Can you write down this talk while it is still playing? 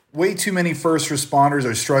Way too many first responders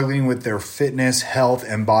are struggling with their fitness, health,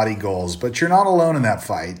 and body goals, but you're not alone in that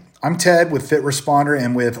fight. I'm Ted with Fit Responder,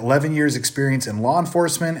 and with 11 years experience in law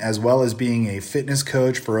enforcement, as well as being a fitness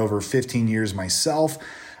coach for over 15 years myself,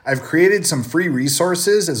 I've created some free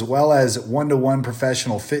resources as well as one-to-one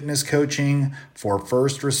professional fitness coaching for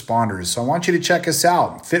first responders. So I want you to check us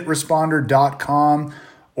out, fitresponder.com,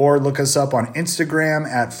 or look us up on Instagram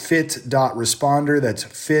at fit.responder. That's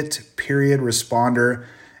fit.responder.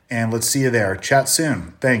 And let's see you there. Chat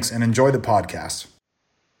soon. Thanks, and enjoy the podcast.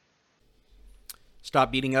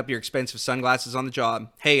 Stop beating up your expensive sunglasses on the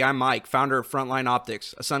job. Hey, I'm Mike, founder of Frontline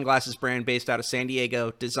Optics, a sunglasses brand based out of San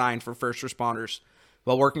Diego designed for first responders.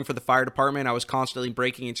 While working for the fire department, I was constantly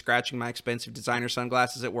breaking and scratching my expensive designer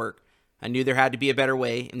sunglasses at work. I knew there had to be a better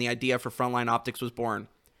way, and the idea for Frontline Optics was born.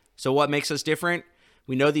 So what makes us different?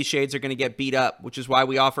 We know these shades are going to get beat up, which is why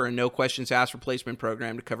we offer a no questions asked replacement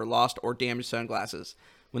program to cover lost or damaged sunglasses.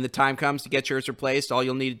 When the time comes to get yours replaced, all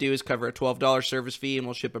you'll need to do is cover a $12 service fee and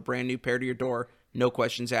we'll ship a brand new pair to your door, no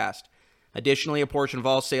questions asked. Additionally, a portion of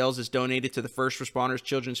all sales is donated to the First Responders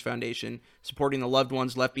Children's Foundation, supporting the loved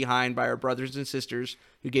ones left behind by our brothers and sisters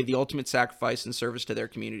who gave the ultimate sacrifice in service to their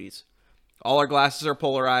communities. All our glasses are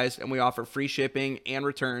polarized, and we offer free shipping and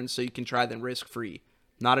returns so you can try them risk-free.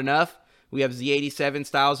 Not enough? We have Z87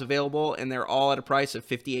 styles available, and they're all at a price of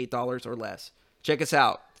 $58 or less. Check us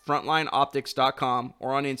out, frontlineoptics.com,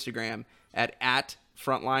 or on Instagram at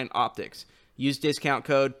frontlineoptics. Use discount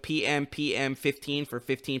code PMPM15 for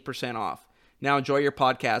 15% off. Now enjoy your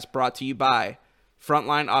podcast brought to you by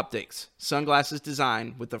Frontline Optics, sunglasses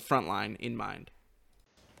designed with the frontline in mind.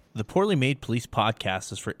 The Poorly Made Police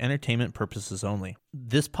podcast is for entertainment purposes only.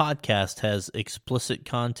 This podcast has explicit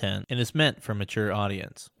content and is meant for a mature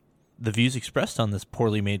audience. The views expressed on this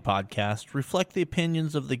Poorly Made podcast reflect the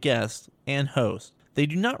opinions of the guest and host. They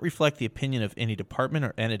do not reflect the opinion of any department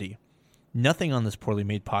or entity. Nothing on this Poorly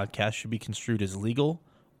Made podcast should be construed as legal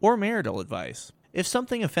or marital advice. If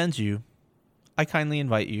something offends you, I kindly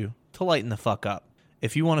invite you to lighten the fuck up.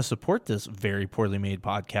 If you want to support this very poorly made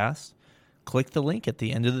podcast, click the link at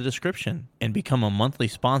the end of the description and become a monthly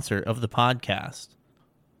sponsor of the podcast.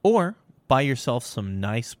 Or buy yourself some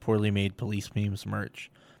nice Poorly Made Police Memes merch.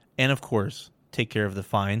 And of course, take care of the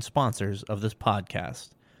fine sponsors of this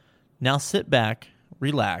podcast. Now sit back,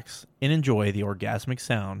 relax, and enjoy the orgasmic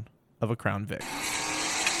sound of a Crown Vic.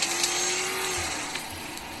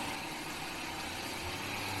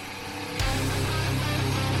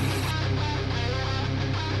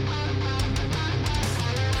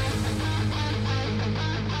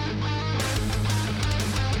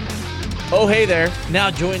 Oh, hey there.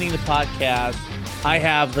 Now joining the podcast, I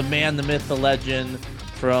have the man, the myth, the legend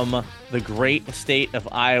from the great state of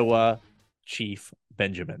Iowa, Chief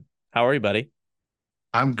Benjamin. How are you, buddy?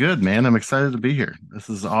 I'm good, man. I'm excited to be here. This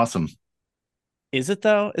is awesome. Is it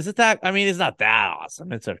though? Is it that? I mean, it's not that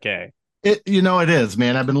awesome. It's okay. It is,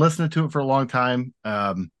 man. I've been listening to it for a long time.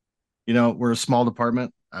 We're a small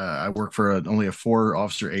department. I work for only a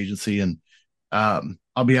 4-officer agency, and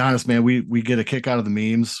I'll be honest, man. We get a kick out of the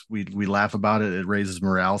memes. We laugh about it. It raises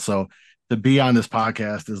morale. So to be on this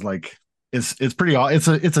podcast is like it's pretty.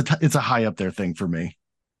 It's a high up there thing for me.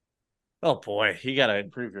 Oh boy, you got to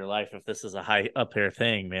improve your life if this is a high up there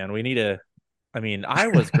thing, man. We need to. I mean,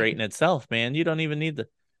 Iowa's great in itself, man. You don't even need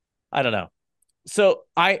I don't know. So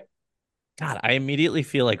I immediately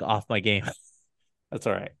feel like off my game. That's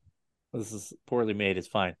all right. This is poorly made. It's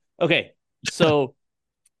fine. Okay. So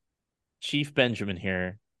Chief Benjamin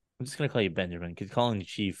here. I'm just going to call you Benjamin because calling you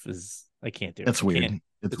Chief I can't do it. That's weird.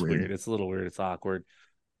 It's weird. It's a little weird. It's awkward.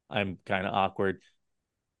 I'm kind of awkward.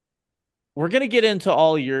 We're going to get into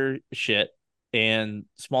all your shit and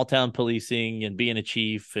small town policing and being a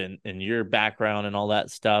chief and your background and all that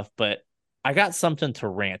stuff. But I got something to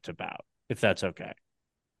rant about, if that's okay.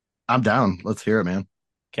 I'm down. Let's hear it, man.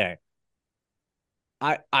 Okay.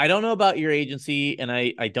 I don't know about your agency, and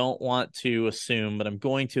I don't want to assume, but I'm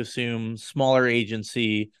going to assume smaller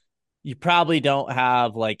agency. You probably don't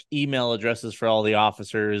have like email addresses for all the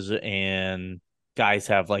officers, and guys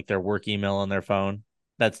have like their work email on their phone.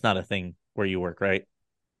 That's not a thing where you work, right?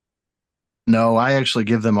 No, I actually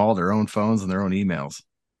give them all their own phones and their own emails.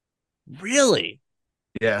 Really?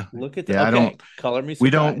 Yeah. Look at that. Yeah, okay. I don't color me. we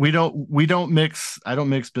don't mix. I don't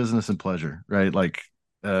mix business and pleasure, right? Like,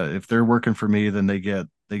 if they're working for me, then they get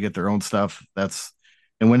their own stuff.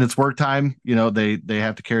 And when it's work time, they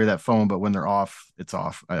have to carry that phone. But when they're off, it's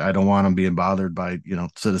off. I don't want them being bothered by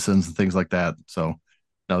citizens and things like that. So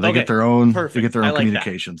no, they get their own. Perfect. They get their own like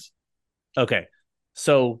communications. That. Okay,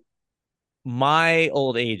 so my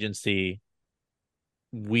old agency,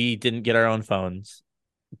 we didn't get our own phones,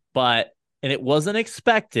 but and it wasn't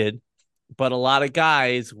expected, but a lot of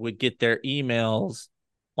guys would get their emails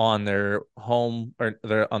on their home or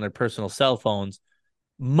on their personal cell phones,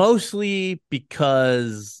 mostly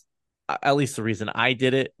because at least the reason I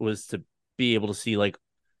did it was to be able to see like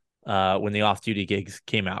when the off-duty gigs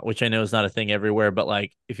came out, which I know is not a thing everywhere, but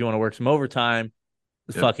like if you want to work some overtime,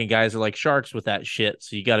 the Yep. fucking guys are like sharks with that shit,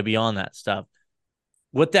 so you got to be on that stuff.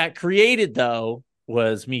 What that created though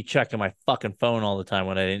was me checking my fucking phone all the time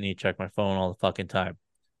when I didn't need to check my phone all the fucking time.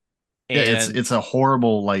 Yeah, And it's a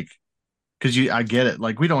horrible like because I get it.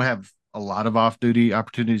 Like we don't have a lot of off duty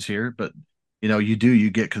opportunities here, but you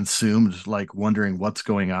get consumed like wondering what's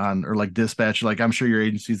going on or like dispatch. Like I'm sure your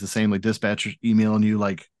agency's the same. Like dispatchers emailing you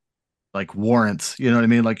like warrants. You know what I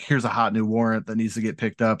mean? Like here's a hot new warrant that needs to get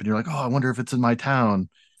picked up, and you're like, oh, I wonder if it's in my town.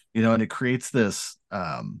 And it creates this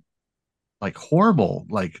like horrible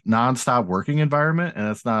like nonstop working environment, and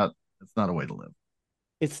it's not a way to live.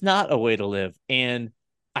 it's not a way to live. And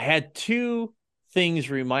I had two things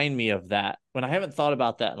remind me of that when I haven't thought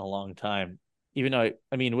about that in a long time. Even though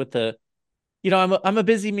I mean, with the, I'm a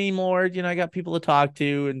busy meme lord. I got people to talk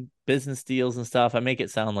to and business deals and stuff. I make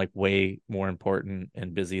it sound like way more important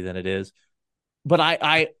and busy than it is. But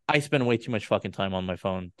I spend way too much fucking time on my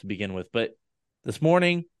phone to begin with. But this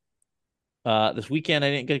morning, this weekend,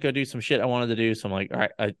 I didn't get to go do some shit I wanted to do. So I'm like, all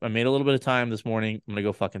right, I made a little bit of time this morning. I'm gonna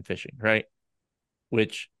go fucking fishing, right?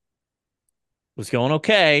 Which was going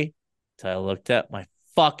okay until I looked at my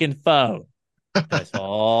fucking phone. I saw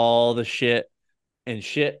all the shit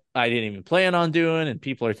I didn't even plan on doing, and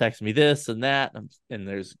people are texting me this and that, and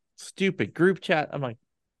there's stupid group chat. I'm like,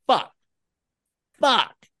 fuck,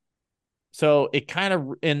 fuck. So it kind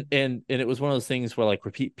of and it was one of those things where like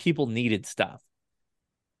people needed stuff.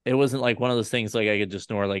 It wasn't like one of those things like I could just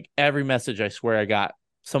ignore. Like every message I swear I got,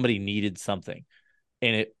 somebody needed something,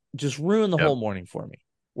 and it just ruined the Yep. whole morning for me.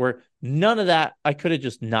 Where none of that, I could have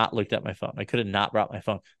just not looked at my phone. I could have not brought my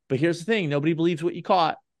phone. But here's the thing: nobody believes what you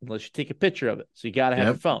caught unless you take a picture of it. So you got to have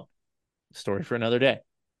your Yep. phone. Story for another day.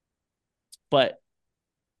 But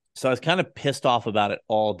so I was kind of pissed off about it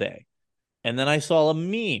all day, and then I saw a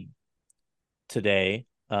meme today,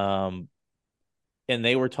 and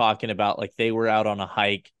they were talking about like they were out on a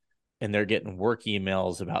hike and they're getting work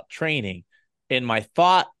emails about training. And my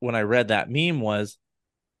thought when I read that meme was,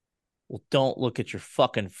 well, don't look at your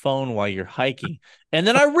fucking phone while you're hiking. And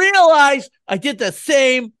then I realized I did the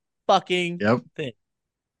same fucking Yep. thing.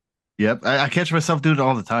 Yep. I catch myself doing it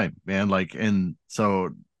all the time, man. Like, and so,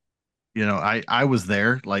 I was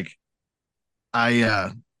there. Like,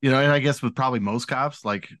 and I guess with probably most cops,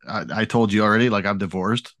 like I told you already, like I'm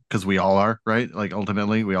divorced because we all are, right? Like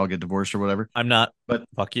ultimately we all get divorced or whatever. I'm not. But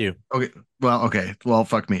Fuck you. okay. Well,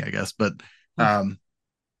 fuck me, I guess. But, um,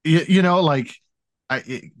 like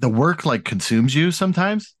the work like consumes you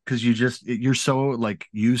sometimes because you're so like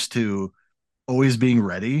used to always being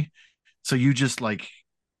ready. So you just like,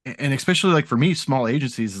 and especially like for me, small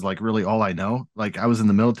agencies is like really all I know. Like I was in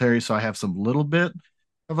the military, so I have some little bit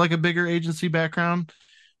of like a bigger agency background,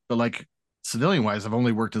 but like civilian wise, I've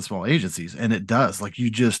only worked in small agencies, and it does like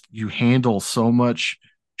you handle so much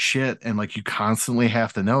shit, and like you constantly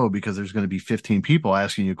have to know because there's going to be 15 people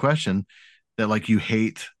asking you a question that like you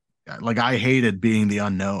hate. Like I hated being the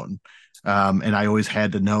unknown, and I always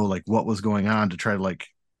had to know like what was going on to try to like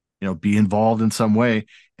be involved in some way,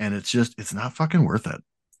 and it's not fucking worth it.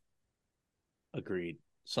 Agreed.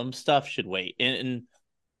 Some stuff should wait. And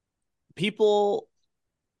people,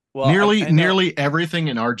 well, Nearly I know nearly everything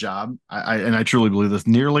in our job, I truly believe this,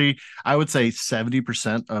 nearly I would say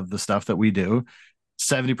 70% of the stuff that we do,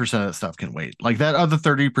 70% of that stuff can wait. Like that other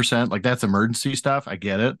 30%, like that's emergency stuff, I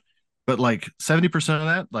get it, but like 70% of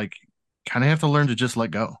that, like kind of have to learn to just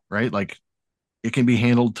let go, right? Like it can be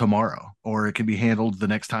handled tomorrow, or it can be handled the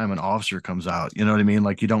next time an officer comes out. You know what I mean?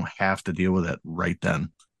 Like you don't have to deal with it right then.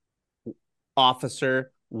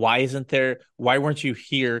 officer, why weren't you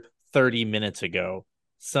here 30 minutes ago?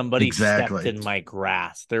 Somebody stepped Exactly. in my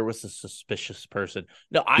grass. There was a suspicious person.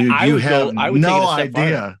 No, Dude, you have I would take it no a step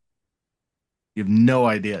farther. idea. You have no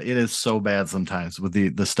idea. It is so bad sometimes with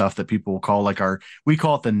the stuff that people will call like we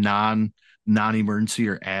call it the non-emergency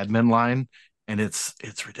or admin line, and it's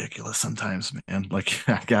ridiculous sometimes, man. Like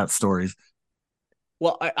I got stories.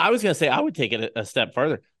 Well, I was gonna say I would take it a step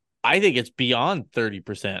further. I think it's beyond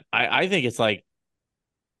 30%. I think it's like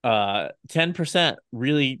 10%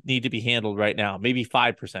 really need to be handled right now, maybe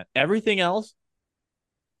 5%. Everything else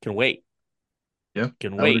can wait. Yeah,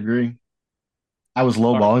 Can I would wait. agree. I was All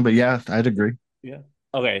right. lowballing, but yeah, I'd agree. Yeah.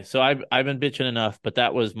 Okay, so I've been bitching enough, but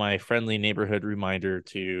that was my friendly neighborhood reminder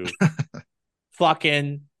to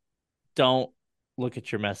fucking don't look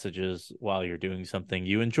at your messages while you're doing something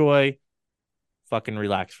you enjoy. fucking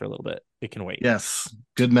relax for a little bit. It can wait. Yes.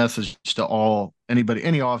 Good message to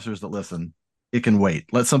any officers that listen. It can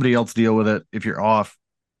wait. Let somebody else deal with it. If you're off,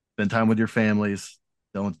 spend time with your families.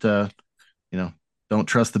 Don't you know, don't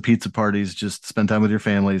trust the pizza parties. Just spend time with your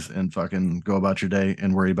families and fucking go about your day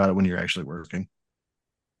and worry about it when you're actually working.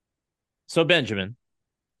 So Benjamin,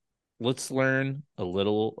 let's learn a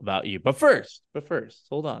little about you. But first,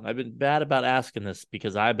 hold on. I've been bad about asking this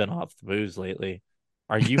because I've been off the booze lately.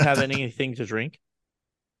 Are you having anything to drink?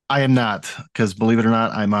 I am not, because believe it or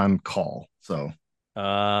not, I'm on call. So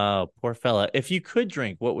Poor fella. If you could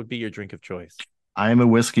drink, what would be your drink of choice? I am a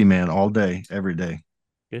whiskey man all day, every day.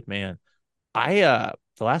 Good man. I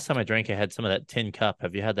the last time I drank, I had some of that tin cup.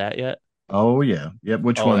 Have you had that yet? Oh yeah. Yep.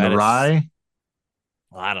 Which Oh, one? The that is, rye?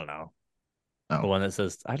 well, I don't know. The Oh, one that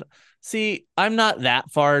says, I don't see, I'm not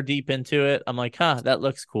that far deep into it. I'm like, huh, that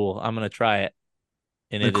looks cool. I'm gonna try it.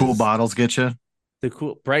 And the it cool is bottles get you. the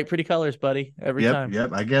cool, bright, pretty colors, buddy. Every Yep. time.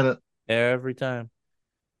 Yep. I get it. Every time.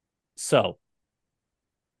 So,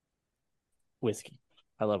 whiskey.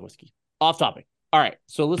 I love whiskey. Off topic. All right.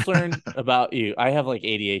 So let's learn about you. I have like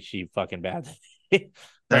ADHD fucking bad. That's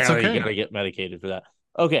Apparently, you okay. gotta get medicated for that.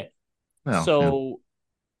 Okay. Well, yeah. So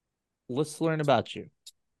let's learn about you.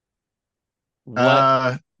 What why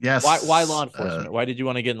law Yes. enforcement? Why did you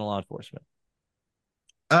want to get into law enforcement?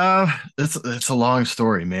 It's a long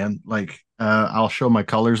story, man. Like, I'll show my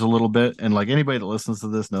colors a little bit, and like anybody that listens to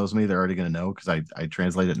this knows me, they're already gonna know because I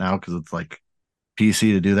translate it now because it's like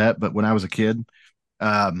PC to do that. But when I was a kid,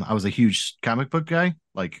 I was a huge comic book guy,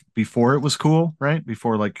 like before it was cool, right?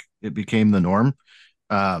 Before like it became the norm.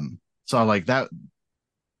 So like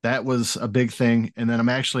that was a big thing. And then I'm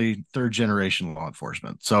actually third generation law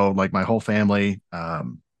enforcement. So like my whole family,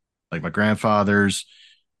 like my grandfathers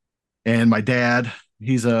and my dad,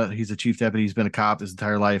 he's a chief deputy. He's been a cop his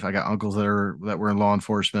entire life. I got uncles that were in law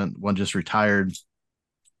enforcement. One just retired.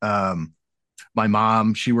 Um, my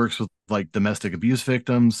mom, she works with like domestic abuse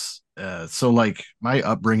victims. So like my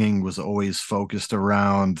upbringing was always focused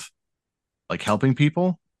around like helping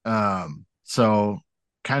people. So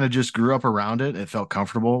kind of just grew up around it. It felt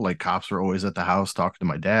comfortable. Like cops were always at the house talking to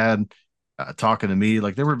my dad, talking to me.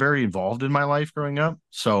 Like they were very involved in my life growing up.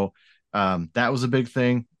 So that was a big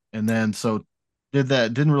thing. And then so did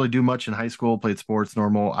that, didn't really do much in high school, played sports,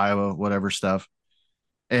 normal Iowa, whatever stuff.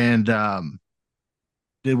 And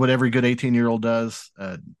did what every good 18-year-old does.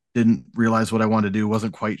 Didn't realize what I wanted to do,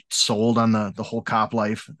 wasn't quite sold on the whole cop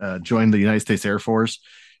life. Joined the United States Air Force,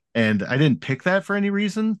 and I didn't pick that for any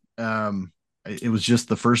reason. It was just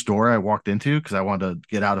the first door I walked into because I wanted to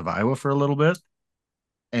get out of Iowa for a little bit,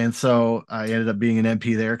 and so I ended up being an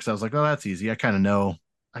MP there because I was like, oh, that's easy. I kind of know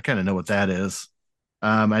what that is.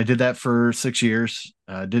 I did that for 6 years.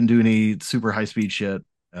 Didn't do any super high speed shit.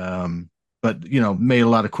 Um, but made a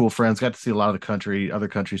lot of cool friends, got to see a lot of the country, other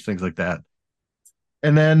countries, things like that.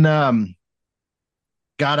 And then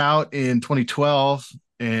got out in 2012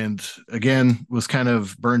 and again was kind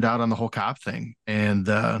of burned out on the whole cop thing. And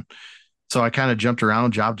so I kind of jumped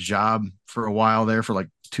around job to job for a while there for like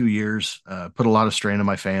 2 years, put a lot of strain on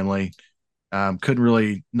my family. Couldn't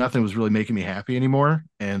really, nothing was really making me happy anymore.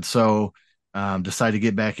 And so decided to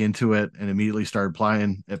get back into it and immediately started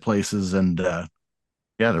applying at places. And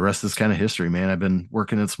yeah, the rest is kind of history, man. I've been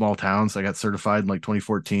working in small towns. I got certified in like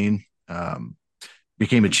 2014.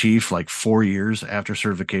 Became a chief like 4 years after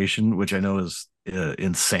certification, which I know is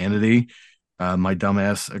insanity. My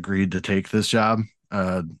dumbass agreed to take this job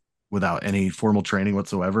without any formal training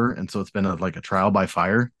whatsoever, and so it's been like a trial by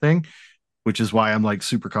fire thing, which is why I'm like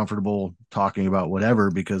super comfortable talking about whatever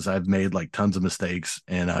because I've made like tons of mistakes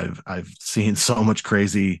and I've seen so much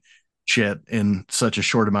crazy shit in such a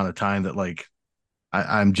short amount of time that like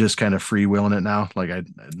I'm just kind of freewheeling it now. Like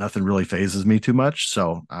nothing really phases me too much,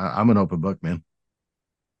 so I'm an open book, man.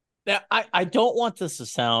 Now, I don't want this to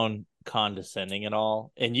sound condescending at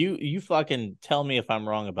all. And you fucking tell me if I'm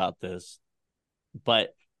wrong about this.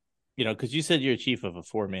 But, because you said you're a chief of a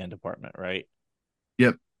 4-man department, right?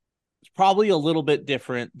 Yep. It's probably a little bit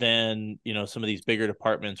different than, some of these bigger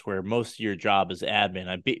departments where most of your job is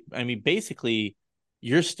admin. I mean, basically,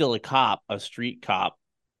 you're still a cop, a street cop,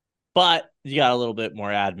 but you got a little bit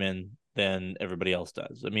more admin than everybody else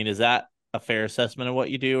does. I mean, is that a fair assessment of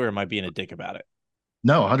what you do, or am I being a dick about it?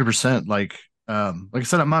 No, 100%. Like I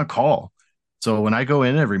said, I'm on call. So when I go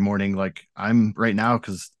in every morning, like I'm right now,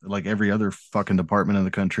 because like every other fucking department in the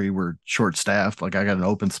country, we're short staffed. Like I got an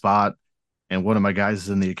open spot and one of my guys is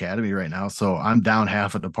in the academy right now. So I'm down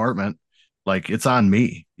half a department. Like it's on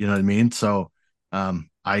me. You know what I mean? So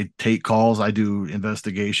I take calls, I do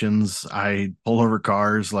investigations, I pull over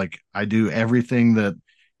cars, like I do everything that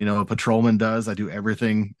a patrolman does. I do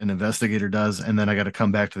everything an investigator does, and then I got to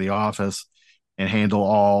come back to the office and handle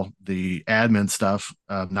all the admin stuff,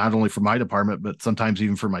 not only for my department but sometimes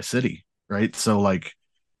even for my city. Right, so like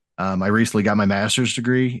I recently got my master's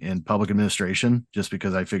degree in public administration just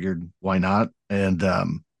because I figured why not, and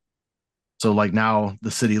so like now the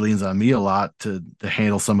city leans on me a lot to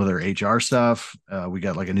handle some of their HR stuff. We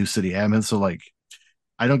got like a new city admin, so like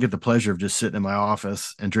I don't get the pleasure of just sitting in my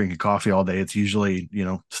office and drinking coffee all day. It's usually,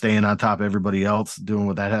 staying on top of everybody else, doing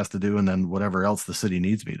what that has to do, and then whatever else the city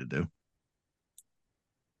needs me to do.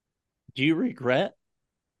 Do you regret?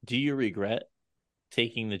 Do you regret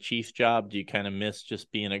taking the chief's job? Do you kind of miss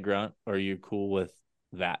just being a grunt, or are you cool with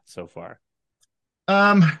that so far?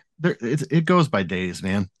 It goes by days,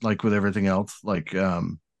 man. Like with everything else, like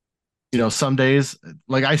some days,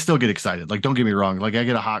 like I still get excited. Like don't get me wrong, like I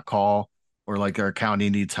get a hot call or like our county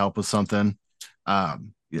needs help with something.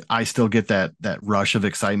 Um, I still get that rush of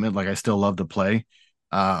excitement. Like I still love to play.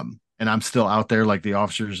 And I'm still out there. Like the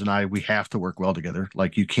officers and we have to work well together.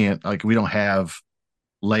 Like you can't, like we don't have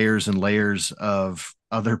layers and layers of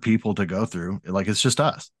other people to go through. Like it's just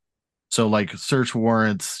us. So like search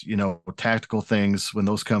warrants, tactical things when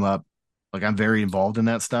those come up, like I'm very involved in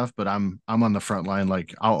that stuff, but I'm on the front line.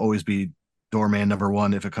 Like I'll always be doorman number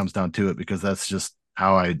one if it comes down to it, because that's just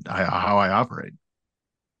how I operate.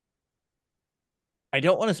 I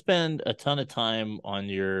don't want to spend a ton of time on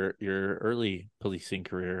your early policing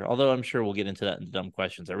career, although I'm sure we'll get into that in the dumb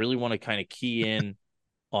questions. I really want to kind of key in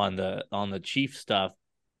on the chief stuff.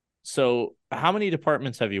 So, how many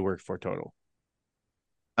departments have you worked for total?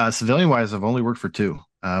 Civilian wise, I've only worked for two.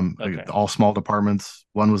 Okay. All small departments.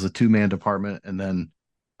 One was a two-man department, and then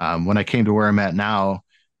when I came to where I'm at now,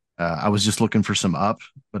 I was just looking for some up,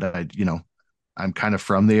 but I'm kind of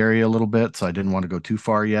from the area a little bit, so I didn't want to go too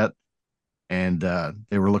far yet. And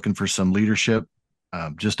they were looking for some leadership,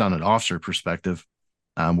 just on an officer perspective.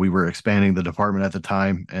 We were expanding the department at the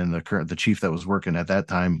time, and the chief that was working at that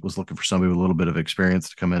time was looking for somebody with a little bit of experience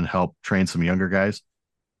to come in and help train some younger guys.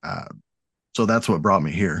 Uh, so that's what brought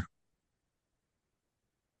me here.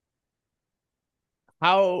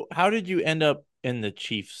 How did you end up in the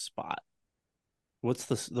chief spot? What's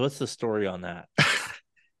the story on that?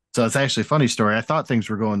 So it's actually a funny story. I thought things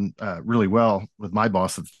were going really well with my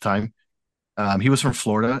boss at the time. He was from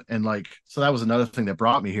Florida, and like, so that was another thing that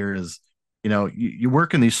brought me here is, you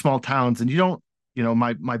work in these small towns, and you don't,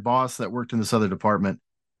 my boss that worked in this other department,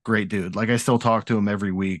 great dude. Like I still talk to him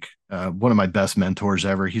every week. One of my best mentors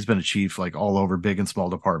ever. He's been a chief like all over big and small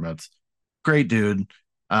departments. Great dude.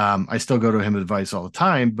 I still go to him advice all the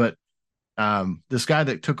time, but this guy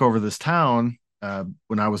that took over this town,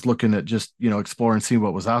 when I was looking at just, exploring, seeing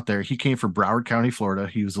what was out there, he came from Broward County, Florida.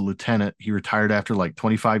 He was a lieutenant. He retired after like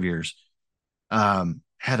 25 years. Had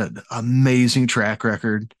an amazing track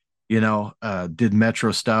record, did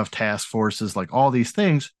metro stuff, task forces, like all these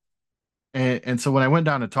things. And so when I went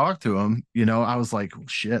down to talk to him, I was like, well,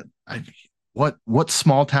 shit, what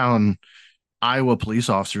small town Iowa police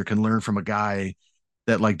officer can learn from a guy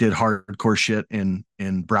that like did hardcore shit in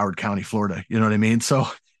Broward County, Florida? You know what I mean? So,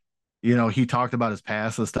 he talked about his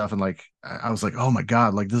past and stuff, and like I was like, oh my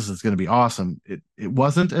God, like this is gonna be awesome. It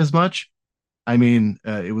wasn't as much. I mean,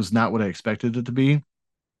 it was not what I expected it to be,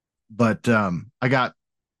 but I got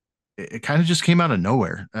it kind of just came out of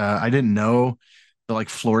nowhere. I didn't know that like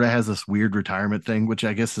Florida has this weird retirement thing, which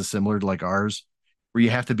I guess is similar to like ours, where you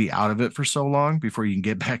have to be out of it for so long before you can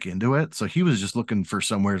get back into it. So he was just looking for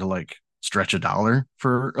somewhere to like stretch a dollar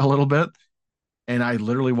for a little bit. And I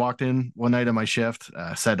literally walked in one night on my shift,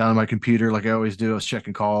 sat down on my computer like I always do. I was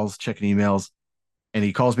checking calls, checking emails, and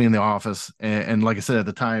he calls me in the office. And like I said, at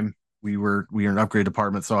the time, we were an upgrade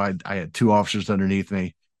department, so I had two officers underneath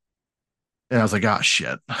me. And I was like, oh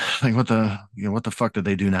shit. Like what the fuck did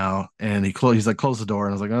they do now? And he's like, close the door.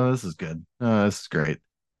 And I was like, oh, this is good. This is great.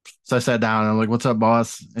 So I sat down and I'm like, what's up,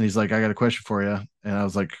 boss? And he's like, I got a question for you. And I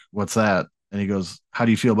was like, what's that? And he goes, how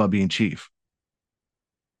do you feel about being chief?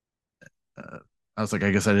 I was like,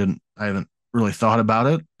 I guess I haven't really thought about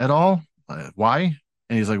it at all. Why?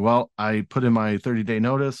 And he's like, well, I put in my 30-day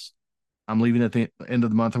notice. I'm leaving at the end of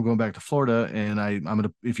the month. I'm going back to Florida, and I'm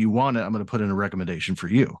gonna, if you want it, I'm gonna put in a recommendation for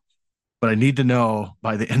you, but I need to know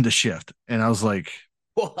by the end of shift. And I was like,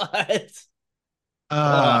 What? Fuck.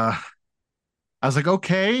 uh, I was like,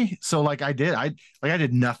 okay. So like I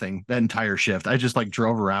did nothing that entire shift. I just like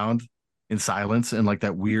drove around in silence and like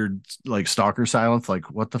that weird like stalker silence. Like,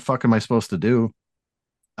 what the fuck am I supposed to do?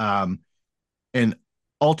 Um, and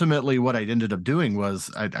ultimately what I ended up doing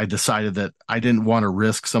was I decided that I didn't want to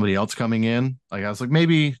risk somebody else coming in. Like I was like,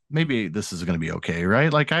 maybe this is going to be okay,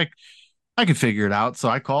 right? Like I could figure it out. So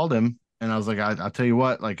I called him And I was like, I'll tell you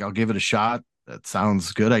what, like, I'll give it a shot. That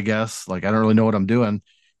sounds good, I guess. Like, I don't really know what I'm doing.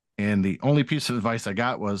 And the only piece of advice I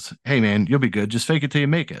got was, hey, man, you'll be good. Just fake it till you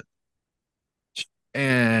make it.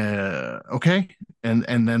 And okay. And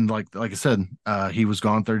then like I said, he was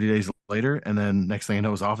gone 30 days later. And then next thing I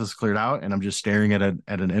know, his office cleared out and I'm just staring at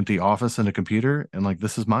an empty office and a computer and like,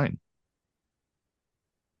 this is mine.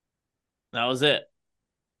 That was it.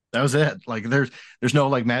 That was it. Like there's no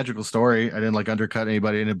like magical story. I didn't like undercut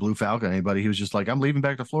anybody. I didn't blue falcon anybody. He was just like, I'm leaving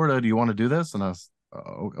back to Florida. Do you want to do this? And I was,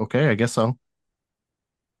 oh, okay, I guess so.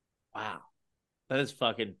 Wow. That is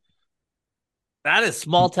fucking that is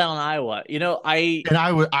small town Iowa. You know, And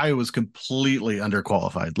I was completely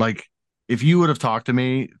underqualified. Like if you would have talked to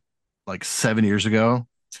me like 7 years ago,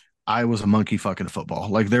 I was a monkey fucking football.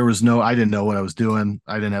 Like there was no, I didn't know what I was doing.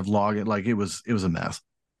 I didn't have login. Like it was a mess.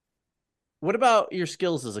 what about your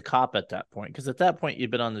skills as a cop at that point? Because at that point you'd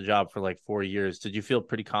been on the job for like 4 years. Did you feel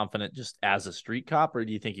pretty confident just as a street cop, or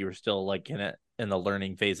do you think you were still like in the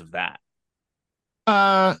learning phase of that?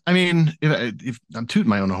 I mean, if I'm tooting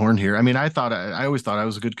my own horn here, I mean, I always thought I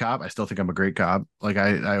was a good cop. I still think I'm a great cop. Like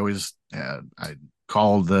I always, I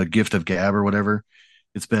call the gift of gab or whatever.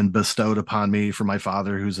 It's been bestowed upon me from my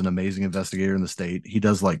father, who's an amazing investigator in the state. He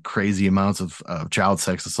does like crazy amounts of child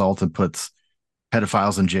sex assault and puts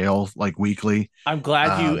pedophiles in jail like weekly. I'm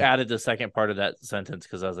glad you Um, added the second part of that sentence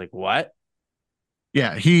because I was like, what?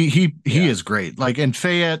 yeah, he Yeah. is great. Like in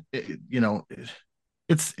Fayette, you know,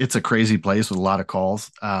 it's a crazy place with a lot of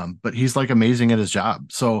calls. But he's like amazing at his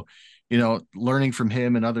job. So, you know, learning from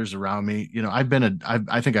him and others around me, you know, I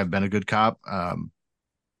think I've been a good cop.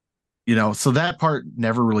 You know, so that part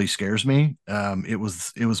never really scares me. It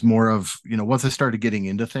was more of, you know, once I started getting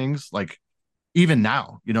into things, like even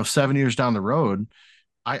now, you know, 7 years down the road,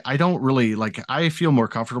 I don't really like, I feel more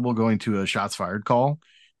comfortable going to a shots fired call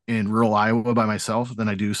in rural Iowa by myself than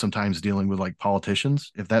I do sometimes dealing with like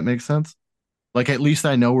politicians, if that makes sense. Like at least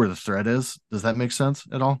I know where the threat is. Does that make sense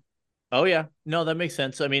at all? Oh yeah. No, that makes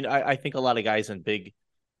sense. I mean, I think a lot of guys in big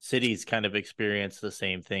cities kind of experience the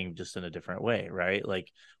same thing just in a different way, right? Like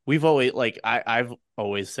we've always like I've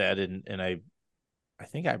always said and I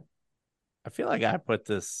think I feel like I put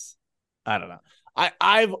this I don't know.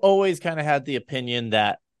 I've always kind of had the opinion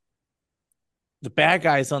that the bad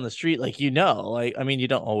guys on the street, like like I mean, you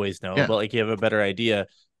don't always know, Yeah. but like you have a better idea.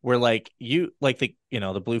 Where like you like the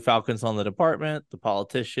Blue Falcons on the department, the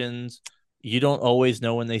politicians, you don't always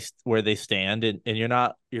know when where they stand, and you're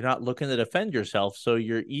not looking to defend yourself, so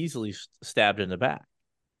you're easily stabbed in the back.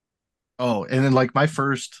 Oh, and then like my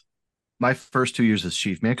first 2 years as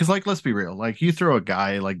chief, man, because like let's be real, like you throw a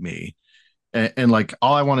guy like me, and like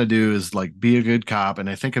all I want to do is like be a good cop, and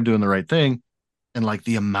I think I'm doing the right thing, and like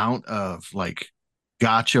the amount of like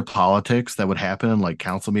gotcha politics that would happen in like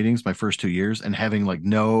council meetings my first 2 years, and having like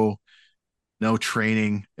no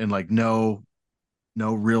training and like no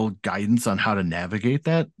real guidance on how to navigate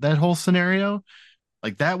that whole scenario.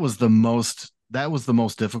 Like that was the most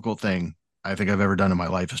difficult thing I think I've ever done in my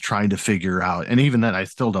life, is trying to figure out. And even then I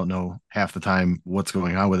still don't know half the time what's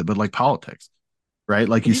going on with it, but like politics, right?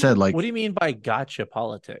 Like you said, like What do you mean by gotcha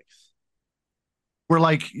politics? we're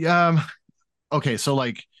like okay, so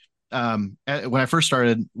like when I first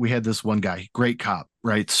started, we had this one guy, great cop,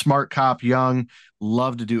 right? Smart cop, young,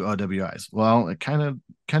 loved to do OWIs. Well, it kind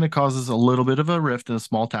of causes a little bit of a rift in a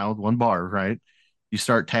small town with one bar, right? You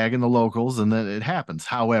start tagging the locals and then it happens.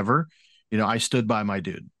 However, you know, I stood by my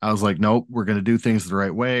dude. I was like, nope, we're going to do things the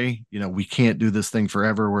right way. You know, we can't do this thing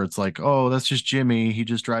forever where it's like, oh, that's just Jimmy. He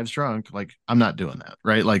just drives drunk. Like, I'm not doing that,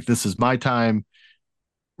 right? Like, this is my time.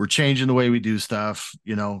 We're changing the way we do stuff.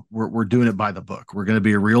 You know, we're doing it by the book. We're going to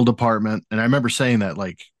be a real department. And I remember saying that,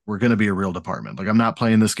 like, we're going to be a real department. Like, I'm not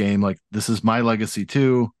playing this game. Like, this is my legacy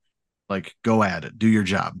too. Like, go at it, do your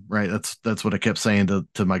job, right? That's what I kept saying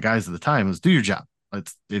to my guys at the time, is do your job.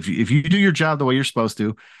 Let's if you do your job the way you're supposed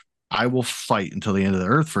to, I will fight until the end of the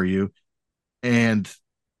earth for you. And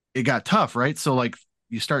it got tough, right? So like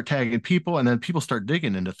you start tagging people and then people start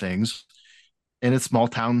digging into things, and it's small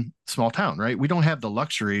town, right? We don't have the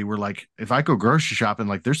luxury. We're like, if I go grocery shopping,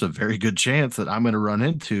 like there's a very good chance that I'm going to run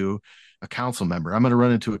into a council member. I'm going to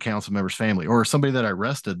run into a council member's family, or somebody that I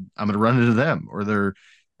arrested. I'm going to run into them or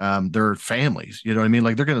their families. You know what I mean?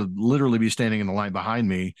 Like they're going to literally be standing in the line behind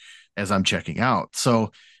me as I'm checking out.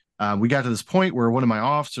 So we got to this point where one of my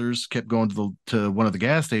officers kept going to one of the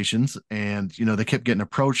gas stations, and you know they kept getting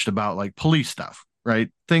approached about like police stuff, right?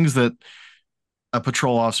 Things that a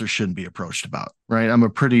patrol officer shouldn't be approached about, right? I'm a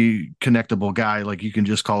pretty connectable guy. Like you can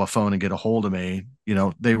just call a phone and get a hold of me. You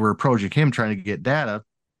know, they were approaching him trying to get data.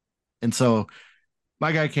 And so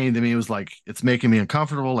my guy came to me and was like, it's making me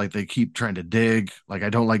uncomfortable. Like they keep trying to dig. Like I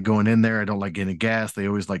don't like going in there. I don't like getting gas. They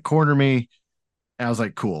always like corner me. And I was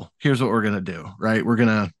like, cool. Here's what we're gonna do. Right. We're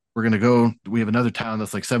gonna go. We have another town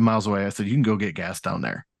that's like 7 miles away. I said, you can go get gas down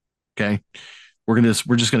there. Okay. We're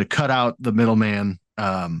just gonna cut out the middleman.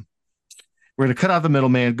 We're gonna cut out the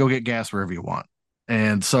middleman, go get gas wherever you want.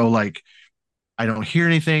 And so like I don't hear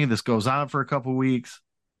anything. This goes on for a couple of weeks.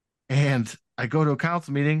 And I go to a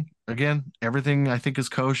council meeting. Again, everything I think is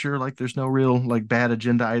kosher. Like there's no real like bad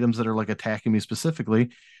agenda items that are like attacking me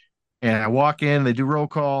specifically. And I walk in, they do roll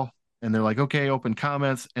call, and they're like, okay, open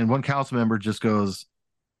comments. And one council member just goes,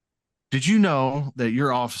 did you know that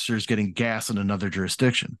your officer is getting gas in another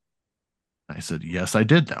jurisdiction? I said, yes, I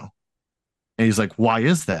did know. And he's like, why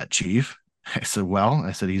is that, chief? I said, well,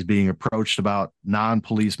 I said, he's being approached about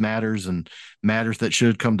non-police matters and matters that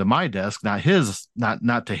should come to my desk, not his,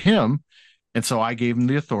 not to him. And so I gave him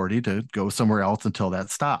the authority to go somewhere else until that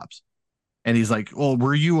stops. And he's like, well,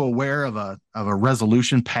 were you aware of a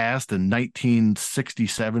resolution passed in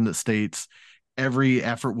 1967 that states every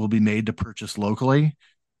effort will be made to purchase locally?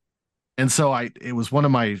 And so it was one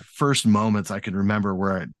of my first moments I can remember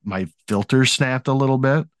where my filter snapped a little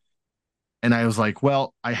bit. And I was like,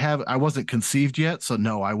 well, I wasn't conceived yet. So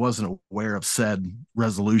no, I wasn't aware of said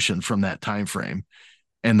resolution from that time frame.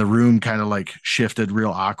 And the room kind of like shifted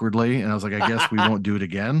real awkwardly. And I was like, I guess we won't do it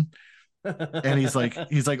again. And he's like,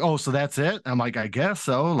 oh, so that's it? I'm like, I guess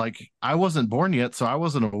so. Like I wasn't born yet, so I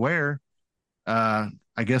wasn't aware. I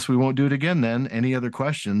guess we won't do it again then. Any other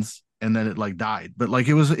questions? And then it like died. But like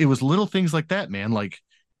it was little things like that, man. Like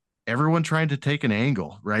everyone trying to take an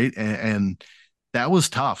angle, right? And that was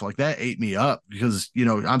tough. Like that ate me up because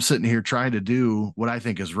I'm sitting here trying to do what I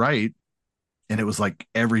think is right. And it was like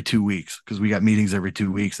every 2 weeks because we got meetings every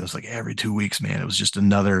 2 weeks. And it was like every 2 weeks, man. It was just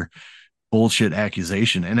another bullshit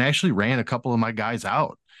accusation, and I actually ran a couple of my guys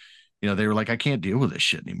out. They were like, I can't deal with this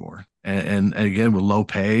shit anymore. And again, with low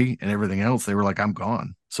pay and everything else, they were like, I'm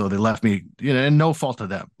gone. So they left me, and no fault to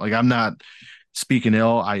them. Like I'm not speaking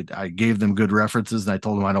ill. I gave them good references and I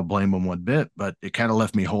told them I don't blame them one bit, but it kind of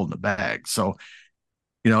left me holding the bag. So,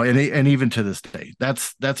 and even to this day,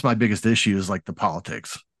 that's my biggest issue is like the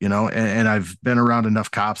politics, and I've been around enough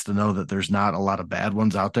cops to know that there's not a lot of bad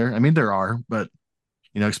ones out there. I mean, there are, but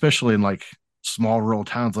especially in like small rural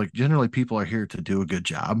towns, like generally people are here to do a good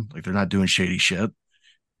job. Like they're not doing shady shit.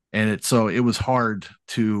 And it was hard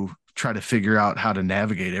to try to figure out how to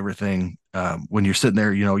navigate everything when you're sitting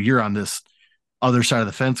there, you're on this other side of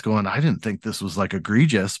the fence going, I didn't think this was like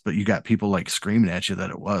egregious, but you got people like screaming at you that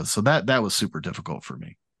it was. So that was super difficult for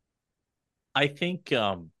me. I think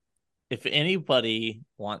if anybody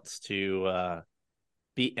wants to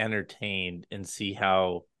be entertained and see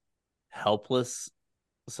how helpless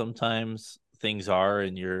sometimes things are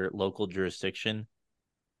in your local jurisdiction,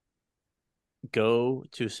 go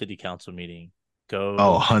to a city council meeting, Oh, go to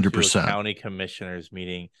a 100%. county commissioners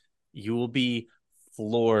meeting. You will be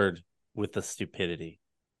floored with the stupidity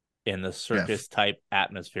in the Yeah. circus type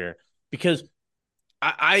atmosphere because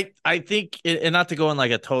I think, and not to go on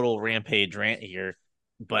like a total rampage rant here,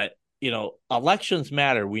 but elections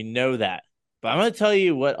matter. We know that. But I'm going to tell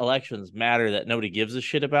you what elections matter that nobody gives a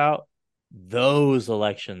shit about. Those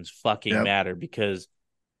elections fucking Yep. matter because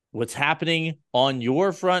what's happening on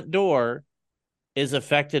your front door is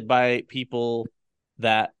affected by people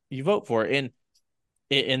that you vote for in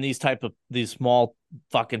these small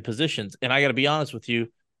fucking positions. And I got to be honest with you,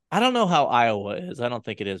 I don't know how Iowa is. I don't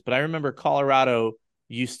think it is, but I remember Colorado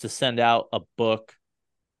used to send out a book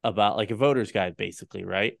about like a voter's guide, basically,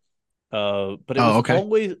 right? But Oh, okay.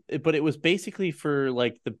 it was basically for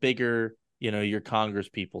like the bigger, your Congress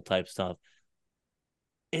people type stuff.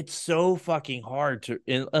 It's so fucking hard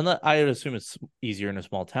and I would assume it's easier in a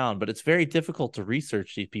small town, but it's very difficult to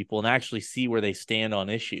research these people and actually see where they stand on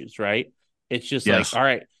issues, right? It's just like, Yes. all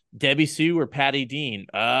right, Debbie Sue or Patty Dean.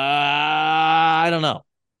 I don't know,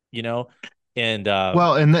 you know, and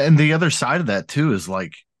Well, and the other side of that too is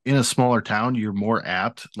like in a smaller town, you're more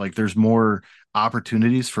apt, like there's more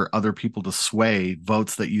opportunities for other people to sway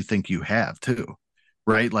votes that you think you have too,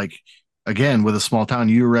 right? Like again, with a small town,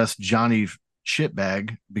 you arrest Johnny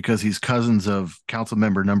Shitbag because he's cousins of council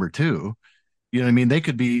member number two. You know what I mean? They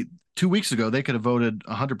could be 2 weeks ago, they could have voted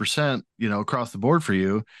 100%, across the board for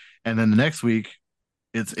you. And then the next week,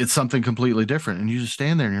 it's something completely different. And you just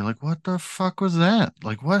stand there and you're like, what the fuck was that?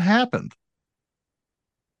 Like, what happened?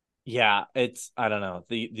 yeah, it's I don't know.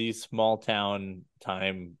 These small town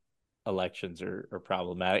time elections are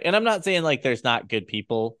problematic. And I'm not saying like there's not good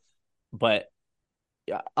people, but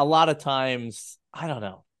yeah, a lot of times I don't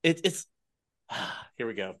know. It's here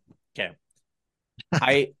we go. Okay.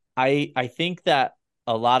 I think that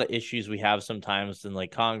a lot of issues we have sometimes in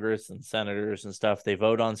like Congress and senators and stuff, they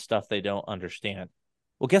vote on stuff they don't understand.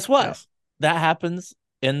 Well, guess what? Yes. That happens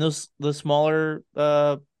in the smaller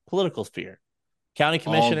political sphere. County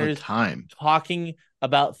All the commissioners time. talking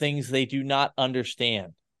about things they do not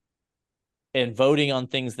understand and voting on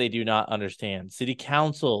things they do not understand. City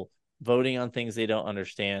council voting on things they don't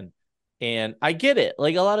understand. And I get it.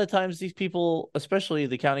 Like a lot of times these people, especially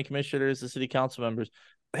the county commissioners, the city council members,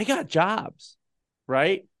 they got jobs,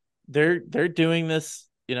 right? They're doing this,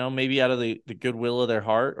 maybe out of the goodwill of their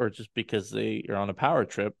heart or just because they are on a power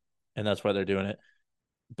trip and that's why they're doing it.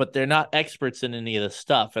 But they're not experts in any of this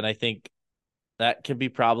stuff. And I think that can be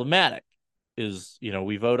problematic is,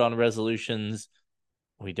 we vote on resolutions,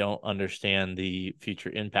 we don't understand the future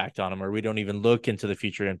impact on them, or we don't even look into the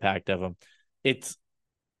future impact of them. It's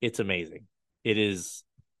amazing. It is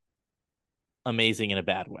amazing in a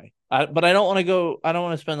bad way. But I don't want to go. I don't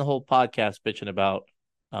want to spend the whole podcast bitching about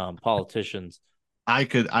politicians. I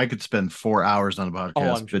could spend 4 hours on a Oh,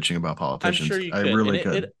 podcast bitching about I'm politicians. sure you I could, and really it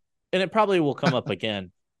could. and it probably will come up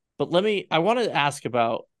again. But I wanted to ask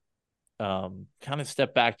about kind of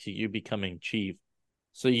step back to you becoming chief.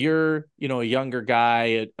 So you're, a younger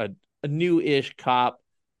guy, a new-ish cop.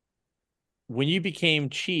 When you became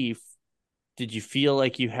chief, did you feel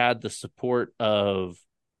like you had the support of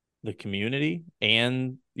the community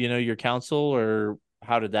and, your council, or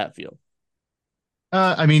how did that feel?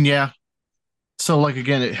 I mean, yeah. So like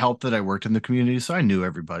again, it helped that I worked in the community, so I knew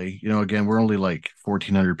everybody. Again, we're only like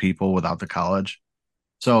 1,400 people without the college.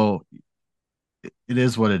 So it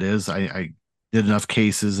is what it is. I did enough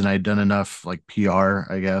cases and I'd done enough like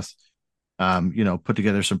PR, I guess. Put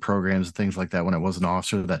together some programs and things like that when I was an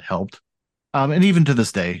officer that helped. And even to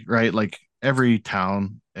this day, right? Like every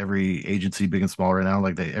town, every agency, big and small right now,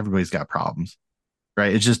 like everybody's got problems,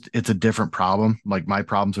 right? It's a different problem. Like my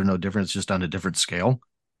problems are no different. It's just on a different scale.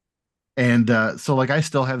 And so like I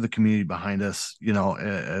still have the community behind us.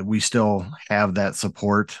 We still have that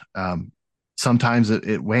support. Sometimes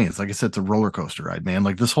it wanes. Like I said, it's a roller coaster ride, man.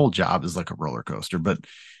 Like this whole job is like a roller coaster, but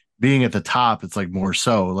being at the top, it's like more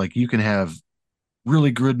so. Like you can have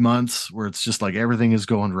really good months where it's just like everything is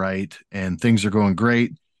going right and things are going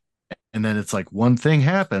great. And then it's like one thing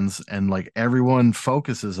happens and like everyone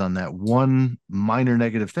focuses on that one minor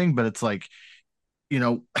negative thing. But it's like, you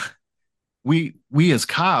know, we as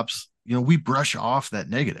cops, we brush off that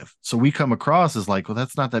negative. So we come across as like, well,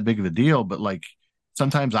 that's not that big of a deal. But like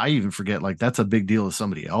sometimes I even forget like that's a big deal to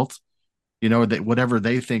somebody else, that whatever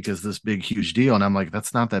they think is this big, huge deal. And I'm like,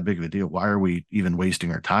 that's not that big of a deal. Why are we even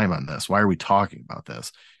wasting our time on this? Why are we talking about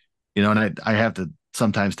this? And I have to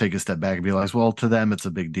sometimes take a step back and be like, well, to them, it's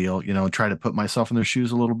a big deal, and try to put myself in their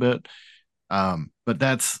shoes a little bit.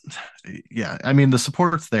 But yeah, I mean, the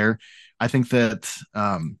support's there. I think that,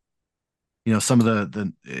 some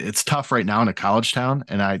of it's tough right now in a college town.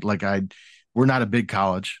 And we're not a big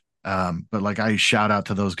college. But like I shout out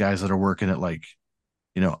to those guys that are working at like,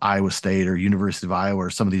 Iowa State or University of Iowa or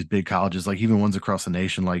some of these big colleges, like even ones across the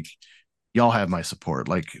nation, like y'all have my support.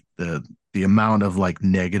 Like the amount of like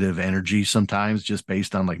negative energy sometimes just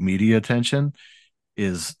based on like media attention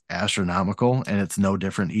is astronomical. And it's no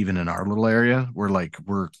different even in our little area.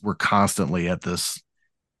 We're constantly at this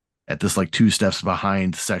like two steps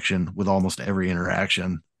behind section with almost every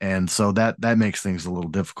interaction. And so that makes things a little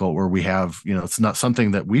difficult where we have, it's not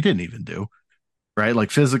something that we didn't even do, right?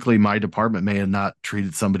 Like physically, my department may have not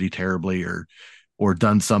treated somebody terribly or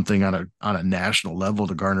done something on a national level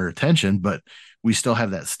to garner attention, but we still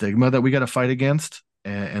have that stigma that we got to fight against.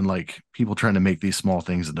 And like people trying to make these small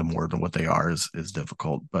things into more than what they are is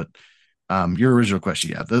difficult. But your original question,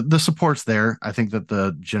 yeah, the support's there. I think that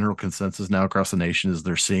the general consensus now across the nation is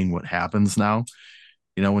they're seeing what happens now.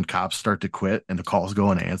 When cops start to quit and the calls go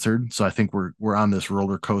unanswered. So I think we're on this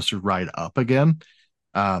roller coaster ride up again.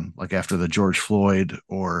 Like after the George Floyd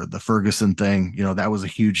or the Ferguson thing, that was a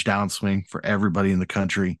huge downswing for everybody in the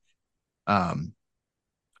country. Um,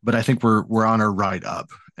 but I think we're on our ride up,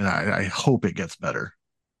 and I hope it gets better.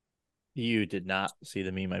 You did not see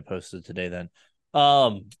the meme I posted today then.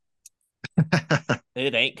 Um,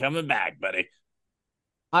 it ain't coming back, buddy.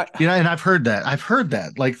 And I've heard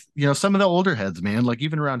that. Like, some of the older heads, man, like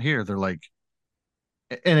even around here, they're like,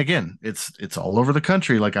 and again, it's all over the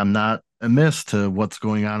country. Like I'm not amiss to what's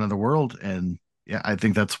going on in the world. And yeah, I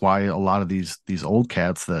think that's why a lot of these old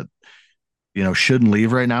cats that, shouldn't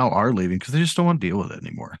leave right now are leaving because they just don't want to deal with it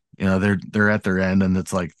anymore. They're at their end and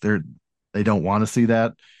it's like they don't want to see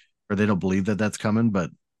that or they don't believe that that's coming.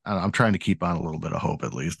 But I'm trying to keep on a little bit of hope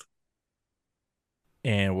at least.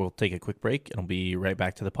 And we'll take a quick break and I'll be right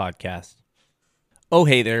back to the podcast. Oh,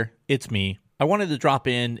 hey there. It's me. I wanted to drop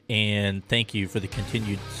in and thank you for the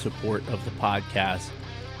continued support of the podcast.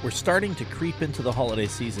 We're starting to creep into the holiday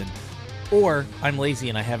season, or I'm lazy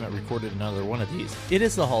and I haven't recorded another one of these. It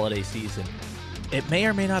is the holiday season. It may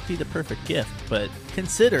or may not be the perfect gift, but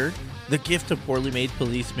consider the gift of Poorly Made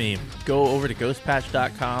Police meme. Go over to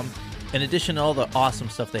ghostpatch.com. In addition to all the awesome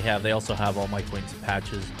stuff they also have all my coins and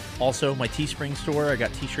patches. Also, my Teespring store, I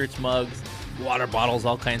got t-shirts, mugs, water bottles,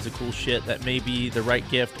 all kinds of cool shit that may be the right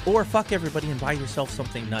gift. Or fuck everybody and buy yourself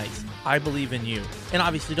something nice. I believe in you. And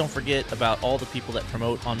obviously don't forget about all the people that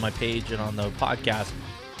promote on my page and on the podcast.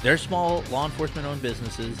 They're small, law enforcement-owned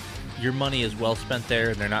businesses. Your money is well spent there,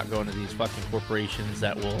 and they're not going to these fucking corporations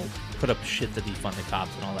that will put up shit to defund the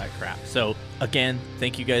cops and all that crap. So, again,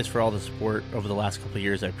 thank you guys for all the support over the last couple of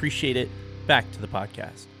years. I appreciate it. Back to the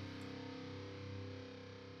podcast.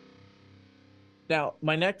 Now,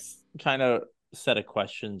 my next kind of set of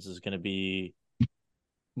questions is going to be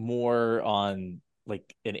more on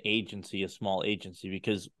like an agency, a small agency,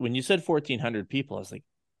 because when you said 1,400 people, I was like,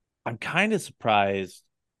 I'm kind of surprised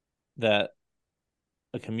that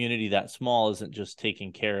a community that small isn't just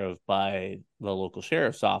taken care of by the local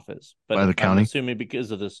sheriff's office, but by the county. I'm assuming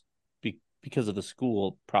because of this, because of the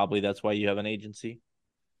school, probably that's why you have an agency.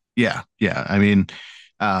 Yeah. I mean,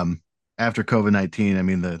 after COVID-19, I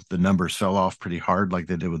mean the numbers fell off pretty hard, like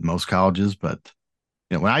they did with most colleges. But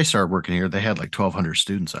when I started working here, they had like 1,200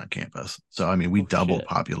 students on campus. So I mean, we doubled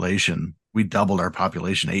population. We doubled our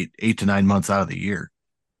population 8 to 9 months out of the year,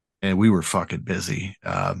 and we were fucking busy.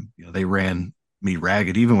 They ran me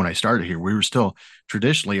ragged. Even when I started here, we were still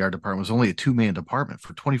traditionally, our department was only a 2-man department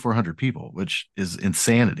for 2,400 people, which is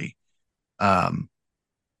insanity.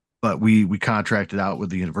 But we contracted out with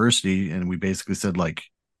the university, and we basically said, like,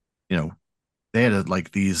 they had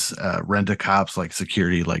like these rent-a-cops, like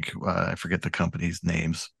security, like I forget the company's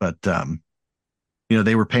names, but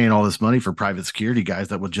they were paying all this money for private security guys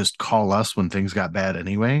that would just call us when things got bad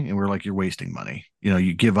anyway. And we're like, you're wasting money.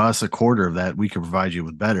 You give us a quarter of that, we can provide you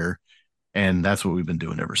with better. And that's what we've been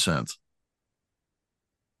doing ever since.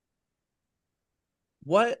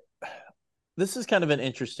 This is kind of an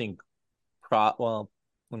interesting well,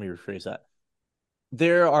 let me rephrase that.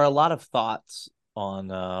 There are a lot of thoughts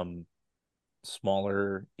on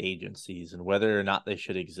smaller agencies and whether or not they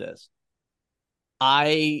should exist.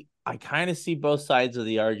 I kind of see both sides of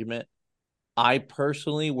the argument. I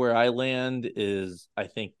personally, where I land is, I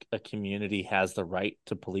think a community has the right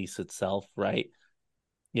to police itself, right?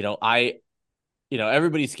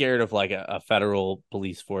 Everybody's scared of like a federal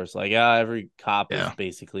police force. Like, every cop is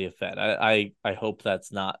basically a fed. I hope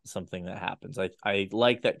that's not something that happens. I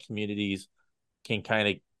like that communities can kind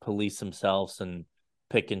of police themselves and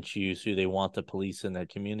pick and choose who they want to police in their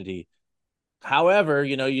community. However,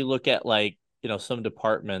 you look at like, some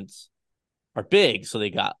departments are big, so they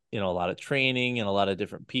got, a lot of training and a lot of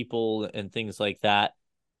different people and things like that,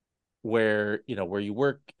 where you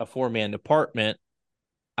work a 4-man department.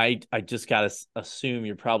 I just got to assume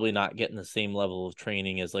you're probably not getting the same level of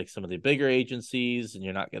training as like some of the bigger agencies, and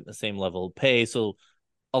you're not getting the same level of pay. So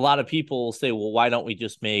a lot of people say, well, why don't we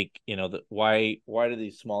just make, why do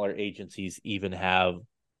these smaller agencies even have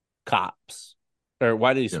cops? Or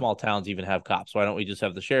why do these small towns even have cops? Why don't we just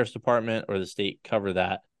have the sheriff's department or the state cover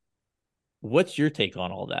that? What's your take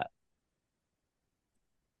on all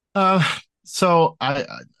that? So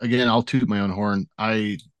again, I'll toot my own horn.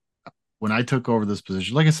 When I took over this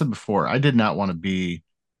position, like I said before, I did not want to be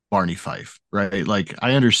Barney Fife, right? Like,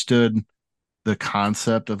 I understood the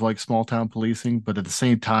concept of like small town policing, but at the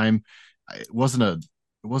same time, it wasn't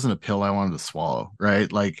a pill I wanted to swallow,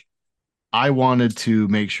 right? Like, I wanted to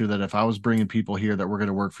make sure that if I was bringing people here that were going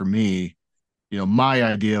to work for me, my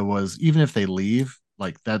idea was, even if they leave,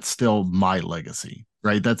 like, that's still my legacy,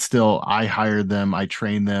 right? That's still, I hired them, I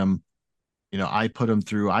trained them, I put them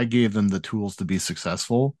through, I gave them the tools to be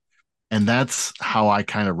successful. And that's how I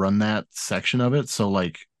kind of run that section of it. So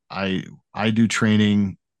like, I do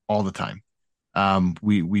training all the time.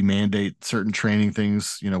 We mandate certain training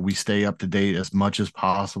things. We stay up to date as much as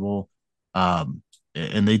possible.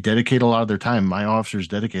 And they dedicate a lot of their time. My officers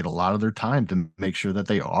dedicate a lot of their time to make sure that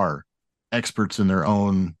they are experts in their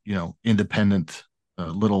own, independent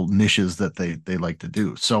little niches that they like to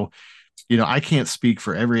do. So, I can't speak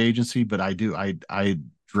for every agency, but I do. I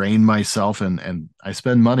drain myself and I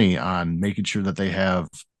spend money on making sure that they have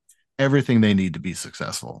everything they need to be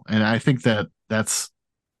successful. And I think that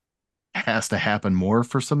has to happen more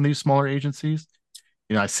for some of these smaller agencies.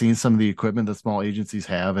 I've seen some of the equipment that small agencies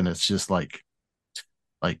have, and it's just like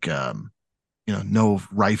no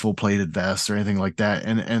rifle plated vests or anything like that.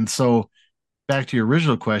 And so back to your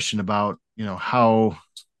original question about, how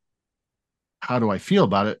do I feel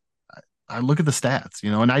about it? I look at the stats,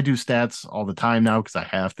 and I do stats all the time now because I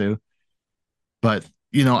have to. But,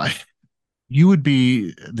 the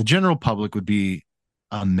general public would be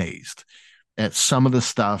amazed at some of the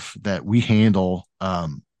stuff that we handle,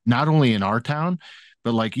 not only in our town,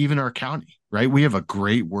 but like even our county, right? We have a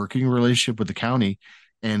great working relationship with the county,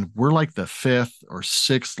 and we're like the fifth or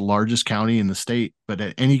sixth largest county in the state. But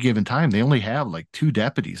at any given time, they only have like two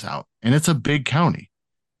deputies out, and it's a big county,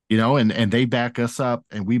 and they back us up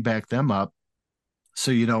and we back them up.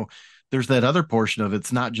 So, there's that other portion of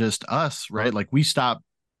it's not just us, right? Like we stop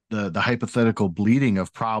the hypothetical bleeding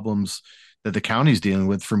of problems that the county's dealing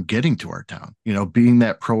with from getting to our town, being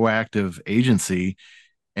that proactive agency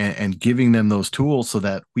and giving them those tools so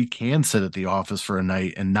that we can sit at the office for a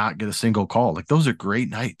night and not get a single call. Like those are great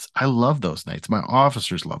nights. I love those nights. My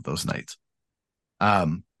officers love those nights.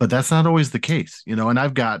 But that's not always the case, and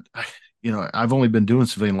I've only been doing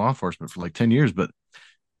civilian law enforcement for like 10 years, but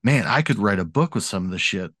man, I could write a book with some of the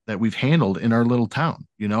shit that we've handled in our little town,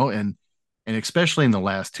 and especially in the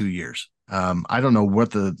last 2 years. I don't know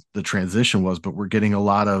what the transition was, but we're getting a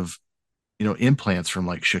lot of, implants from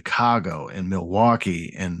like Chicago and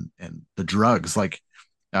Milwaukee and the drugs. Like,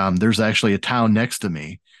 there's actually a town next to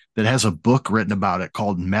me that has a book written about it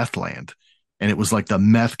called Methland. And it was like the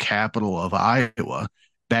meth capital of Iowa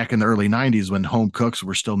back in the early 90s when home cooks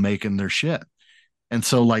were still making their shit. And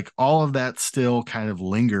so like all of that still kind of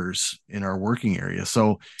lingers in our working area.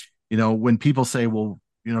 So, when people say, well,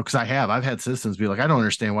 because I've had citizens be like, I don't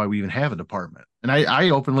understand why we even have a department. And I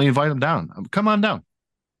openly invite them down. Come on down.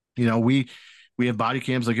 We have body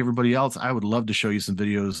cams like everybody else. I would love to show you some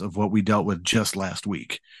videos of what we dealt with just last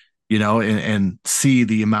week, and see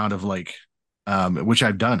the amount of like, which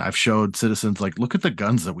I've done. I've showed citizens like, look at the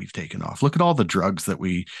guns that we've taken off. Look at all the drugs that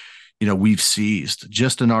we've seized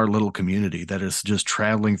just in our little community that is just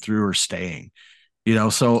traveling through or staying,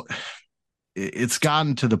 so it's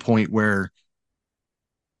gotten to the point where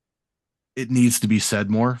it needs to be said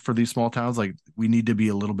more for these small towns. Like we need to be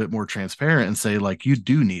a little bit more transparent and say like, you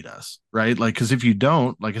do need us, right? Like, cause if you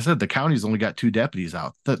don't, like I said, the county's only got two deputies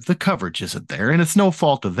out. The coverage isn't there, and it's no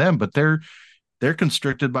fault of them, but they're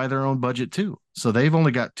constricted by their own budget too. So they've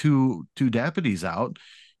only got two deputies out.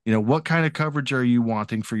 What kind of coverage are you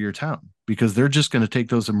wanting for your town? Because they're just going to take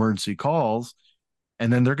those emergency calls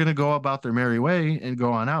and then they're going to go about their merry way and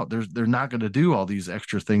go on out. They're not going to do all these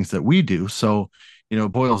extra things that we do. So,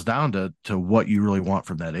 it boils down to what you really want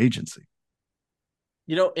from that agency.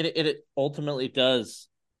 It ultimately does.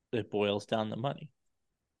 It boils down to money,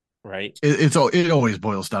 right? It always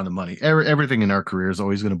boils down to money. Everything in our career is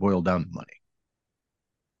always going to boil down to money.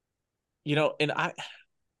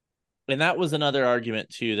 And that was another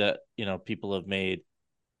argument too that people have made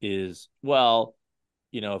is, well,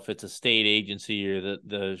 if it's a state agency or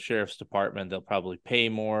the sheriff's department, they'll probably pay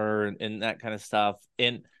more and that kind of stuff.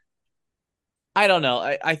 And I don't know.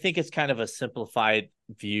 I think it's kind of a simplified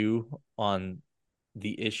view on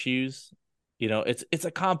the issues. It's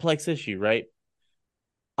a complex issue, right?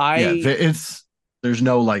 There's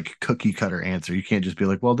no like cookie cutter answer. You can't just be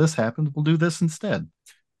like, well, this happened, we'll do this instead.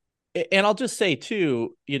 And I'll just say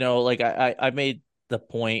too, like I made the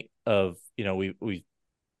point of,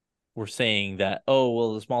 we're saying that, oh,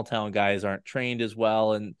 well, the small town guys aren't trained as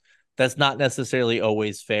well. And that's not necessarily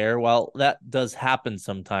always fair. Well, that does happen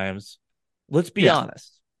sometimes. Let's be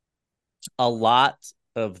honest. A lot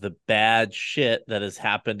of the bad shit that has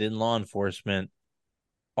happened in law enforcement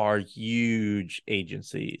are huge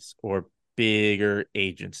agencies or bigger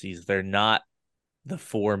agencies. They're not the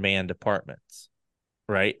 4-man departments,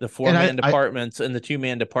 right? The 4-man departments and the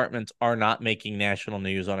 2-man departments are not making national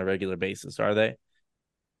news on a regular basis, are they?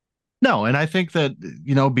 No, and I think that,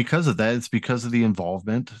 because of that, it's because of the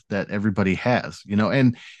involvement that everybody has,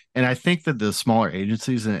 and I think that the smaller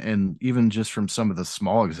agencies and even just from some of the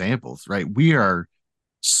small examples, right, we are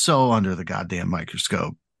so under the goddamn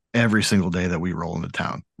microscope every single day that we roll into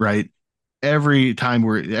town, right? Every time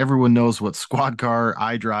everyone knows what squad car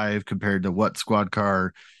I drive compared to what squad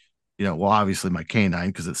car, well, obviously my canine,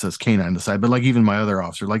 because it says canine on the side, but like even my other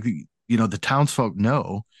officer, like, the townsfolk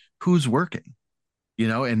know who's working.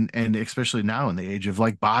 And especially now in the age of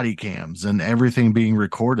like body cams and everything being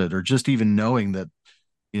recorded, or just even knowing that,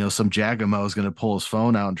 some Jagamo is going to pull his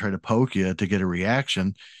phone out and try to poke you to get a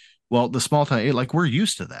reaction. Well, the small town, like we're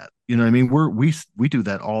used to that. You know what I mean? We do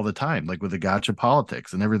that all the time, like with the gotcha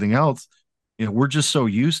politics and everything else. We're just so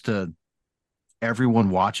used to everyone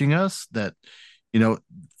watching us that,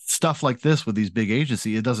 stuff like this with these big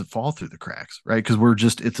agencies, it doesn't fall through the cracks, right? Because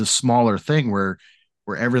it's a smaller thing where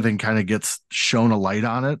everything kind of gets shown a light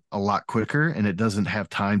on it a lot quicker and it doesn't have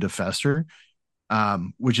time to fester.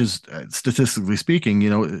 which is statistically speaking,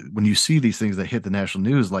 when you see these things that hit the national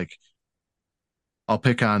news, like I'll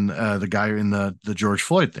pick on the guy in the George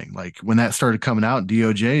Floyd thing. Like when that started coming out,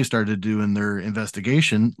 DOJ started doing their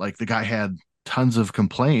investigation. Like the guy had tons of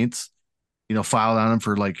complaints, filed on him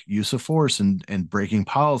for like use of force and breaking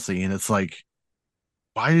policy. And it's like,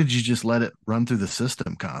 why did you just let it run through the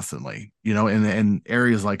system constantly? In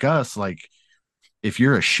areas like us, like if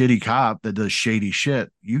you're a shitty cop that does shady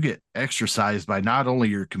shit, you get exercised by not only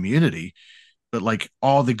your community, but like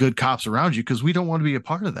all the good cops around you, because we don't want to be a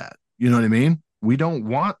part of that. You know what I mean? We don't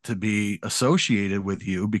want to be associated with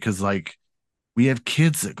you because like we have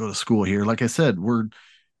kids that go to school here. Like I said,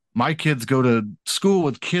 my kids go to school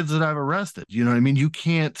with kids that I've arrested. You know what I mean? You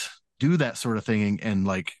can't do that sort of thing and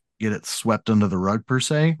like get it swept under the rug per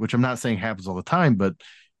se, which I'm not saying happens all the time, but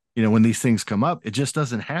when these things come up, it just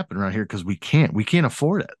doesn't happen around here because we can't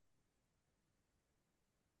afford it.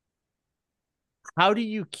 How do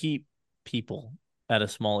you keep people at a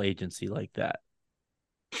small agency like that?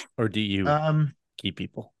 Or do you Um, keep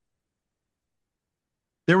people?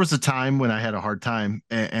 there was a time when I had a hard time,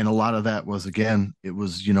 and a lot of that was, again, it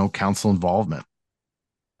was council involvement.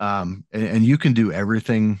 And you can do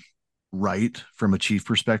everything right from a chief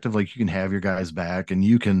perspective. Like you can have your guys back and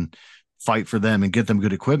you can fight for them and get them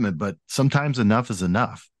good equipment, but sometimes enough is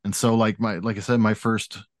enough. And so like I said, my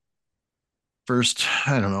first,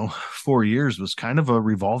 I don't know, 4 years was kind of a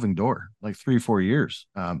revolving door, like 3 or 4 years.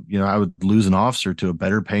 I would lose an officer to a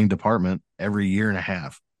better paying department every year and a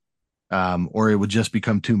half. Or it would just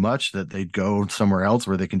become too much that they'd go somewhere else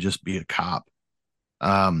where they can just be a cop.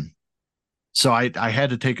 Um, so I had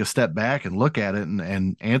to take a step back and look at it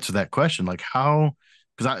and answer that question, like how,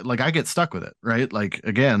 because I get stuck with it, right? Like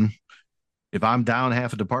again, if I'm down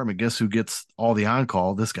half a department, guess who gets all the on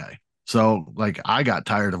call? This guy. So like I got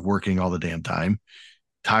tired of working all the damn time,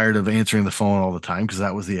 tired of answering the phone all the time because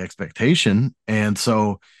that was the expectation. And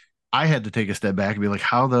so I had to take a step back and be like,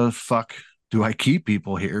 how the fuck do I keep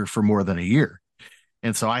people here for more than a year?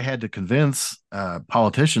 And so I had to convince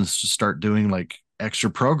politicians to start doing like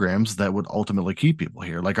extra programs that would ultimately keep people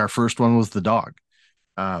here. Like our first one was the dog.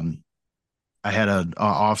 Um, I had an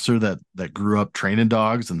officer that grew up training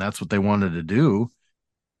dogs, and that's what they wanted to do.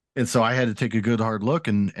 And so I had to take a good hard look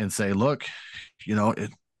and say, look,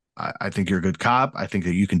 I think you're a good cop. I think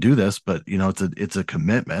that you can do this, but it's a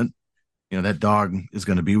commitment. That dog is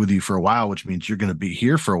going to be with you for a while, which means you're going to be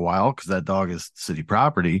here for a while because that dog is city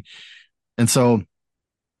property. And so,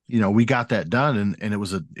 we got that done, and it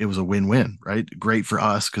was a win-win, right? Great for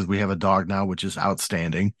us because we have a dog now, which is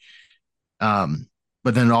outstanding.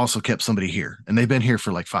 But then it also kept somebody here, and they've been here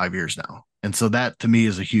for like 5 years now. And so that to me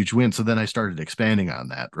is a huge win. So then I started expanding on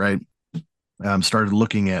that, right? Started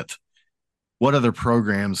looking at what other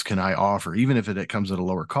programs can I offer, even if it comes at a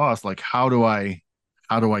lower cost. Like how do I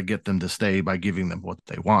get them to stay by giving them what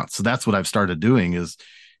they want? So that's what I've started doing is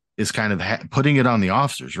kind of putting it on the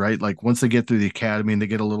officers, right? Like once they get through the academy and they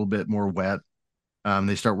get a little bit more wet,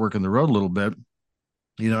 they start working the road a little bit.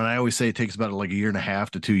 And I always say it takes about like a year and a half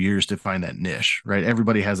to 2 years to find that niche, right?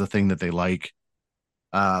 Everybody has a thing that they like.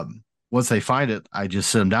 Once they find it, I just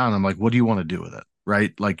sit them down. I'm like, what do you want to do with it?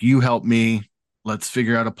 Right? Like you help me. Let's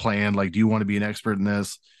figure out a plan. Like, do you want to be an expert in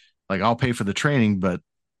this? Like I'll pay for the training, but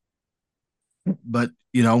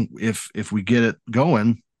if we get it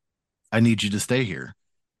going, I need you to stay here.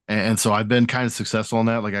 And so I've been kind of successful in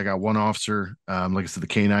that. Like I got one officer, like I said, the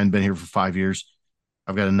K9 been here for 5 years.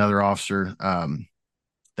 I've got another officer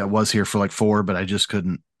that was here for like 4, but I just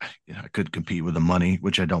couldn't, I couldn't compete with the money,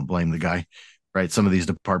 which I don't blame the guy, right? Some of these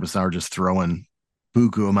departments now are just throwing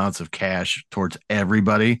buku amounts of cash towards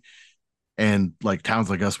everybody. And like towns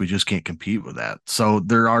like us, we just can't compete with that. So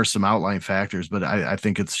there are some outlying factors, but I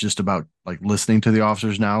think it's just about like listening to the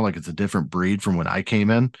officers now. Like it's a different breed from when I came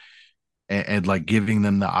in, and like giving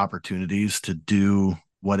them the opportunities to do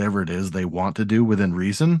whatever it is they want to do within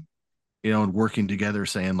reason, and working together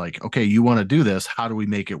saying like, okay, you want to do this. How do we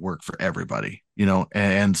make it work for everybody?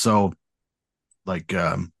 And so like,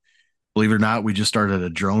 believe it or not, we just started a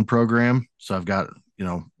drone program. So I've got,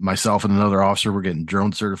 myself and another officer, we're getting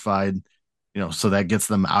drone certified, so that gets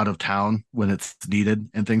them out of town when it's needed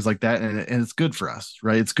and things like that. And it's good for us,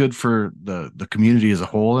 right? It's good for the community as a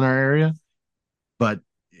whole in our area, but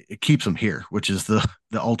it keeps them here, which is the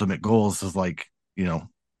ultimate goal is like,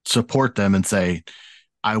 support them and say,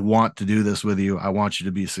 I want to do this with you. I want you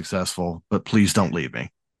to be successful, but please don't leave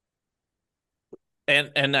me.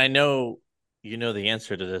 And I know you know the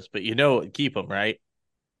answer to this, but keep them, right?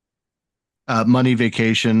 Money,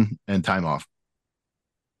 vacation, and time off.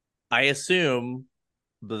 I assume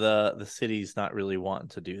the city's not really wanting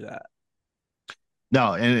to do that.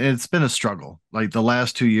 No, and it's been a struggle. Like the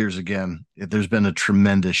last 2 years, again, there's been a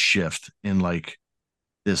tremendous shift in like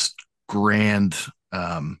this grand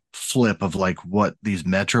flip of like what these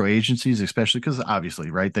metro agencies, especially because obviously,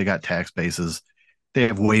 right, they got tax bases, they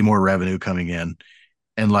have way more revenue coming in,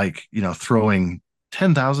 and like throwing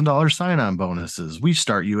 $10,000 sign-on bonuses. We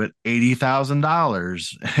start you at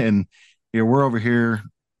 $80,000, and we're over here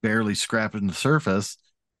barely scraping the surface.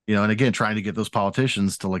 And again, trying to get those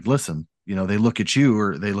politicians to like listen. They look at you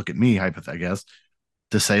or they look at me, I guess,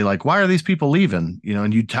 to say like, why are these people leaving?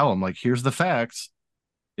 And you tell them like, here's the facts.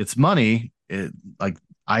 It's money. Like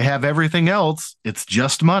I have everything else. It's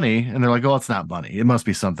just money. And they're like, oh, it's not money. It must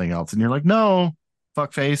be something else. And you're like, no,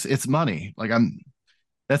 fuck face. It's money. Like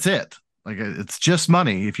that's it. Like it's just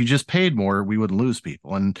money. If you just paid more, we wouldn't lose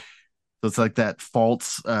people. And so it's like that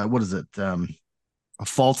false, what is it? A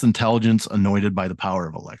false intelligence anointed by the power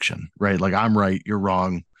of election, right? Like I'm right, you're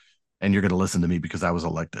wrong, and you're going to listen to me because I was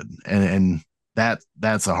elected. And that's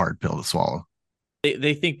a hard pill to swallow.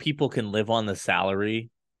 They think people can live on the salary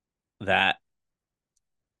that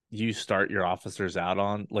you start your officers out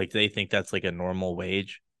on. Like they think that's like a normal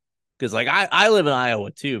wage. Because like I live in Iowa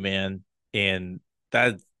too, man. And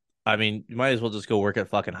that, I mean, you might as well just go work at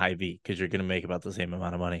fucking Hy-Vee because you're gonna make about the same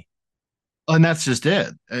amount of money. And that's just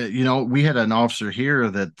it. We had an officer here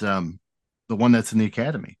that the one that's in the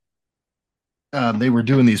academy. They were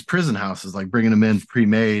doing these prison houses, like bringing them in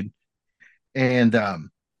pre-made, and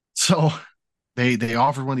so they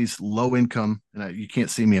offered one of these low income, and you can't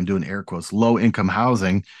see me, I'm doing air quotes, low income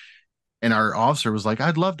housing. And our officer was like,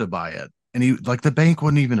 I'd love to buy it. And he like the bank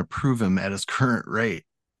wouldn't even approve him at his current rate.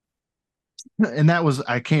 And that was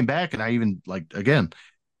I came back and I even like again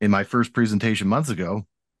in my first presentation months ago,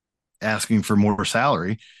 asking for more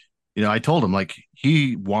salary. I told him like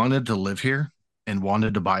he wanted to live here and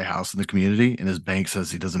wanted to buy a house in the community, and his bank says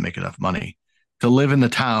he doesn't make enough money to live in the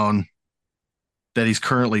town that he's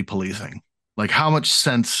currently policing. Like, how much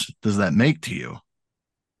sense does that make to you?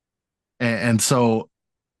 And so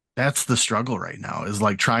that's the struggle right now is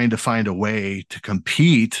like trying to find a way to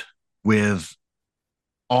compete with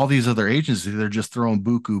all these other agencies. They're just throwing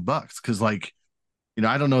buku bucks because like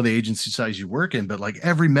I don't know the agency size you work in, but like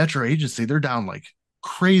every metro agency, they're down like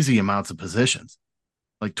crazy amounts of positions,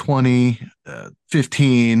 like 20,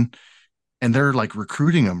 15, and they're like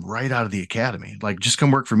recruiting them right out of the academy. Like, just come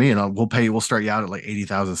work for me and we'll start you out at like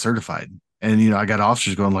 80,000 certified. And, I got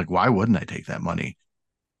officers going like, why wouldn't I take that money?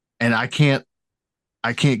 And I can't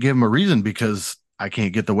give them a reason because I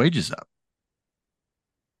can't get the wages up.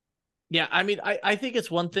 Yeah, I mean, I think it's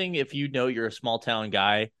one thing if you're a small town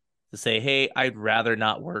guy to say, hey, I'd rather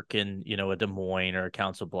not work in, a Des Moines or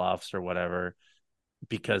Council Bluffs or whatever,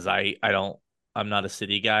 because I'm not a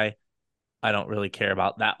city guy. I don't really care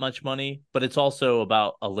about that much money, but it's also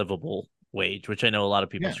about a livable wage, which I know a lot of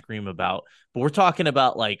people scream about. But we're talking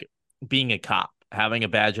about like being a cop, having a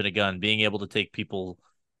badge and a gun, being able to take people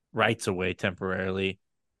rights away temporarily,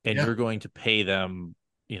 and you're going to pay them,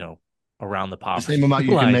 around the poverty. The same amount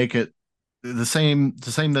you can make it the same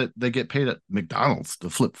that they get paid at McDonald's to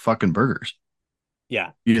flip fucking burgers.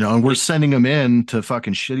 Yeah. And we're sending them in to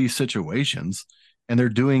fucking shitty situations and they're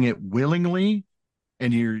doing it willingly.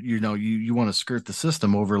 And you want to skirt the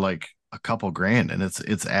system over like a couple grand. And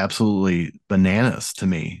it's absolutely bananas to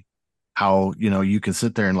me how, you can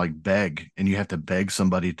sit there and like beg and you have to beg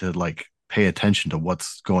somebody to like pay attention to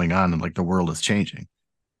what's going on and like the world is changing.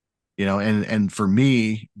 And for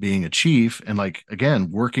me being a chief and like again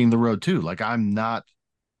working the road too, like I'm not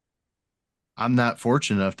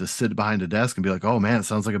fortunate enough to sit behind a desk and be like, oh man, it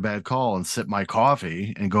sounds like a bad call and sip my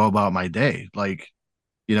coffee and go about my day. Like,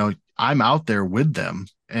 I'm out there with them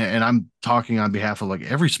and I'm talking on behalf of like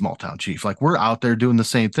every small town chief. Like we're out there doing the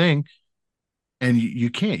same thing. And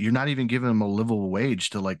you're not even giving them a livable wage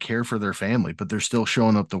to like care for their family, but they're still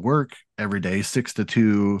showing up to work every day, 6 to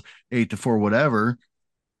 2, 8 to 4, whatever.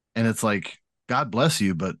 And it's like, God bless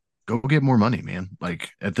you, but go get more money, man. Like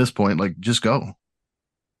at this point, like just go.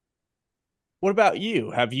 What about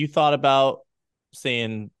you? Have you thought about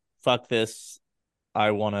saying, fuck this?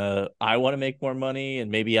 I wanna make more money and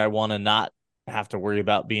maybe I wanna not have to worry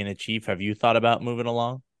about being a chief. Have you thought about moving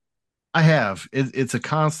along? I have. It's a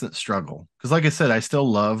constant struggle because, like I said, I still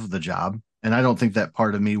love the job, and I don't think that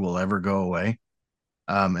part of me will ever go away.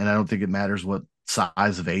 And I don't think it matters what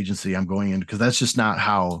size of agency I'm going in because that's just not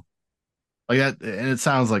how, like that. And it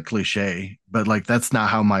sounds like cliche, but like that's not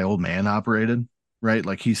how my old man operated, right?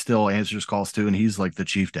 Like he still answers calls too, and he's like the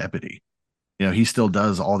chief deputy. He still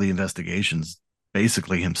does all the investigations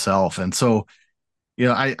basically himself, and so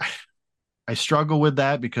I struggle with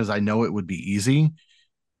that because I know it would be easy,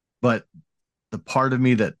 but the part of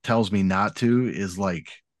me that tells me not to is like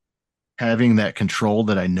having that control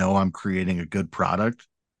that I know I'm creating a good product,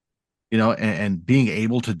 and being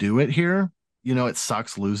able to do it here. It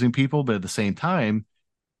sucks losing people, but at the same time,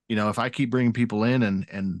 if I keep bringing people in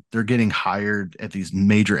and they're getting hired at these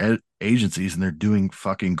major agencies and they're doing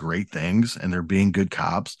fucking great things and they're being good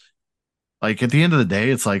cops, like at the end of the day,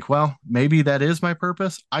 it's like, well, maybe that is my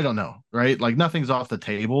purpose. I don't know, right? Like nothing's off the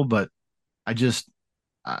table, but I just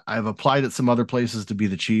I've applied at some other places to be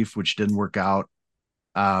the chief, which didn't work out.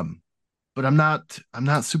 Um, but I'm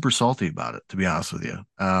not super salty about it, to be honest with you.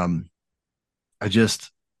 I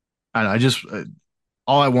just I just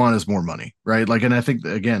all I want is more money, right? Like, and I think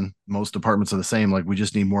again, most departments are the same. Like, we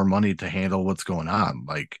just need more money to handle what's going on.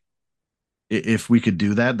 Like, if we could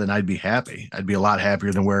do that, then I'd be happy. I'd be a lot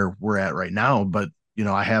happier than where we're at right now. But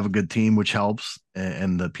I have a good team, which helps,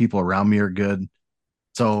 and the people around me are good.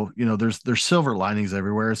 So, there's silver linings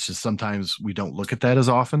everywhere. It's just sometimes we don't look at that as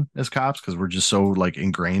often as cops because we're just so like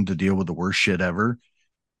ingrained to deal with the worst shit ever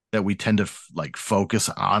that we tend to like focus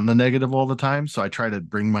on the negative all the time. So I try to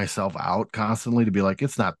bring myself out constantly to be like,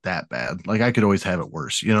 it's not that bad. Like I could always have it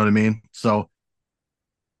worse. You know what I mean? So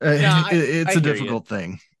No, it's I a hear you. difficult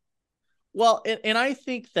thing. Well, and I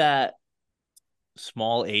think that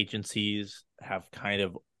small agencies have kind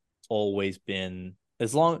of always been,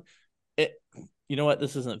 as long it, you know what,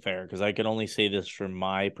 this isn't fair because I can only say this from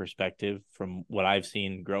my perspective, from what I've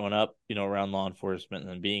seen growing up, around law enforcement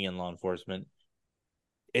and being in law enforcement.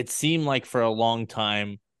 It seemed like for a long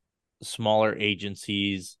time, smaller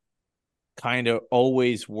agencies kind of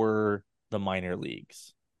always were the minor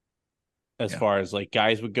leagues, as Yeah. far as like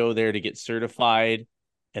guys would go there to get certified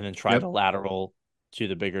and then try Yep. to lateral to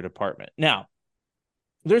the bigger department. Now,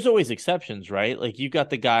 there's always exceptions, right? Like you've got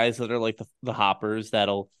the guys that are like the hoppers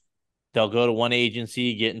they'll go to one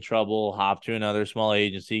agency, get in trouble, hop to another small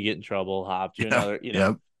agency, get in trouble, hop to Yeah. another,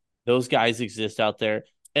 Yep. those guys exist out there.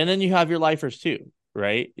 And then you have your lifers too,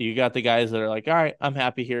 right? You got the guys that are like, all right, I'm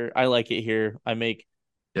happy here. I like it here. I make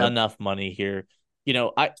Yep. enough money here.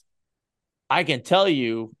 I can tell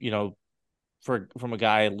you, from a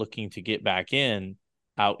guy looking to get back in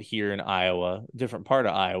out here in Iowa, different part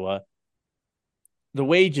of Iowa, the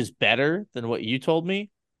wage is better than what you told me,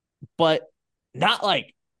 but not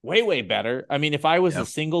like way, way better. I mean, if I was a Yep.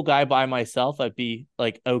 single guy by myself, I'd be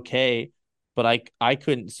like, okay, but I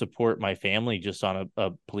couldn't support my family just on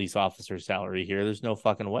a police officer salary here. There's no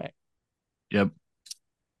fucking way. Yep.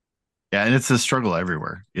 Yeah. And it's a struggle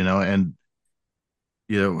everywhere, and,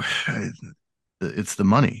 you know, it's the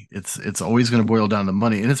money. It's always going to boil down to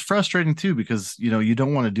money. And it's frustrating too, because, you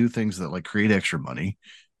don't want to do things that like create extra money,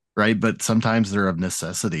 right? But sometimes they're of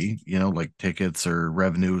necessity, like tickets or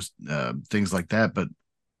revenues, things like that. But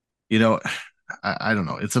you know, I don't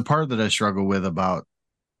know. It's a part that I struggle with about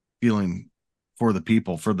feeling for the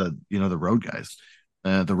people, for the road guys,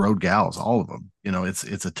 the road gals, all of them.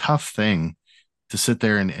 It's a tough thing to sit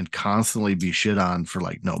there and constantly be shit on for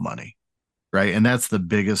like no money, right? And that's the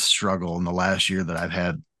biggest struggle in the last year that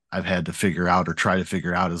I've had to figure out or try to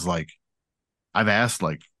figure out is like I've asked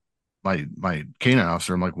like my canine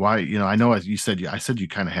officer, I'm like, why? I know as you said, I said you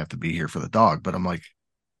kind of have to be here for the dog, but I'm like,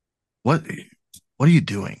 what what are you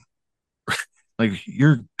doing? Like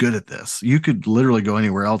you're good at this. You could literally go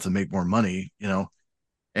anywhere else and make more money, and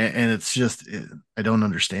it's just I don't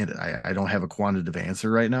understand it. I don't have a quantitative answer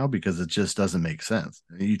right now because it just doesn't make sense.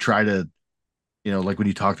 You try to, like when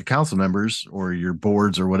you talk to council members or your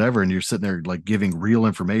boards or whatever, and you're sitting there like giving real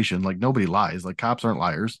information, like nobody lies. Like cops aren't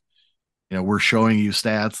liars. We're showing you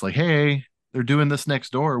stats like, hey, they're doing this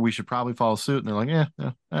next door. We should probably follow suit. And they're like, yeah,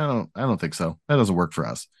 I don't think so. That doesn't work for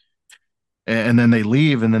us. And then they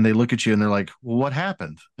leave and then they look at you and they're like, well, what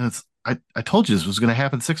happened? And it's, I told you this was going to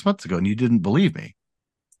happen 6 months ago and you didn't believe me.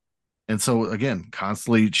 And so again,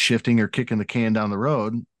 constantly shifting or kicking the can down the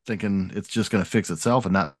road, thinking it's just going to fix itself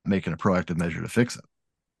and not making a proactive measure to fix it.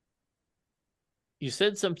 You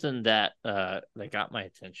said something that got my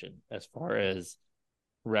attention as far as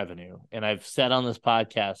revenue. And I've said on this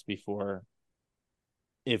podcast before,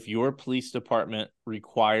 if your police department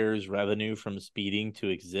requires revenue from speeding to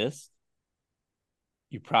exist,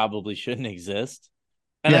 you probably shouldn't exist.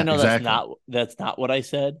 And I Yeah, know exactly. that's not what I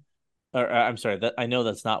said. Or I'm sorry, that I know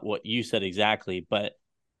that's not what you said exactly, but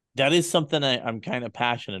that is something I'm kind of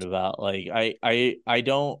passionate about. Like I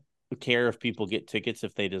don't care if people get tickets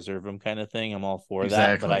if they deserve them, kind of thing. I'm all for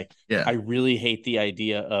that, but Exactly. I Yeah. really hate the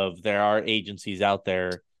idea of there are agencies out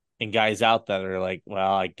there and guys out there that are like,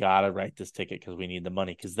 well, I gotta write this ticket because we need the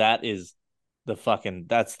money, because that is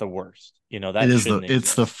that's the worst. It That is shouldn't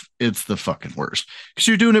exist. it's the fucking worst because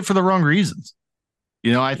you're doing it for the wrong reasons. I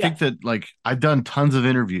Yeah, think that like I've done tons of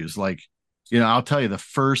interviews. Like I'll tell you the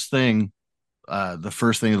first thing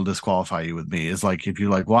that'll disqualify you with me is like if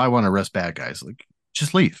you're like, well, I want to arrest bad guys, like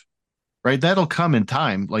just leave. Right. That'll come in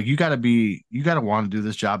time. Like you gotta want to do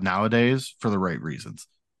this job nowadays for the right reasons.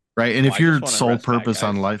 Right. And Well, if I just your want to sole arrest bad purpose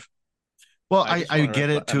on guys. life, well, I just I want to get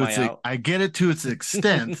arrest. it Am to I out? I get it to its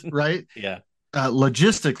extent, right? Yeah.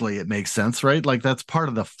 Logistically, it makes sense, right? Like that's part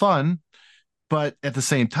of the fun. But at the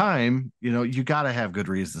same time, you got to have good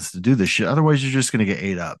reasons to do this shit. Otherwise, you're just going to get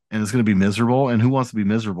ate up and it's going to be miserable. And who wants to be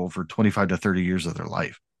miserable for 25 to 30 years of their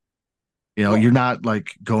life? You're Well, not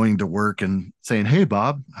like going to work and saying, "Hey,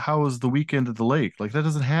 Bob, how was the weekend at the lake?" Like that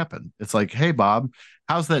doesn't happen. It's like, "Hey, Bob,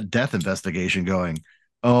 how's that death investigation going?"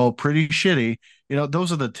 "Oh, pretty shitty."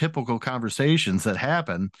 Those are the typical conversations that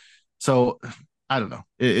happen. So I don't know.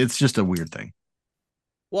 It's just a weird thing.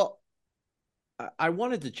 well, I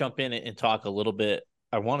wanted to jump in and talk a little bit.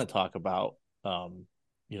 I want to talk about,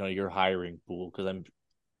 your hiring pool because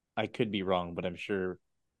I could be wrong, but I'm sure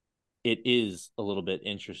it is a little bit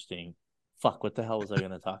interesting. Fuck, what the hell was I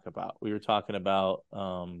going to talk about? We were talking about,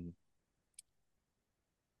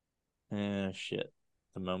 shit.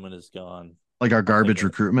 The moment is gone. Like our I'll think garbage of it.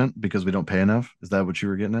 recruitment because we don't pay enough. Is that what you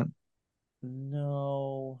were getting at?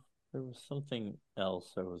 No, there was something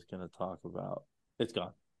else I was going to talk about. It's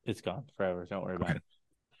gone. It's gone forever. Don't worry about Okay.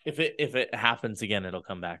 it. If it happens again, it'll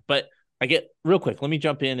come back. But I get real quick. Let me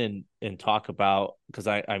jump in and talk about because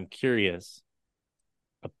I'm curious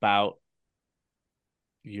about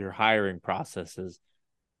your hiring processes.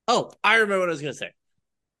 Oh, I remember what I was going to say.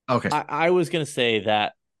 Okay. I was going to say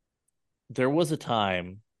that there was a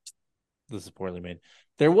time. This is poorly made.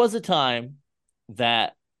 There was a time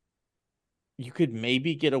that you could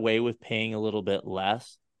maybe get away with paying a little bit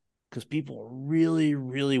less because people really,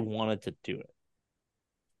 really wanted to do it.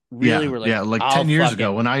 Really Yeah. were like, Yeah. Like 10 years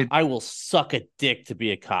ago when I will suck a dick to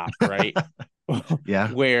be a cop, right?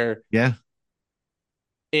 yeah. Where Yeah.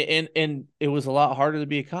 and it was a lot harder to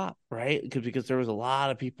be a cop, right? Because there was a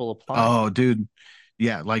lot of people applying. Oh, dude.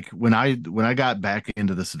 Yeah, like when I got back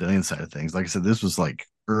into the civilian side of things, like I said, this was like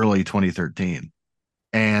early 2013.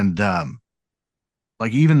 And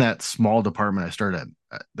like even that small department I started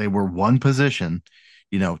at, they were one position,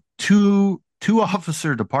 two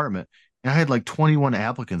officer department, and I had like 21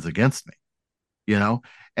 applicants against me, you know?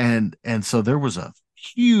 And so there was a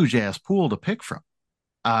huge ass pool to pick from.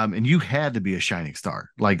 And you had to be a shining star,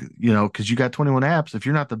 like, because you got 21 apps. If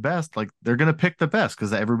you're not the best, like they're going to pick the best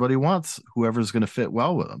because everybody wants whoever's going to fit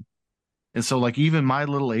well with them. And so, like, even my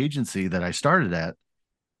little agency that I started at,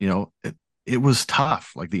 it was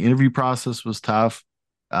tough. Like, the interview process was tough.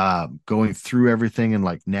 Going through everything and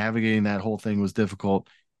like navigating that whole thing was difficult.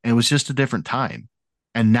 And it was just a different time.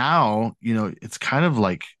 And now, it's kind of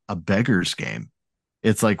like a beggar's game.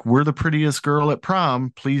 It's like, we're the prettiest girl at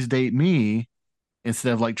prom. Please date me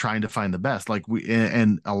instead of like trying to find the best. Like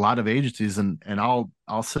and a lot of agencies and I'll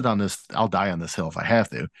sit on this, I'll die on this hill if I have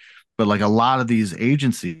to. But like a lot of these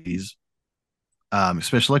agencies,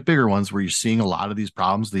 especially like bigger ones where you're seeing a lot of these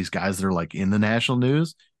problems, these guys that are like in the national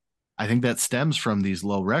news, I think that stems from these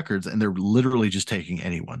low records and they're literally just taking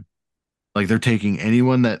anyone. Like they're taking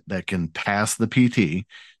anyone that can pass the PT,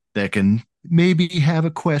 that can maybe have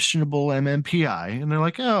a questionable MMPI, and they're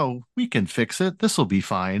like, "Oh, we can fix it. This will be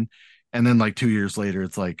fine." And then like 2 years later,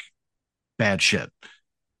 it's like bad shit.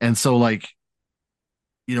 And so like,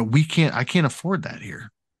 I can't afford that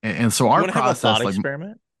here. And so You our want to have a thought process, like,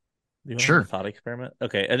 experiment? You want to have a sure, thought experiment?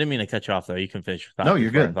 Okay, I didn't mean to cut you off though. You can finish your no, thought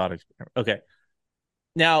you're before I good. thought experiment. Okay.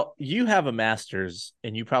 Now you have a master's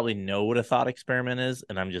and you probably know what a thought experiment is,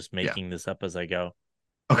 and I'm just Yeah. making this up as I go.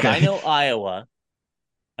 But I Okay. know Iowa.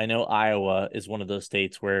 I know Iowa is one of those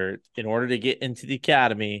states where in order to get into the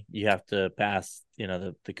academy, you have to pass,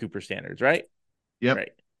 the Cooper standards, right? Yep.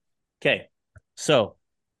 Right. Okay. So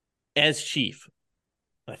as chief,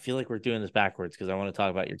 I feel like we're doing this backwards because I want to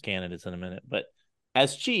talk about your candidates in a minute. But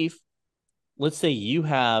as chief, let's say you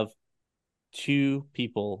have two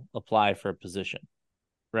people apply for a position,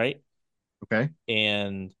 right? Okay.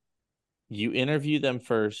 And you interview them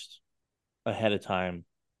first ahead of time.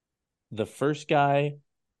 The first guy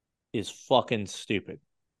is fucking stupid,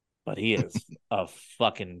 but he is a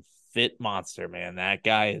fucking fit monster, man. That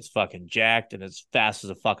guy is fucking jacked and as fast as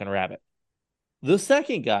a fucking rabbit. The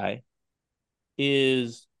second guy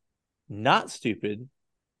is not stupid,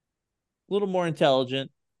 a little more intelligent,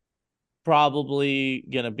 probably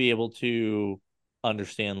going to be able to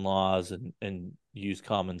understand laws and use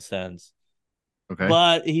common sense. Okay.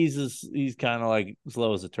 But he's kind of like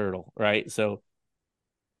slow as a turtle, right? So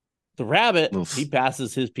the rabbit, Little. he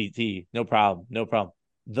passes his PT, no problem, no problem.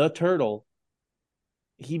 The turtle,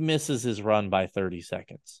 he misses his run by 30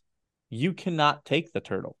 seconds. You cannot take the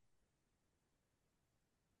turtle.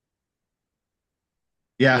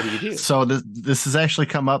 Yeah. What do you do? So this has actually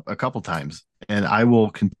come up a couple times, and I will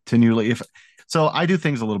continually if so I do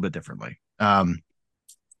things a little bit differently.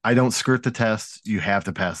 I don't skirt the test. You have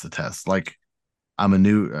to pass the test. Like I'm a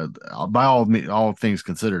new, by all things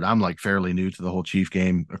considered, I'm like fairly new to the whole Chief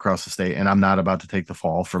game across the state, and I'm not about to take the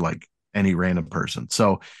fall for like any random person.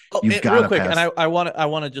 So Oh, you've got real to quick, and pass. I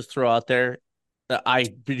want to just throw out there that I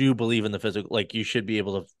do believe in the physical. Like you should be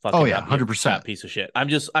able to Oh fucking yeah, not be a fat 100%. piece of shit. I'm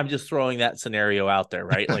just throwing that scenario out there,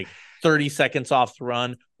 right? Like 30 seconds off the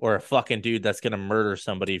run, or a fucking dude that's gonna murder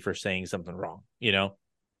somebody for saying something wrong.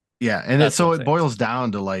 Yeah, and That's what I'm it saying. boils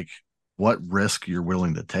down to like what risk you're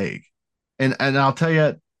willing to take. And I'll tell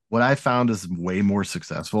you what I found is way more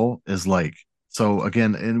successful is like so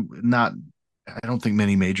again, and not I don't think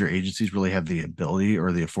many major agencies really have the ability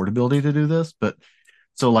or the affordability to do this, but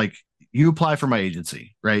so like you apply for my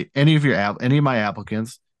agency, right? Any of my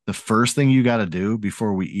applicants, the first thing you got to do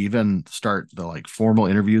before we even start the like formal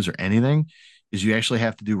interviews or anything is you actually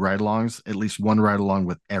have to do ride-alongs, at least one ride-along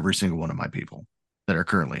with every single one of my people that are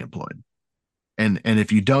currently employed. And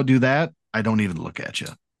if you don't do that, I don't even look at you.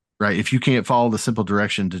 Right. If you can't follow the simple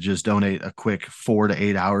direction to just donate a quick 4 to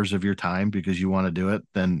 8 hours of your time because you want to do it,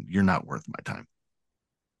 then you're not worth my time.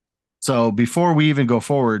 So before we even go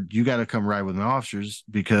forward, you got to come ride with my officers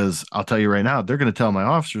because I'll tell you right now, they're going to tell my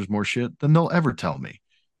officers more shit than they'll ever tell me.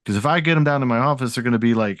 Because if I get them down to my office, they're going to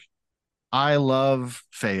be like, I love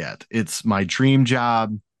Fayette. It's my dream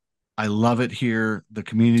job. I love it here. The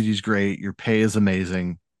community's great. Your pay is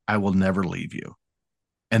amazing. I will never leave you.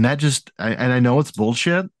 And and I know it's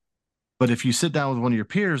bullshit, but if you sit down with one of your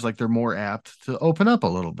peers, like they're more apt to open up a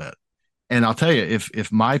little bit. And I'll tell you,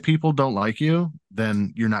 if my people don't like you,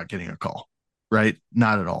 then you're not getting a call, right?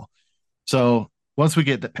 Not at all. So once we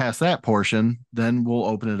get past that portion, then we'll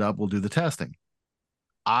open it up. We'll do the testing.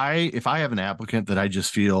 If I have an applicant that I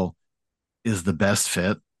just feel is the best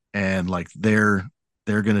fit and like they're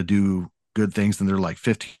gonna do good things and they're like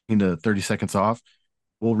 15 to 30 seconds off,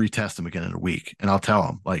 we'll retest them again in a week. And I'll tell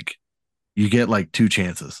them like you get like two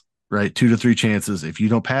chances, right? 2 to 3 chances. If you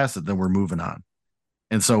don't pass it, then we're moving on.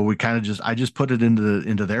 And so we kind of I just put it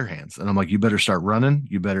into their hands. And I'm like, you better start running,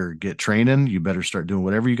 you better get training, you better start doing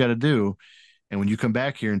whatever you got to do. And when you come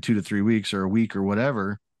back here in 2 to 3 weeks or a week or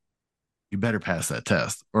whatever, you better pass that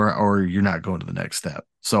test or you're not going to the next step.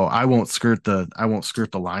 So I won't skirt the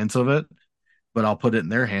lines of it, but I'll put it in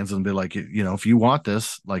their hands and be like, if you want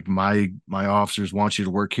this, like my officers want you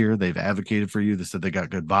to work here. They've advocated for you. They said they got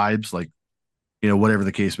good vibes, like, whatever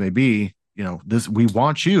the case may be, this we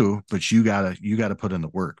want you, but you gotta put in the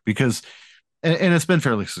work because and it's been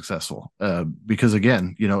fairly successful. Because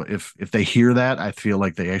again, if they hear that, I feel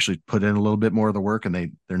like they actually put in a little bit more of the work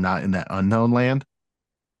and they're not in that unknown land.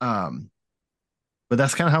 Um, but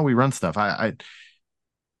that's kind of how we run stuff. I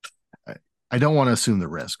don't want to assume the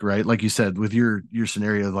risk, right? Like you said, with your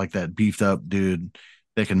scenario, like that beefed up dude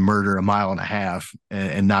that can murder a mile and a half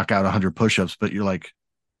and knock out 100 push-ups, but you're like,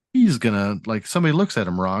 he's gonna like somebody looks at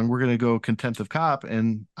him wrong. We're gonna go contempt of cop,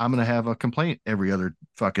 and I'm gonna have a complaint every other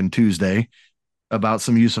fucking Tuesday about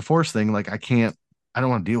some use of force thing. Like I don't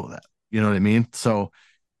want to deal with that. You know what I mean? So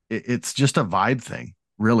it's just a vibe thing,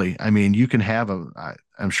 really. I mean, you can have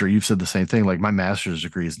I'm sure you've said the same thing. Like my master's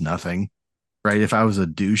degree is nothing, right? If I was a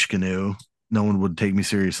douche canoe, no one would take me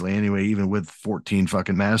seriously anyway, even with 14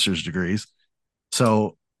 fucking master's degrees.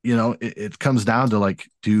 So, it comes down to like,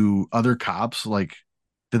 do other cops like,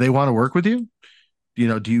 do they want to work with you?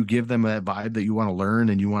 Do you give them that vibe that you want to learn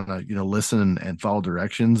and you want to, listen and follow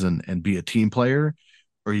directions and be a team player?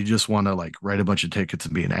 Or you just want to like write a bunch of tickets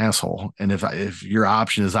and be an asshole? And if your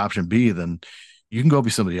option is option B, then you can go be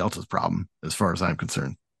somebody else's problem as far as I'm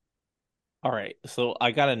concerned. All right. So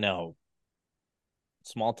I gotta know.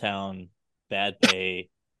 Small town, bad pay.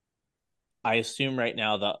 I assume right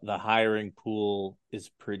now the hiring pool is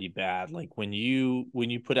pretty bad. Like when you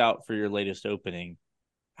put out for your latest opening,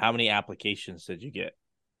 how many applications did you get?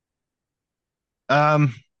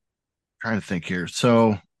 Um, Trying to think here.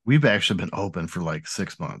 So we've actually been open for like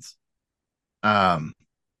 6 months. Um,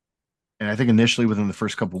 and I think initially within the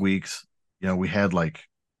first couple of weeks, we had like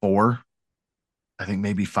four, I think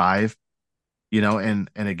maybe five, and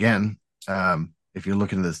again, if you're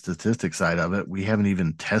looking at the statistics side of it, we haven't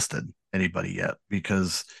even tested anybody yet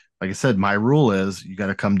because like I said, my rule is you got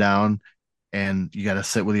to come down and you got to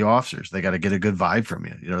sit with the officers. They got to get a good vibe from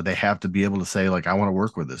you. They have to be able to say like, I want to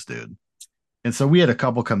work with this dude. And so we had a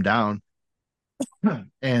couple come down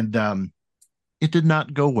and it did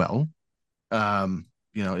not go well.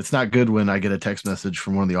 It's not good when I get a text message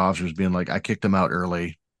from one of the officers being like, I kicked him out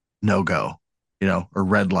early, no go, or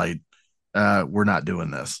red light. We're not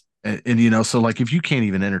doing this. And so like if you can't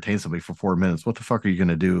even entertain somebody for 4 minutes, what the fuck are you going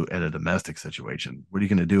to do at a domestic situation? What are you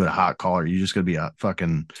going to do at a hot call? Are you just going to be a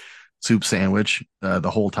fucking soup sandwich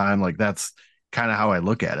the whole time? Like that's kind of how I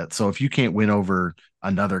look at it. So if you can't win over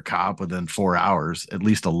another cop within 4 hours, at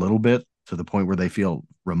least a little bit to the point where they feel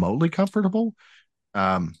remotely comfortable,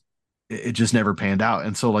 um, it just never panned out.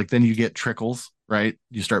 And so like then you get trickles, right?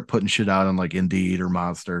 You start putting shit out on like Indeed or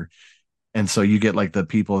Monster, and so you get like the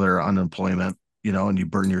people that are unemployment, and you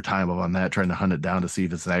burn your time up on that trying to hunt it down to see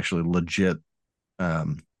if it's actually legit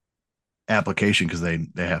um, application because they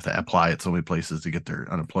have to apply at so many places to get their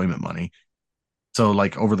unemployment money. So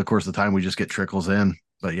like over the course of time, we just get trickles in.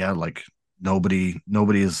 But yeah, like nobody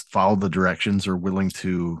has followed the directions or willing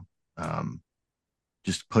to um,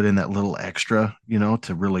 just put in that little extra,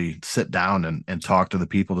 to really sit down and talk to the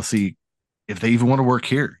people to see if they even want to work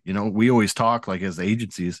here. We always talk like as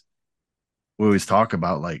agencies, we always talk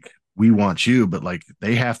about like we want you, but like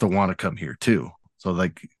they have to want to come here too. So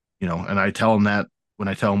like, and I tell them that when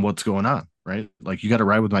I tell them what's going on, right? Like you got to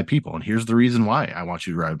ride with my people. And here's the reason why I want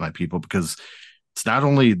you to ride with my people, because it's not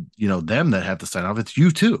only, them that have to sign off, it's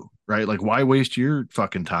you too, right? Like why waste your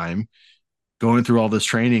fucking time going through all this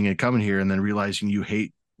training and coming here and then realizing you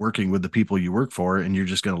hate working with the people you work for and you're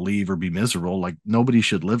just going to leave or be miserable. Like nobody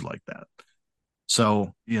should live like that.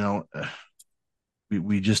 So,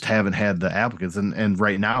 we just haven't had the applicants. And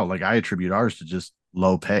right now, like I attribute ours to just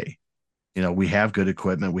low pay. We have good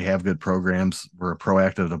equipment, we have good programs, we're a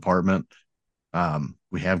proactive department.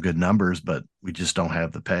 We have good numbers, but we just don't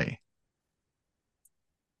have the pay.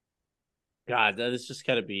 God, that is just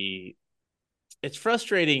gotta be, it's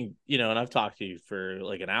frustrating, and I've talked to you for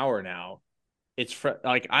like an hour now.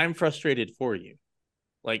 Like I'm frustrated for you.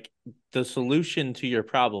 Like the solution to your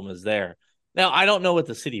problem is there. Now, I don't know what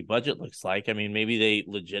the city budget looks like. I mean, maybe they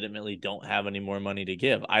legitimately don't have any more money to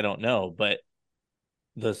give. I don't know, but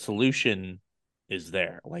the solution is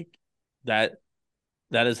there. Like that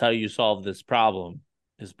that is how you solve this problem,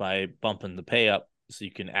 is by bumping the pay up so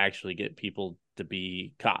you can actually get people to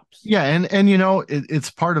be cops. Yeah, and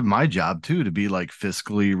it's part of my job too to be like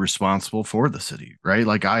fiscally responsible for the city, right?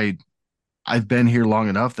 Like I've been here long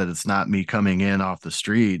enough that it's not me coming in off the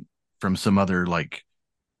street from some other like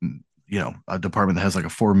a department that has like a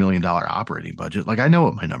 $4 million operating budget. Like I know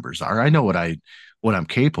what my numbers are. I know what I'm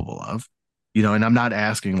capable of. And I'm not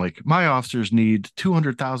asking like my officers need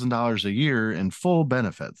 $200,000 a year in full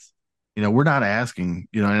benefits. We're not asking,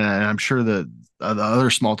 and I'm sure that the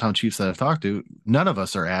other small town chiefs that I've talked to, none of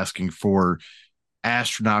us are asking for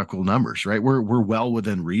astronomical numbers, right? We're well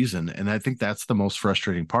within reason. And I think that's the most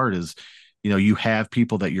frustrating part is, you have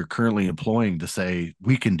people that you're currently employing to say,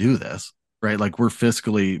 we can do this, right? Like we're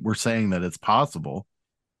saying that it's possible,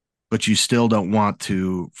 but you still don't want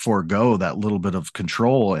to forego that little bit of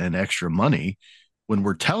control and extra money when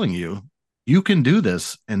we're telling you you can do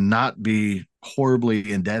this and not be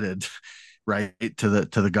horribly indebted, right, to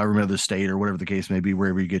the government of the state or whatever the case may be,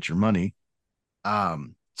 wherever you get your money.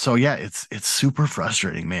 So yeah, it's super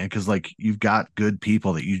frustrating, man, because like you've got good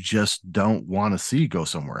people that you just don't want to see go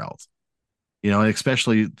somewhere else. And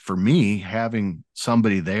especially for me, having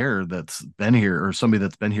somebody there that's been here or somebody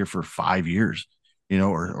that's been here for 5 years,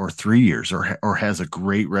 or 3 years, or has a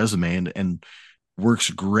great resume and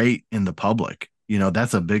works great in the public.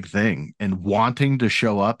 That's a big thing. And wanting to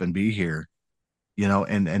show up and be here,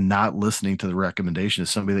 and not listening to the recommendation of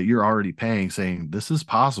somebody that you're already paying, saying, this is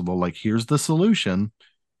possible. Like, here's the solution.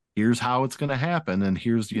 Here's how it's going to happen. And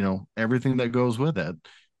here's, everything that goes with it.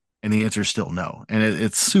 And the answer is still no. And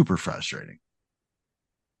it's super frustrating.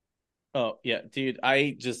 Oh, yeah, dude,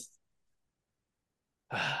 I just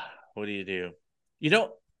what do you do? You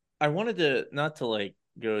know, I wanted to not to like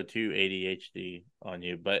go too ADHD on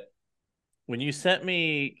you, but when you sent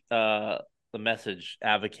me the message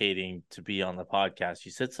advocating to be on the podcast,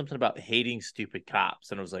 you said something about hating stupid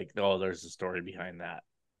cops, and I was like, "Oh, there's a story behind that."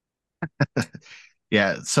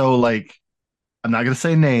 Yeah. So like, I'm not going to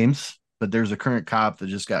say names, but there's a current cop that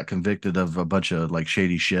just got convicted of a bunch of like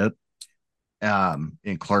shady shit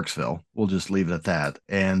in Clarksville. We'll just leave it at that.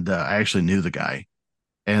 And I actually knew the guy.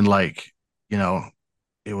 And like, you know,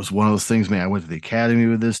 it was one of those things, man. I went to the academy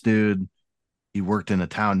with this dude. He worked in a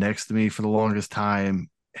town next to me for the longest time.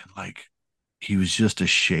 And like, he was just a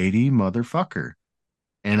shady motherfucker.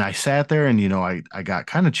 And I sat there and, I got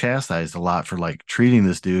kind of chastised a lot for like treating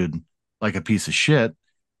this dude like a piece of shit.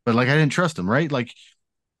 But like, I didn't trust him, right? Like,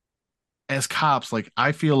 as cops, like,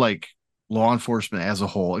 I feel like law enforcement as a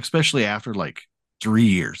whole, especially after like 3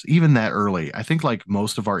 years, even that early, I think like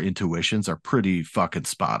most of our intuitions are pretty fucking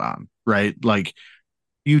spot on, right? Like,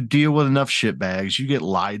 you deal with enough shitbags, you get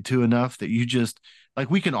lied to enough that you just like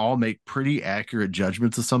we can all make pretty accurate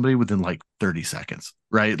judgments of somebody within like 30 seconds,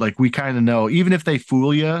 right? Like we kind of know, even if they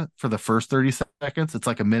fool you for the first 30 seconds, it's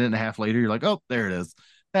like a minute and a half later, you're like, oh, there it is.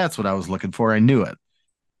 That's what I was looking for. I knew it.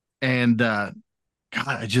 And God,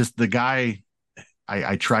 the guy,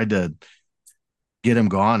 I tried to get him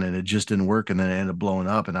gone and it just didn't work. And then it ended up blowing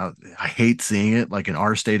up. And I hate seeing it like in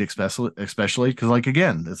our state, especially because like,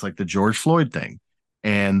 again, it's like the George Floyd thing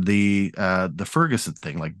and the Ferguson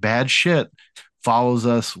thing, like bad shit follows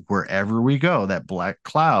us wherever we go. That black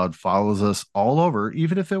cloud follows us all over.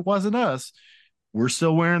 Even if it wasn't us, we're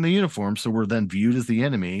still wearing the uniform. So we're then viewed as the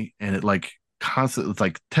enemy. And it like constantly, it's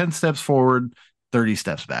like 10 steps forward, 30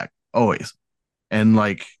 steps back, always. And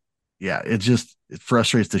like, yeah, it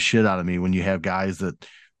frustrates the shit out of me when you have guys that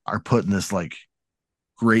are put in this like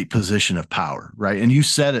great position of power, right? And you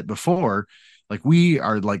said it before, like we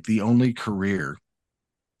are like the only career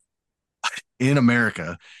in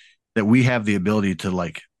America that we have the ability to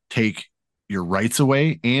like take your rights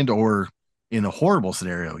away and or in a horrible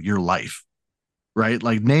scenario, your life, right?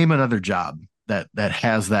 Like name another job that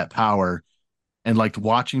has that power. And like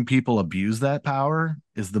watching people abuse that power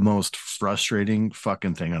is the most frustrating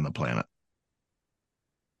fucking thing on the planet.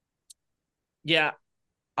 Yeah,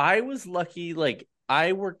 I was lucky. Like,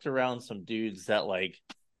 I worked around some dudes that like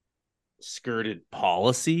skirted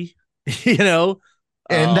policy, you know.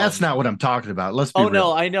 And that's not what I'm talking about. Let's be Oh no,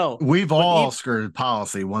 real. I know, We've but all skirted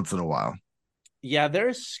policy once in a while. yeah,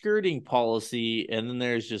 there's skirting policy, and then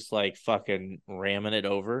there's just like fucking ramming it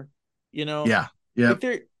over, you know. Yeah. Yep.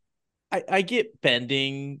 Like I get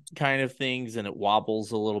bending kind of things, and it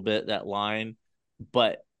wobbles a little bit that line,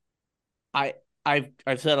 but I I've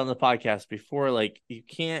said on the podcast before, like you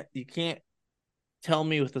can't tell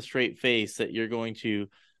me with a straight face that you're going to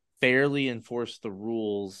fairly enforce the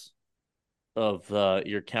rules of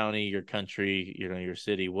your county, your country, your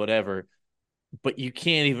city, whatever, but you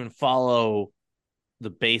can't even follow the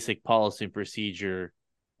basic policy and procedure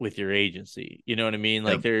with your agency. You know what I mean?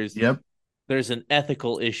 Like Yep. Yep. there's an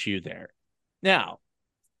ethical issue there. Now,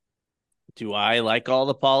 do I like all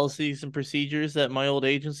the policies and procedures that my old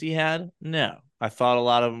agency had? No. I thought a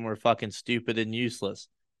lot of them were fucking stupid and useless.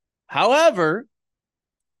 However,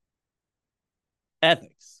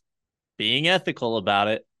 ethics, being ethical about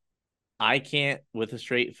it, I can't, with a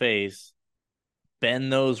straight face,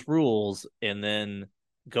 bend those rules and then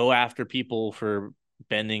go after people for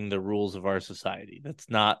bending the rules of our society. That's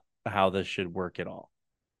not how this should work at all.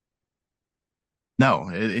 No,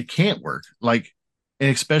 it can't work. Like, and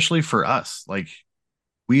especially for us, like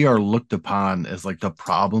we are looked upon as like the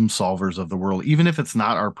problem solvers of the world, even if it's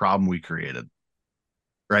not our problem we created.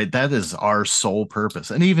 Right. That is our sole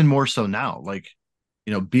purpose. And even more so now, like,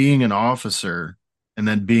 being an officer and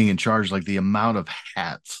then being in charge, like the amount of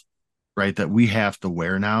hats, right, that we have to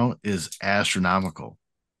wear now is astronomical.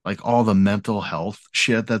 Like all the mental health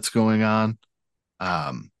shit that's going on.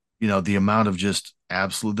 The amount of just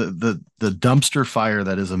absolute the dumpster fire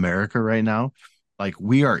that is America right now. Like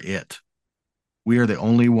we are it. We are the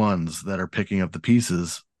only ones that are picking up the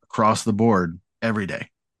pieces across the board every day.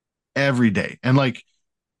 And like,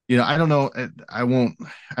 I don't know. I don't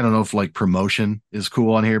know if like promotion is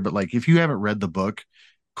cool on here, but like if you haven't read the book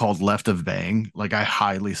called Left of Bang, like I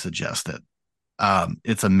highly suggest it.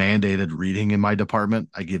 It's a mandated reading in my department.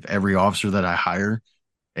 I give every officer that I hire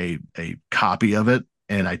a copy of it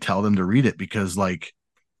and I tell them to read it because like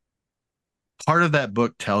part of that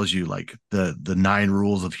book tells you like the 9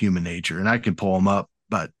 rules of human nature and I can pull them up,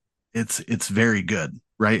 but it's very good,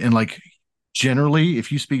 right? And like generally,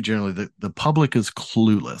 if you speak generally, the public is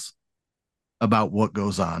clueless about what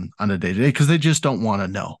goes on a day to day because they just don't want to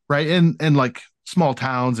know, right? And like small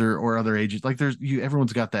towns or other ages, like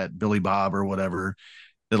everyone's got that Billy Bob or whatever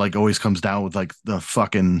that like always comes down with like the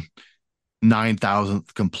fucking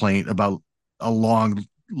 9,000th complaint about a long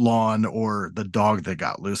lawn or the dog that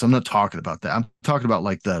got loose. I'm not talking about that. I'm talking about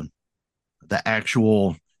like the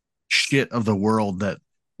actual shit of the world that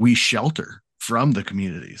we shelter from the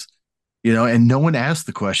communities, and no one asks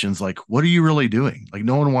the questions like, what are you really doing? Like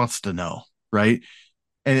no one wants to know, right?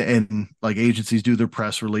 And like agencies do their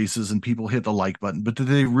press releases and people hit the like button, but do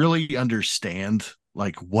they really understand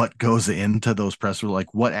like what goes into those press releases,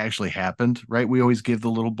 like what actually happened, right? We always give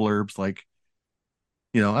the little blurbs like,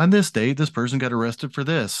 on this date, this person got arrested for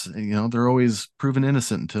this. And, they're always proven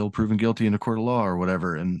innocent until proven guilty in a court of law or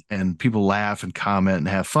whatever. And people laugh and comment and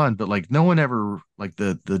have fun, but like no one ever, like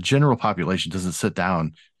the general population doesn't sit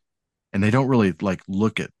down and they don't really like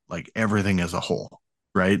look at like everything as a whole,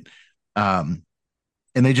 right?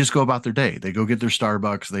 And they just go about their day. They go get their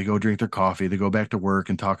Starbucks, they go drink their coffee, they go back to work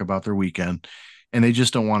and talk about their weekend, and they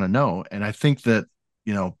just don't want to know. And I think that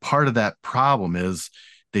part of that problem is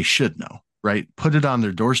they should know, right? Put it on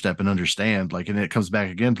their doorstep and understand, like, and it comes back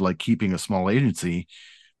again to like keeping a small agency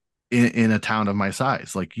in a town of my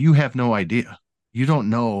size. Like, you have no idea. You don't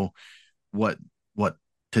know what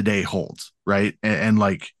today holds, right? And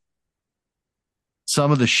like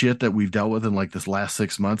some of the shit that we've dealt with in like this last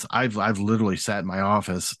 6 months, I've literally sat in my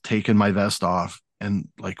office, taken my vest off, and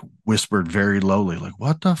like whispered very lowly, like,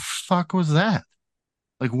 "What the fuck was that?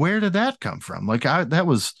 Like, where did that come from?" Like, that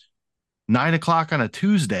was 9 o'clock on a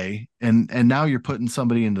Tuesday, and now you're putting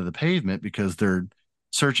somebody into the pavement because they're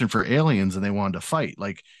searching for aliens and they wanted to fight.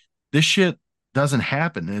 Like, this shit doesn't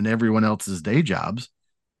happen in everyone else's day jobs,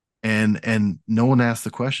 and no one asks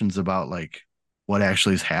the questions about like what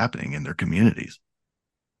actually is happening in their communities.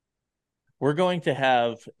 We're going to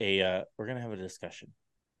have a discussion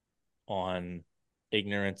on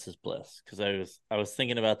ignorance is bliss, because I was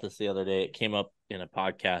thinking about this the other day. It came up in a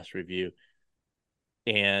podcast review,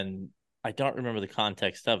 and I don't remember the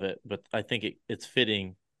context of it, but I think it's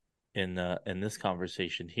fitting in this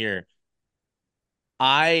conversation here.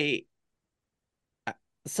 I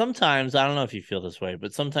Sometimes, I don't know if you feel this way,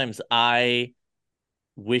 but sometimes I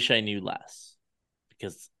wish I knew less,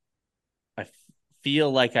 because I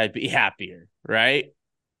feel like I'd be happier, right?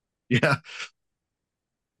 Yeah,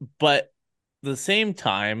 But at the same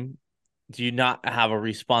time, do you not have a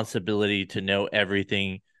responsibility to know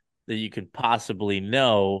everything that you can possibly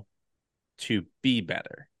know to be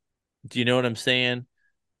better? Do you know what I'm saying?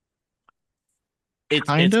 It's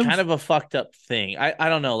kind it's kind of. of a fucked up thing. I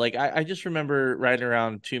don't know. Like, I just remember riding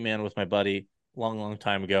around two man with my buddy long, long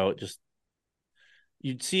time ago. Just,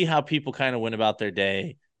 you'd see how people kind of went about their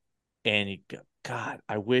day, and you go, God,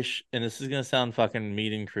 I wish, and this is gonna sound fucking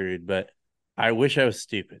mean and crude, but I wish I was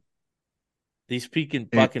stupid. These fucking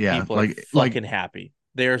Yeah, people are fucking happy.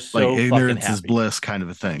 They are like so fucking ignorance is happy. bliss kind of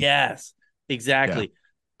a thing. Yes, Yeah, exactly.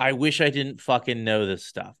 I wish I didn't fucking know this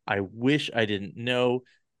stuff. I wish I didn't know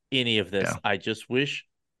any of this. yeah, I just wish.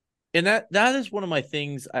 And that is one of my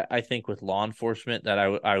things, I think, with law enforcement, that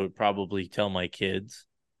I would probably tell my kids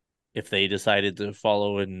if they decided to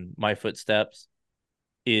follow in my footsteps,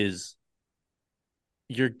 is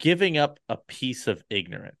you're giving up a piece of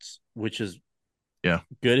ignorance, which is yeah.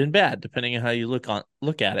 good and bad depending on how you look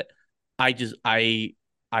at it.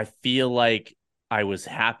 I feel like I was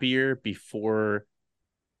happier before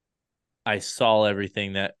I saw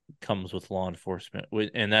everything that comes with law enforcement,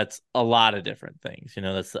 and that's a lot of different things.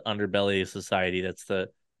 That's the underbelly of society. That's the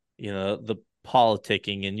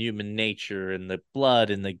politicking and human nature and the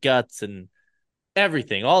blood and the guts and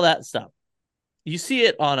everything, all that stuff. You see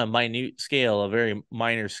it on a minute scale, a very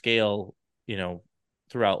minor scale, you know,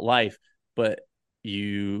 throughout life, but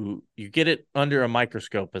you get it under a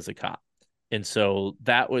microscope as a cop. And so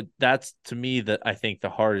that's to me, that I think the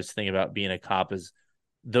hardest thing about being a cop is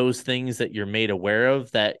those things that you're made aware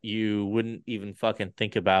of that you wouldn't even fucking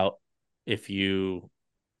think about if you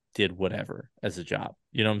did whatever as a job.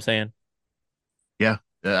 You know what I'm saying? Yeah.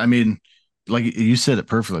 I mean, like you said it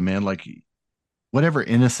perfectly, man. Like whatever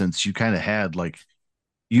innocence you kind of had, like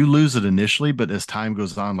you lose it initially, but as time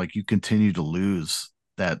goes on, like you continue to lose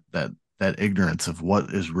that ignorance of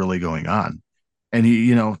what is really going on. And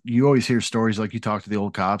you always hear stories, like you talk to the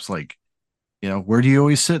old cops, like, where do you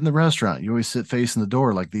always sit in the restaurant? You always sit facing the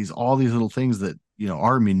door, like all these little things that,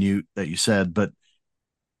 are minute that you said, but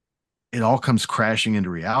it all comes crashing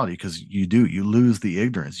into reality because you lose the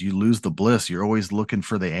ignorance, you lose the bliss. You're always looking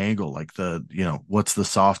for the angle, like what's the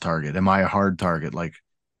soft target? Am I a hard target? Like,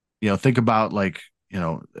 think about like,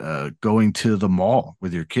 going to the mall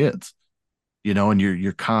with your kids, and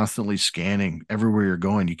you're constantly scanning everywhere you're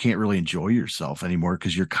going. You can't really enjoy yourself anymore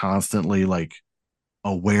because you're constantly like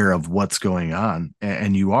aware of what's going on,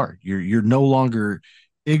 and you're no longer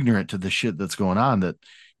ignorant to the shit that's going on. That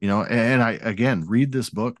and I, again, read this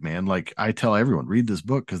book, man. Like I tell everyone, read this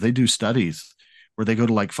book, because they do studies where they go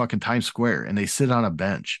to like fucking Times Square and they sit on a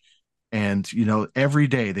bench, and every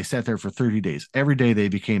day they sat there for 30 days. Every day they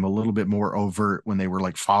became a little bit more overt when they were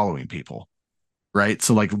like following people, right?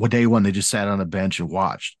 So like day one they just sat on a bench and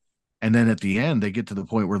watched, and then at the end they get to the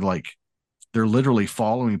point where like they're literally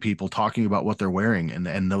following people, talking about what they're wearing,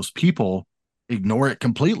 and those people ignore it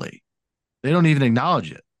completely. They don't even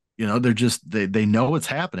acknowledge it. They're just they know it's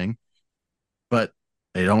happening, but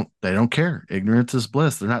they don't care. Ignorance is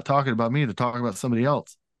bliss. They're not talking about me, they're talking about somebody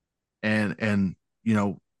else. And you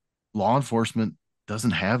know law enforcement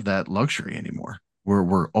doesn't have that luxury anymore.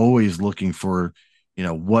 We're always looking for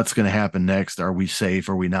what's going to happen next. Are we safe?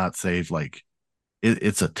 Are we not safe? Like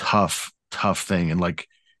it's a tough thing. And like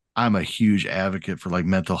I'm a huge advocate for like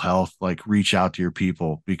mental health. Like reach out to your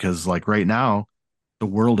people, because like right now it's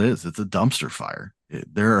a dumpster fire.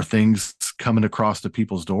 there are things coming across the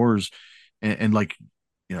people's doors, and like,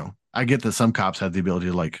 I get that some cops have the ability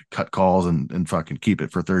to like cut calls and fucking keep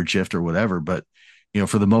it for third shift or whatever, but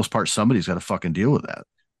for the most part, somebody's got to fucking deal with that.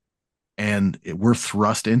 And we're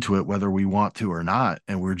thrust into it whether we want to or not,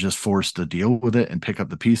 and we're just forced to deal with it and pick up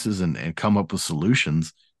the pieces and come up with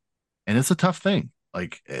solutions. And it's a tough thing.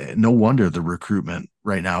 Like, no wonder the recruitment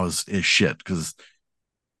right now is shit, because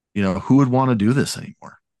who would want to do this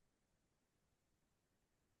anymore?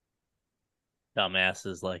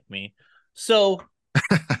 Dumbasses like me. So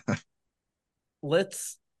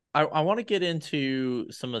let's I want to get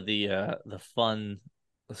into some of the fun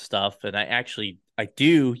stuff, and I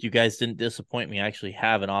do. You guys didn't disappoint me. I actually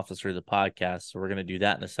have an officer of the podcast, so we're going to do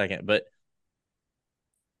that in a second. But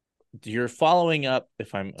you're following up,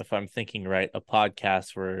 if I'm thinking right, a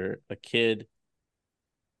podcast where a kid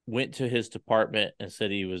went to his department and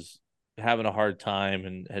said he was having a hard time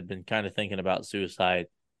and had been kind of thinking about suicide,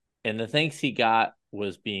 and the thanks he got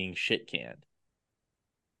was being shit canned.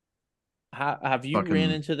 How have you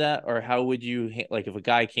ran into that, or how would you like if a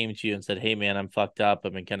guy came to you and said, "Hey, man, I'm fucked up.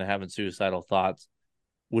 I've been kind of having suicidal thoughts."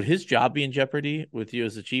 Would his job be in jeopardy with you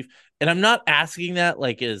as the chief? And I'm not asking that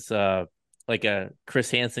as like a Chris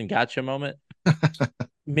Hansen gotcha moment.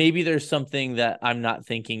 Maybe there's something that I'm not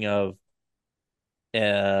thinking of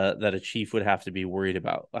that a chief would have to be worried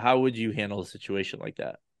about. How would you handle a situation like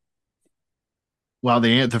that? Well,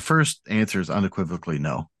 the first answer is unequivocally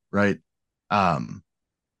no, right? Um,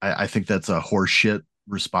 I think that's a horseshit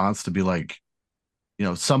response to be like,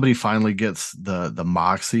 somebody finally gets the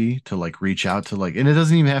moxie to like reach out to like, and it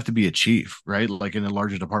doesn't even have to be a chief, right? Like in a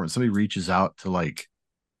larger department, somebody reaches out to like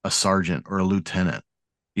a sergeant or a lieutenant,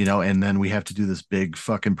 and then we have to do this big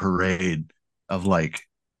fucking parade of like,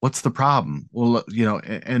 what's the problem? Well,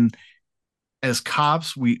 and as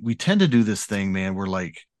cops, we tend to do this thing, man. We're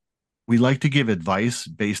like, we like to give advice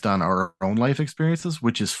based on our own life experiences,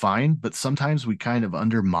 which is fine, but sometimes we kind of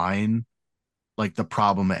undermine like the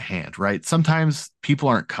problem at hand, right? Sometimes people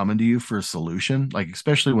aren't coming to you for a solution, like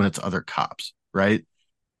especially when it's other cops, right?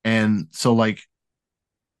 And so like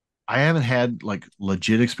I haven't had like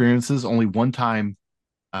legit experiences. Only one time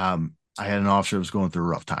I had an officer that was going through a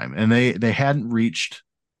rough time, and they hadn't reached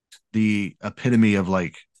the epitome of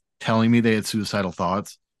like telling me they had suicidal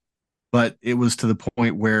thoughts, but it was to the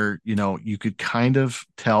point where you could kind of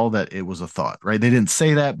tell that it was a thought, right? They didn't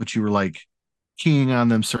say that, but you were like keying on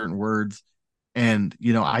them certain words. And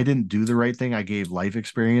I didn't do the right thing. I gave life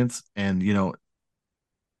experience, and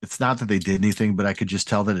it's not that they did anything, but I could just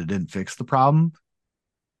tell that it didn't fix the problem.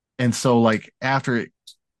 And so like after it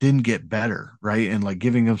didn't get better, right, and like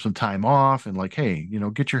giving them some time off and like, hey,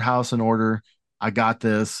 get your house in order, I got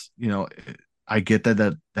this. I get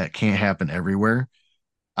that can't happen everywhere.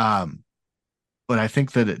 um but I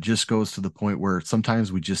think that it just goes to the point where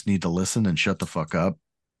sometimes we just need to listen and shut the fuck up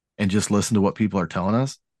and just listen to what people are telling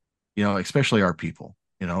us, especially our people.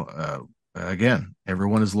 Again,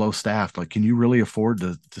 everyone is low staffed. Like, can you really afford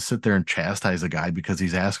to sit there and chastise a guy because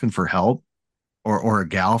he's asking for help, or a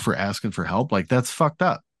gal for asking for help? Like, that's fucked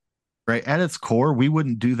up, right? At its core, we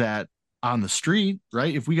wouldn't do that on the street,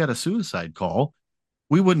 right? If we got a suicide call,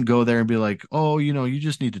 we wouldn't go there and be like, oh, you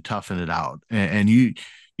just need to toughen it out, and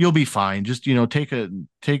you'll be fine. Just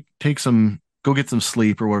take some, go get some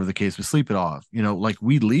sleep or whatever the case. We sleep it off. Like,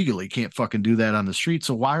 we legally can't fucking do that on the street.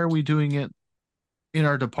 So why are we doing it in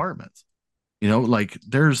our departments? Like,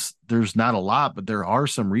 there's not a lot, but there are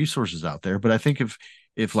some resources out there. But I think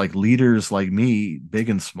if like leaders like me, big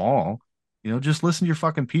and small, just listen to your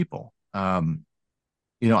fucking people. I'm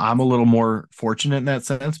a little more fortunate in that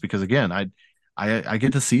sense because, again, I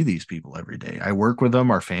get to see these people every day. I work with them.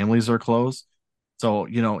 Our families are close. So,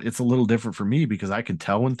 it's a little different for me because I can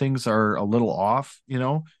tell when things are a little off.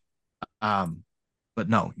 Um, but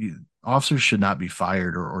no, officers should not be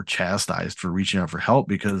fired or chastised for reaching out for help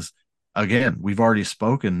because, again, we've already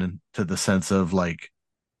spoken to the sense of like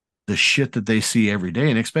the shit that they see every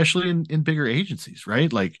day, and especially in bigger agencies,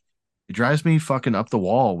 right? Like, it drives me fucking up the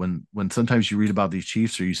wall when sometimes you read about these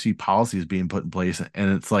chiefs or you see policies being put in place,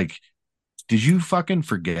 and it's like, did you fucking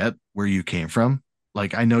forget where you came from?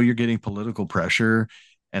 Like, I know you're getting political pressure,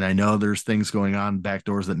 and I know there's things going on back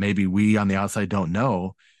doors that maybe we on the outside don't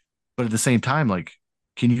know, but at the same time, like,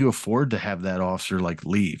 can you afford to have that officer like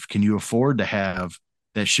leave? Can you afford to have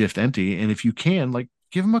that shift empty? And if you can, like,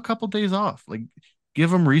 give them a couple days off, like give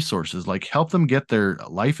them resources, like help them get their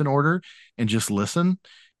life in order and just listen.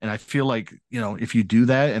 And I feel like, if you do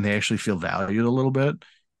that and they actually feel valued a little bit,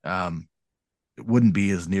 um, it wouldn't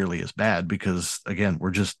be as nearly as bad because, again,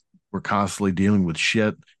 we're constantly dealing with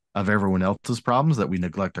shit of everyone else's problems that we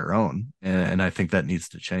neglect our own. And I think that needs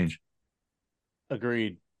to change.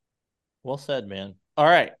 Agreed. Well said, man. All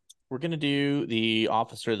right. We're going to do the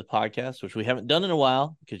officer of the podcast, which we haven't done in a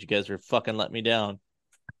while because you guys are fucking letting me down.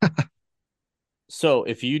 So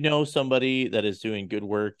if you know somebody that is doing good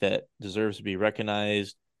work that deserves to be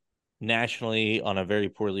recognized nationally on a very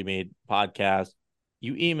poorly made podcast,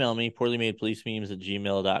 you email me,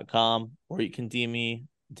 poorlymadepolicememes@gmail.com, or you can you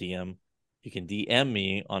can DM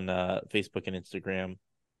me on Facebook and Instagram.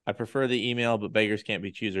 I prefer the email, but beggars can't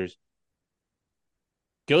be choosers.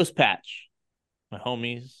 Ghost Patch, my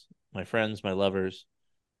homies, my friends, my lovers.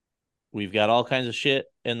 We've got all kinds of shit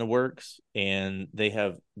in the works, and they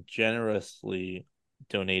have generously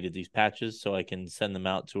donated these patches so I can send them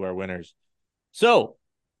out to our winners. So,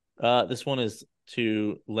 this one is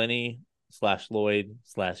to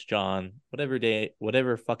Lenny/Lloyd/John,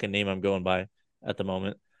 whatever fucking name I'm going by at the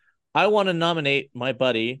moment. I want to nominate my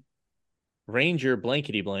buddy, Ranger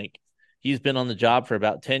Blankety Blank. He's been on the job for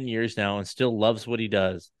about 10 years now and still loves what he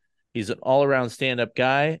does. He's an all around stand up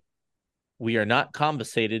guy. We are not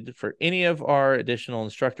compensated for any of our additional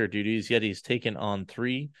instructor duties, yet he's taken on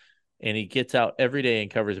 3, and he gets out every day and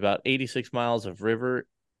covers about 86 miles of river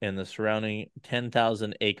and the surrounding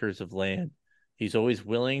 10,000 acres of land. He's always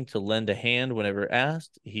willing to lend a hand whenever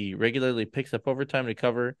asked. He regularly picks up overtime to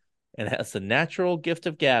cover and has the natural gift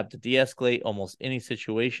of gab to de-escalate almost any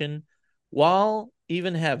situation, while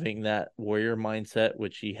even having that warrior mindset,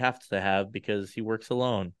 which he has to have because he works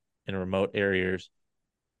alone in remote areas.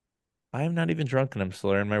 I am not even drunk and I'm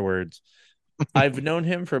slurring my words. I've known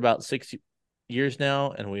him for about 6 years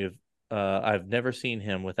now, and I've never seen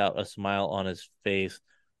him without a smile on his face.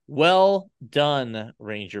 Well done,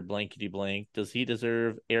 Ranger Blankety Blank. Does he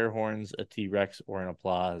deserve air horns, a T-Rex, or an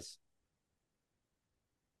applause?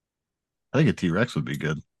 I think a T-Rex would be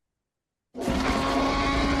good.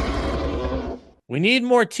 We need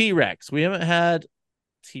more T-Rex. We haven't had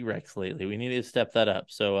T-Rex lately. We need to step that up.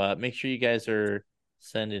 So make sure you guys are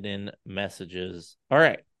sending in messages. All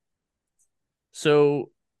right.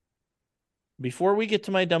 So before we get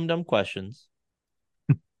to my dumb questions,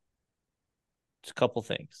 just a couple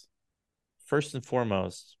things. First and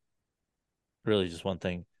foremost, really just one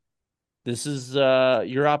thing. This is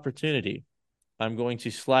your opportunity. I'm going to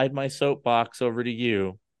slide my soapbox over to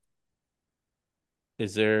you.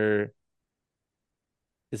 Is it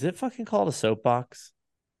fucking called a soapbox?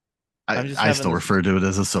 I still refer to it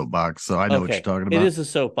as a soapbox, so I know what you're talking about. It is a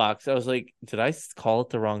soapbox. I was like, did I call it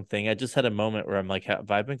the wrong thing? I just had a moment where I'm like, have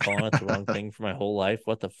I been calling it the wrong thing for my whole life?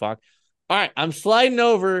 What the fuck? All right, I'm sliding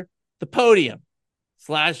over the podium /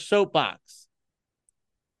 soapbox.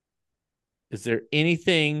 Is there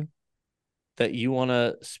anything that you want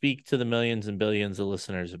to speak to the millions and billions of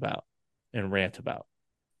listeners about and rant about?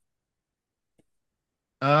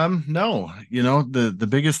 No, the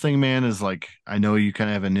biggest thing, man, is like, I know you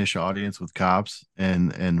kind of have a niche audience with cops,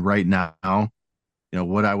 and right now,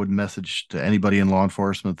 what I would message to anybody in law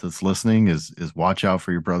enforcement that's listening is watch out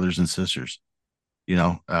for your brothers and sisters.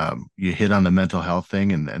 You hit on the mental health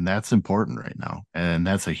thing, and that's important right now, and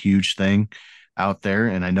that's a huge thing out there.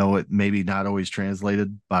 And I know it maybe not always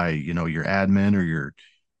translated by your admin or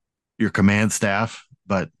your command staff,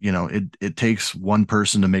 but it takes one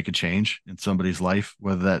person to make a change in somebody's life,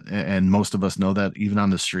 whether that, and most of us know that even on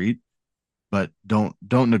the street. But don't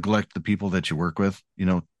neglect the people that you work with.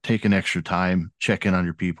 Take an extra time, check in on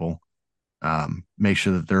your people, make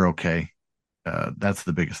sure that they're okay. That's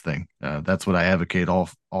the biggest thing. That's what I advocate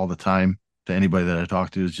all the time to anybody that I talk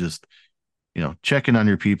to, is just check in on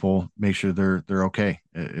your people, make sure they're okay.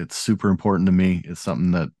 It's super important to me. It's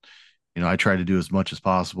something that I try to do as much as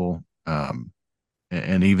possible.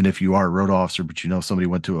 And even if you are a road officer, but somebody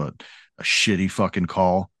went to a shitty fucking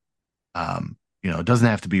call, it doesn't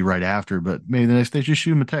have to be right after, but maybe the next day just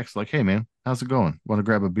shoot them a text like, "Hey man, how's it going? Want to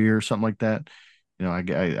grab a beer or something like that?"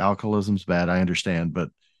 Alcoholism's bad, I understand,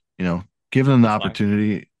 but giving them the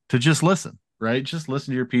opportunity to just listen, right? Just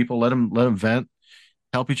listen to your people, let them vent,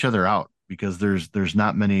 help each other out, because there's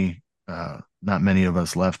not many of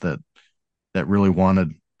us left that really want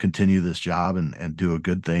to continue this job and do a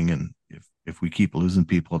good thing. And if we keep losing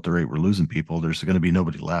people at the rate we're losing people, there's going to be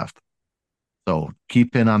nobody left. So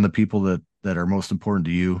keep in on the people that are most important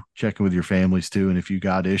to you. Check in with your families too, and if you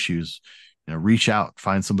got issues, reach out,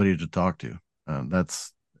 find somebody to talk to.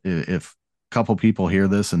 That's if a couple people hear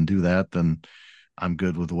this and do that, then I'm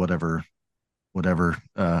good with whatever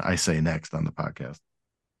I say next on the podcast.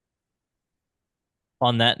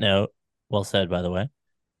 On that note, well said, by the way.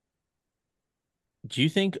 Do you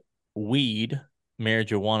think weed,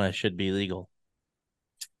 marijuana, should be legal?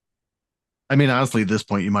 I mean, honestly, at this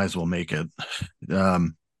point, you might as well make it.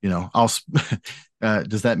 I'll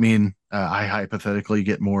does that mean I hypothetically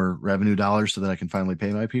get more revenue dollars so that I can finally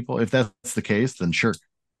pay my people? If that's the case, then sure.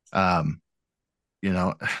 Um, you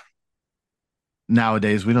know,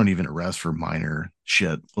 Nowadays we don't even arrest for minor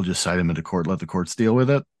shit. We'll just cite them into court, let the courts deal with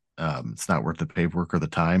it. It's not worth the paperwork or the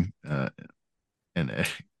time. And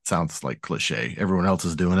it sounds like cliche. Everyone else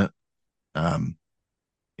is doing it. Um,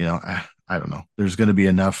 I don't know. There's going to be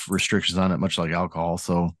enough restrictions on it, much like alcohol.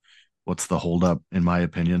 So, what's the holdup, in my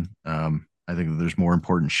opinion? I think that there's more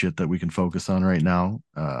important shit that we can focus on right now.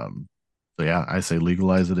 So yeah, I say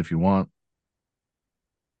legalize it if you want.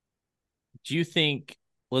 Do you think,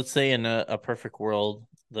 let's say in a perfect world,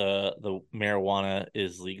 the marijuana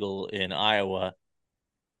is legal in Iowa?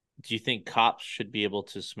 Do you think cops should be able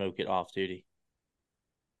to smoke it off duty?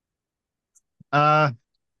 Uh,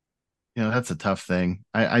 that's a tough thing.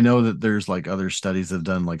 I know that there's like other studies that have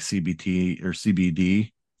done like CBT or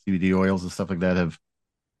CBD oils and stuff like that have,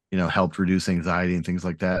 helped reduce anxiety and things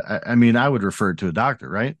like that. I mean, I would refer it to a doctor,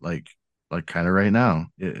 right? Like kind of right now.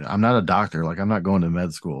 I'm not a doctor. Like I'm not going to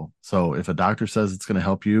med school. So if a doctor says it's going to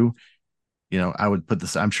help you, I would put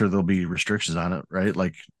this, I'm sure there'll be restrictions on it, right?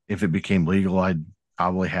 Like if it became legal, I'd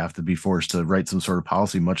probably have to be forced to write some sort of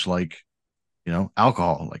policy, much like,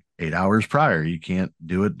 alcohol, like 8 hours prior. You can't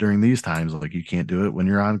do it during these times. Like you can't do it when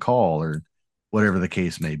you're on call or whatever the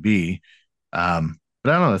case may be. But I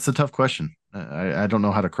don't know. That's a tough question. I don't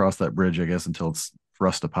know how to cross that bridge, I guess, until it's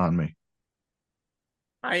thrust upon me.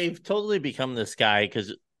 I've totally become this guy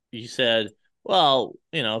because you said, well,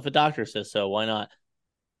 if a doctor says so, why not?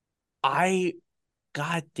 I,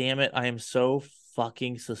 God damn it, I am so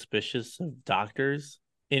fucking suspicious of doctors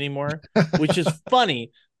anymore, which is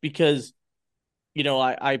funny because,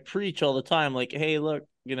 I preach all the time, like, hey, look,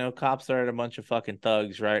 cops are a bunch of fucking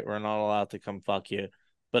thugs, right? We're not allowed to come fuck you.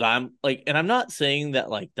 But I'm like, and I'm not saying that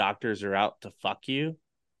like doctors are out to fuck you,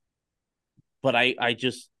 but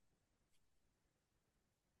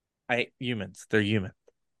humans, they're human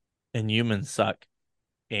and humans suck.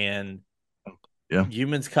 And Yeah.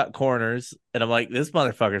 humans cut corners. And I'm like, this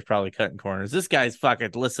motherfucker's probably cutting corners. This guy's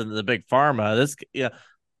fucking listen to the big pharma. You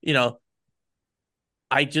know,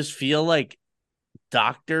 I just feel like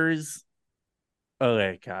doctors. Oh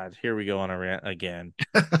my God, here we go on a rant again.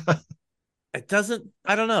 It doesn't,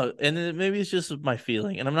 I don't know. And maybe it's just my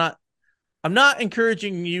feeling. And I'm not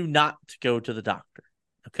encouraging you not to go to the doctor.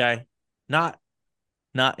 Okay. Not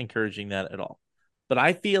encouraging that at all. But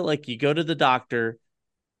I feel like you go to the doctor,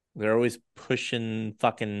 they're always pushing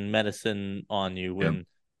fucking medicine on you Yep. when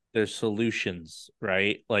there's solutions,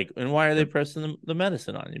 right? Like, and why are they Yep. pressing the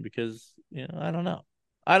medicine on you? Because, I don't know.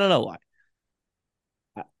 I don't know why.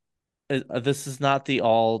 This is not the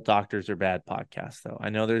all doctors are bad podcast, though. I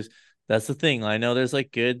know that's the thing. I know there's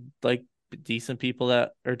like good, like decent people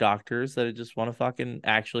that are doctors that just want to fucking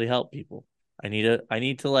actually help people. I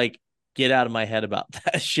need to like get out of my head about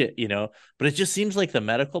that shit. But it just seems like the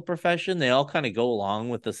medical profession, they all kind of go along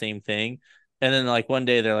with the same thing. And then like one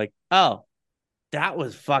day they're like, oh, that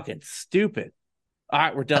was fucking stupid. All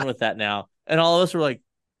right, we're done with that now. And all of us were like,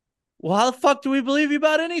 well, how the fuck do we believe you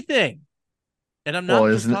about anything? And I'm Well,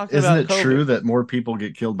 not just talking isn't about it true COVID. that more people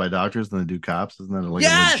get killed by doctors than they do cops? Isn't that like a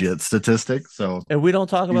Yes. legit statistic? So And we don't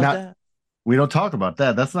talk you're about not. that. We don't talk about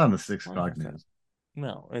that. That's not in the 6 o'clock Okay. news.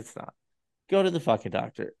 No, it's not. Go to the fucking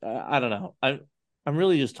doctor. I don't know. I'm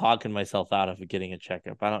really just talking myself out of getting a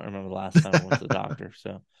checkup. I don't remember the last time I went to the doctor.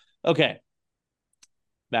 So, okay,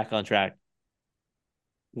 back on track.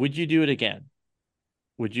 Would you do it again?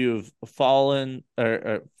 Would you have fallen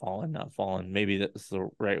or fallen, not fallen? Maybe that's the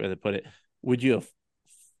right way to put it. Would you have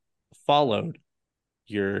followed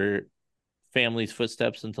your family's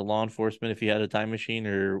footsteps into law enforcement if you had a time machine,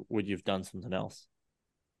 or would you have done something else?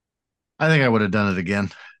 I think I would have done it again.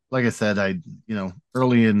 Like I said,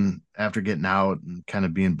 early in after getting out and kind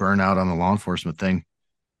of being burnt out on the law enforcement thing,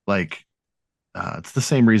 like it's the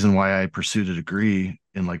same reason why I pursued a degree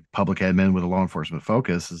in like public admin with a law enforcement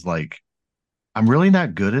focus is like I'm really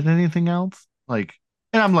not good at anything else. Like,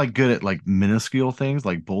 and I'm like good at like minuscule things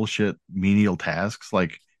like bullshit menial tasks.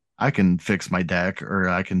 Like I can fix my deck or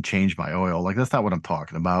I can change my oil. Like that's not what I'm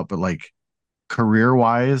talking about. But like career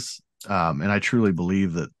wise, and I truly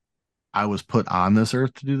believe that I was put on this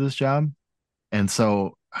earth to do this job. And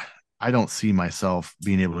so I don't see myself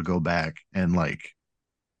being able to go back and like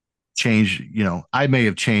change, I may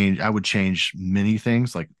have changed, I would change many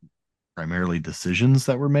things, like primarily decisions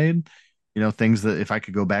that were made, things that if I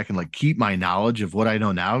could go back and like keep my knowledge of what I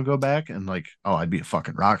know now and go back and like, oh, I'd be a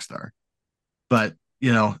fucking rock star. But,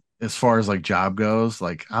 as far as like job goes,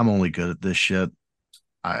 like I'm only good at this shit.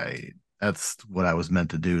 That's what I was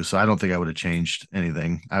meant to do. So I don't think I would have changed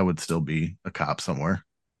anything. I would still be a cop somewhere.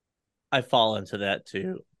 I fall into that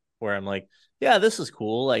too, where I'm like, yeah, this is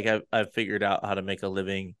cool. Like I've figured out how to make a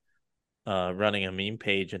living running a meme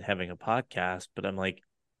page and having a podcast, but I'm like,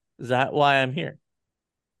 is that why I'm here?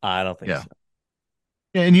 I don't think Yeah. so.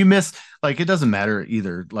 Yeah, and you miss like it doesn't matter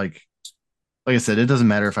either. Like I said, it doesn't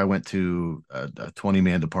matter if I went to a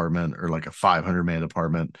 20-man department or like a 500-man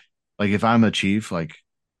department. Like if I'm a chief, like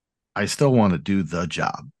I still want to do the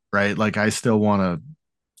job, right? Like I still want to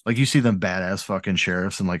like you see them badass fucking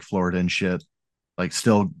sheriffs in like Florida and shit, like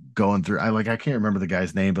still going through. I can't remember the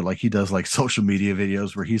guy's name, but like he does like social media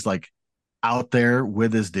videos where he's like out there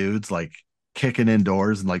with his dudes, like kicking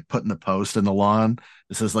indoors and like putting the post in the lawn.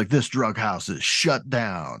 It says like this drug house is shut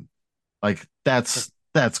down. Like that's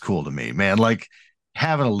cool to me, man. Like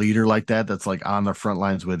having a leader like that that's like on the front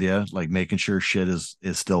lines with you, like making sure shit is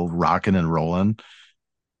still rocking and rolling.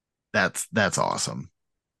 That's awesome.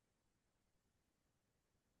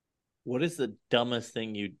 What is the dumbest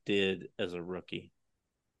thing you did as a rookie?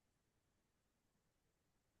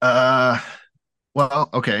 Uh well,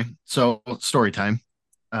 okay. So story time.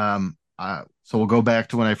 So we'll go back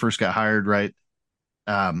to when I first got hired, right?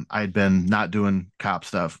 I'd been not doing cop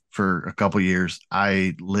stuff for a couple years.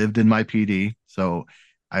 I lived in my PD, so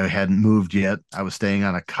I hadn't moved yet. I was staying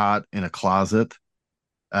on a cot in a closet,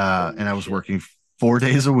 and Holy I was shit. working 4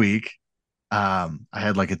 days a week. I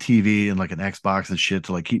had like a TV and like an Xbox and shit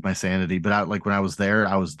to like keep my sanity. But like when I was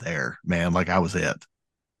there, man. Like I was it.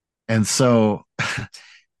 And so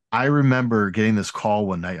I remember getting this call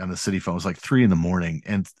one night on the city phone. It was like 3 a.m.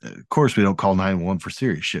 And of course, we don't call 911 for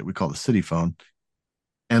serious shit. We call the city phone.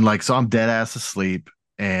 And like, so I'm dead ass asleep.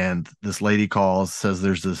 And this lady calls, says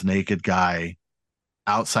there's this naked guy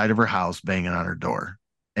outside of her house banging on her door.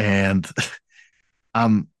 And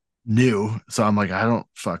I'm new. So I'm like, I don't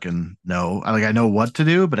fucking know. I know what to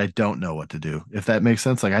do, but I don't know what to do, if that makes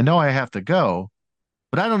sense. Like, I know I have to go,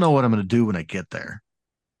 but I don't know what I'm going to do when I get there.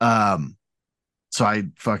 Um, so I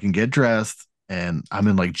fucking get dressed and I'm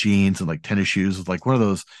in like jeans and like tennis shoes with like one of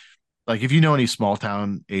those, like if you know any small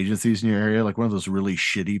town agencies in your area, like one of those really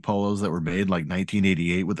shitty polos that were made like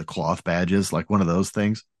 1988 with the cloth badges, like one of those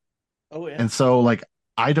things. Oh yeah. And so like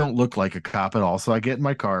I don't look like a cop at all. So I get in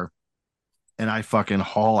my car and I fucking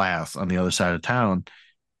haul ass on the other side of town.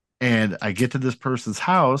 And I get to this person's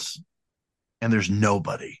house and there's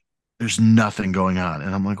nobody. There's nothing going on.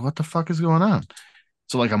 And I'm like, what the fuck is going on?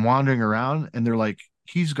 So like I'm wandering around and they're like,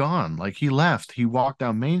 he's gone. Like he left. He walked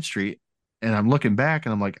down Main Street. And I'm looking back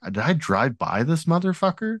and I'm like, did I drive by this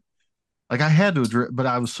motherfucker? Like I had to, but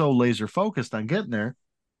I was so laser focused on getting there.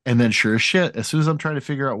 And then sure as shit, as soon as I'm trying to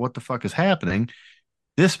figure out what the fuck is happening,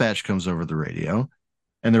 dispatch comes over the radio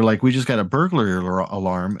and they're like, we just got a burglary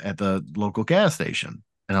alarm at the local gas station.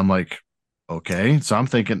 And I'm like, okay. So I'm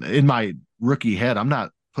thinking in my rookie head, I'm not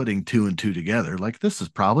putting two and two together. Like this is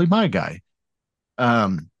probably my guy.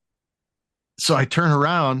 Um, so I turn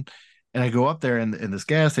around and I go up there and this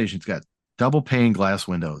gas station's got double pane glass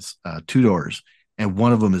windows, two doors, and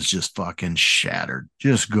one of them is just fucking shattered,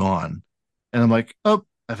 just gone. And I'm like, oh,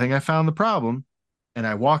 I think I found the problem. And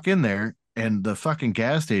I walk in there and the fucking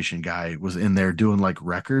gas station guy was in there doing like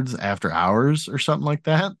records after hours or something like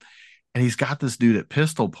that. And he's got this dude at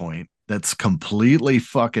pistol point that's completely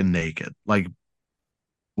fucking naked. Like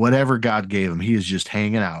whatever God gave him, he is just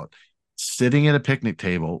hanging out, sitting at a picnic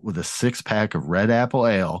table with a 6 pack of red apple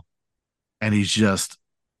ale, and he's just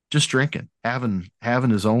drinking, having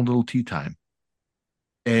his own little tea time.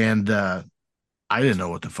 And I didn't know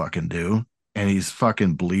what to fucking do. And he's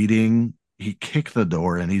fucking bleeding. He kicked the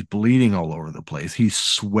door and he's bleeding all over the place. He's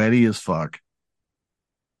sweaty as fuck.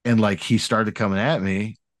 And like he started coming at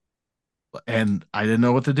me and I didn't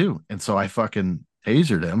know what to do. And so I fucking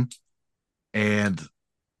tasered him. And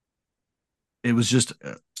it was just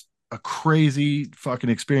a crazy fucking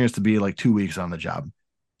experience to be like 2 weeks on the job.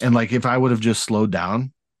 And like if I would have just slowed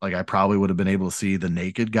down, like I probably would have been able to see the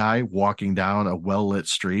naked guy walking down a well lit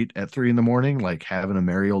street at 3 a.m, like having a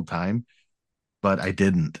merry old time. But I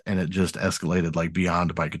didn't, and it just escalated like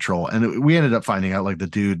beyond my control. And we ended up finding out like the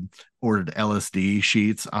dude ordered LSD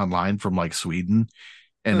sheets online from like Sweden.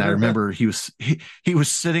 And I remember he was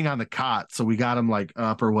sitting on the cot, so we got him like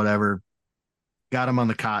up or whatever. Got him on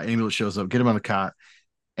the cot. Ambulance shows up, get him on the cot,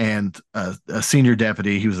 and a senior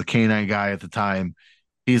deputy, he was a canine guy at the time.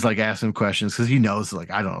 He's like asking him questions because he knows like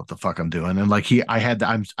I don't know what the fuck I'm doing, and like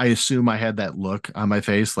I assume I had that look on my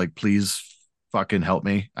face like please fucking help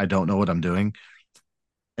me. I don't know what I'm doing.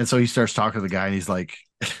 And so he starts talking to the guy, and he's like,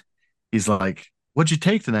 "What'd you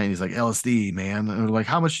take tonight?" And he's like, "LSD, man." And we're like,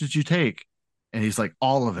 "How much did you take?" And he's like,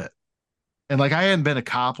 "All of it." And like I hadn't been a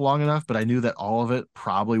cop long enough, but I knew that all of it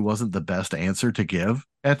probably wasn't the best answer to give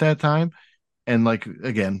at that time. And like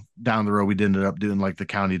again, down the road, we ended up doing like the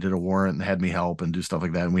county did a warrant and had me help and do stuff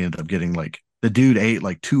like that. And we ended up getting like the dude ate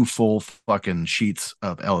like two full fucking sheets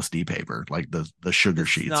of LSD paper, like the The sugar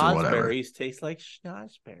sheets or whatever. snozberries taste like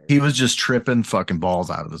schnozberries. He was just tripping fucking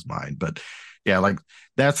balls out of his mind. But yeah, like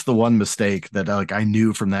that's the one mistake that like I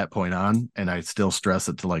knew from that point on, and I still stress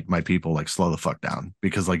it to like my people, like slow the fuck down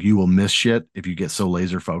because like you will miss shit if you get so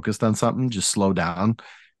laser focused on something. Just slow down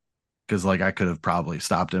because like I could have probably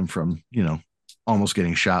stopped him from almost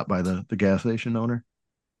getting shot by the gas station owner.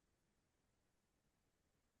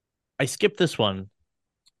 I skipped this one,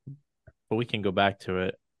 but we can go back to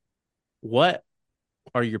it. What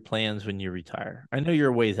are your plans when you retire? I know you're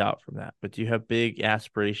a ways out from that, but do you have big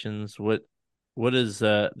aspirations? What does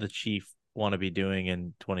the chief want to be doing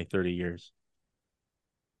in 20, 30 years?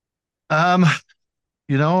 Um,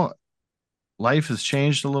 you know, life has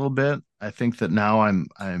changed a little bit. I think that now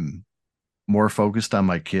I'm more focused on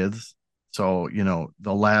my kids. So,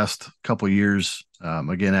 the last couple years,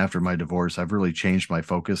 again after my divorce, I've really changed my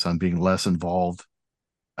focus on being less involved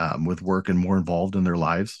with work and more involved in their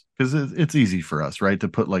lives because it's easy for us, right, to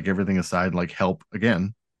put like everything aside, and, like help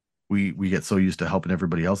again. We get so used to helping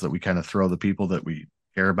everybody else that we kind of throw the people that we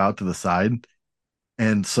care about to the side.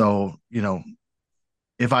 And so,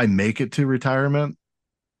 if I make it to retirement,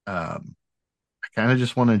 um, I kind of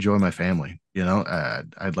just want to enjoy my family.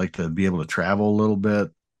 I'd like to be able to travel a little bit,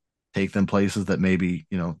 take them places that maybe,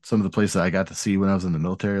 some of the places I got to see when I was in the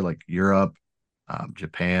military, like Europe,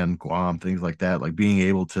 Japan, Guam, things like that. Like being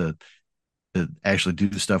able to actually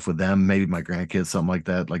do stuff with them, maybe my grandkids, something like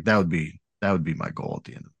that. Like that would be my goal at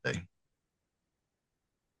the end of the day.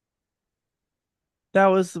 That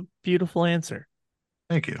was a beautiful answer.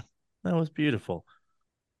 Thank you. That was beautiful.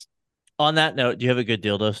 On that note, do you have a good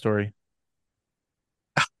dildo story?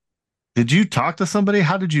 Did you talk to somebody?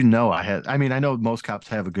 How did you know I had? I mean, I know most cops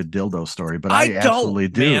have a good dildo story, but I I don't, absolutely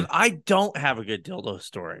man. do. I don't have a good dildo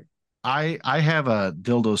story. I have a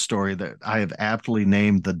dildo story that I have aptly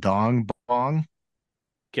named the Dong Bong.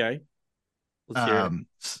 Okay, let's hear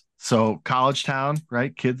it. So college town,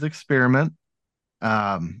 right? Kids experiment.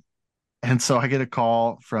 Um, and so I get a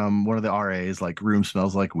call from one of the RAs, like room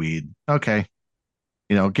smells like weed. Okay,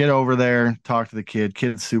 get over there, talk to the kid.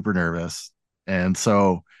 Kid's super nervous, and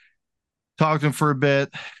so talked to him for a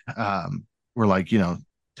bit. Um, we're like,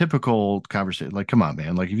 typical conversation. Like, come on,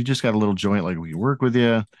 man. Like, if you just got a little joint, like we can work with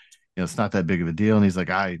you. It's not that big of a deal. And he's like,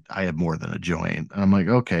 I have more than a joint. And I'm like,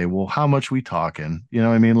 okay, well, how much we talking? You know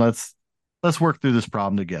what I mean? Let's work through this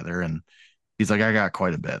problem together. And he's like, I got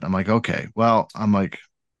quite a bit. I'm like, okay. Well, I'm like,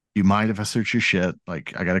 you mind if I search your shit?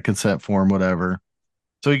 Like, I got a consent form, whatever.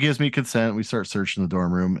 So he gives me consent. We start searching the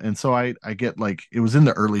dorm room. And so I get like, it was in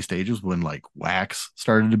the early stages when like wax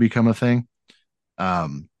started to become a thing.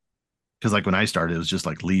 Um, because like when I started, it was just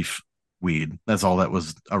like leaf weed. That's all that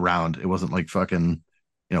was around. It wasn't like fucking,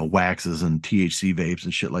 waxes and THC vapes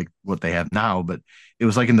and shit like what they have now. But it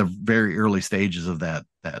was like in the very early stages of that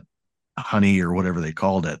honey or whatever they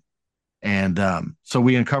called it. And so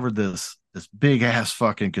we uncovered this big ass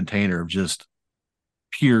fucking container of just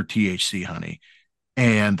pure THC honey.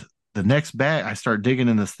 And the next bag, I start digging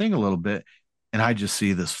in this thing a little bit, and I just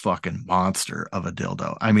see this fucking monster of a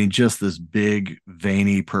dildo. I mean, just this big,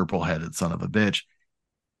 veiny, purple headed son of a bitch.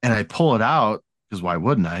 And I pull it out because why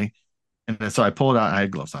wouldn't I? And so I pull it out. I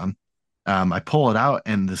had gloves on. I pull it out,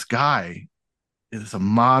 and this guy is a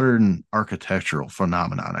modern architectural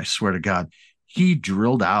phenomenon. I swear to God, he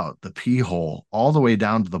drilled out the pee hole all the way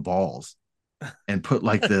down to the balls and put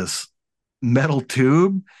like this metal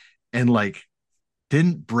tube and like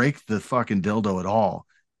didn't break the fucking dildo at all.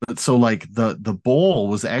 But so like the bowl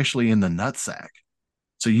was actually in the nutsack.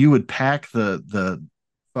 So you would pack the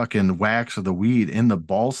fucking wax or the weed in the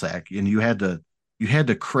ball sack, and you had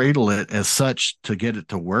to cradle it as such to get it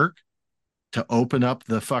to work, to open up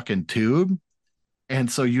the fucking tube. And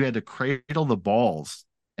so you had to cradle the balls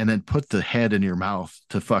and then put the head in your mouth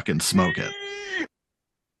to fucking smoke it.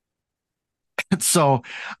 So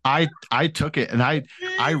I took it and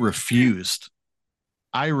I refused.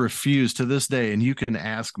 I refuse to this day, and you can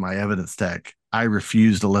ask my evidence tech. I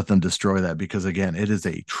refuse to let them destroy that because, again, it is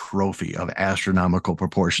a trophy of astronomical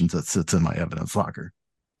proportions that sits in my evidence locker.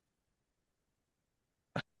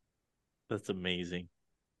 That's amazing.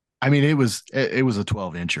 I mean, it was a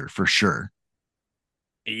 12 incher for sure.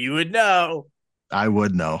 You would know. I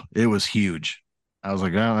would know. It was huge. I was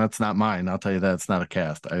like, no, that's not mine. I'll tell you that it's not a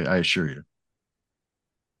cast. I assure you.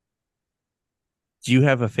 Do you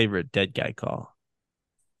have a favorite dead guy call?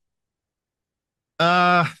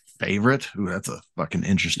 Uh, Favorite. Ooh, that's a fucking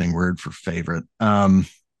interesting word for favorite.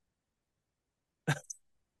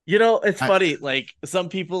 It's I funny. Like some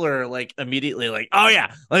people are like immediately like, "Oh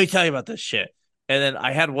yeah, let me tell you about this shit." And then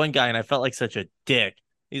I had one guy, and I felt like such a dick.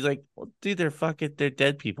 He's like, "Well, dude, they're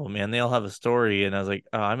dead people, man. They all have a story." And I was like,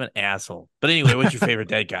 "Oh, I'm an asshole." But anyway, what's your favorite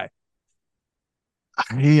dead guy?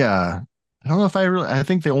 I don't know if I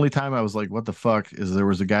think the only time I was like, what the fuck, is there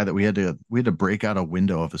was a guy that we had to break out a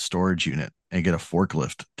window of a storage unit and get a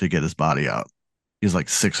forklift to get his body out. He was like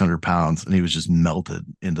 600 pounds and he was just melted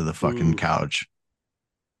into the fucking Oof, couch.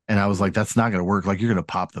 And I was like, oof. that's not gonna work. Like you're gonna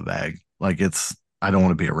pop the bag. Like I don't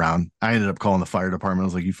want to be around. I ended up calling the fire department. I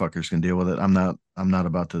was like, you fuckers can deal with it. I'm not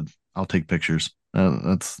about to. I'll take pictures.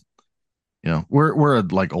 That's we're a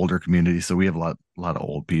like older community, so we have a lot of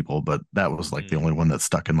old people, but that was like the Mhm. only one that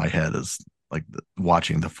stuck in my head is like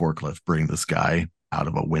watching the forklift bring this guy out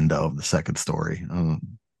of a window of the second story.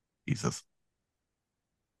 Jesus.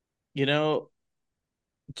 You know,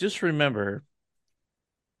 just remember,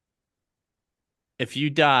 if you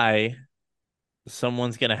die,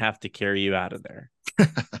 someone's gonna have to carry you out of there.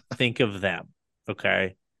 Think of them,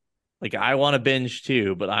 okay? Like I want to binge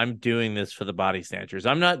too, but I'm doing this for the body snatchers.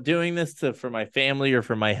 I'm not doing this for my family or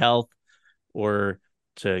for my health or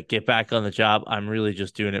to get back on the job. I'm really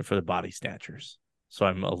just doing it for the body snatchers. So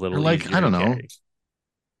I'm a Or little like, I easier to don't know, carry.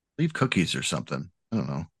 leave cookies or something. I don't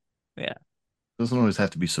know. Yeah. Doesn't always have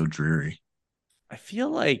to be so dreary. I feel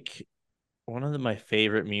like one of my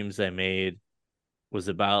favorite memes I made was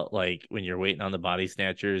about like when you're waiting on the body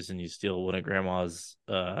snatchers and you steal one of grandma's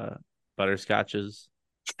butterscotches.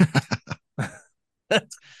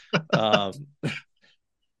 um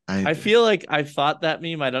I I feel like I've thought that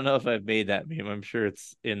meme. I don't know if I've made that meme. I'm sure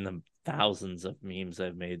it's in the thousands of memes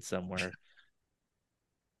I've made somewhere.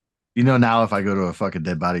 now if I go to a fucking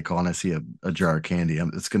dead body call and I see a jar of candy,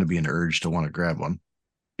 it's going to be an urge to want to grab one.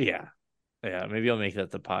 Yeah. Yeah. Maybe I'll make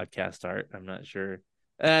that the podcast art. I'm not sure.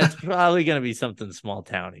 It's probably going to be something small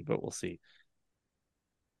towny, but we'll see.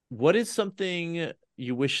 What is something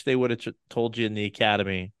you wish they would have told you in the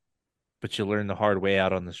academy, but you learned the hard way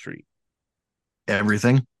out on the street?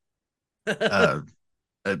 Everything. Uh,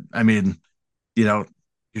 I mean, you know,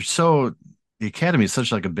 you're so the academy is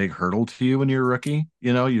such like a big hurdle to you when you're a rookie.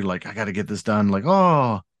 You're like, I got to get this done. Like,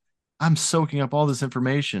 oh, I'm soaking up all this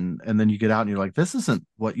information, and then you get out and you're like, this isn't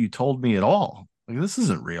what you told me at all. Like, this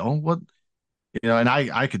isn't real. What and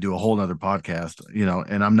I could do a whole nother podcast.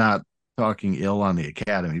 And I'm not talking ill on the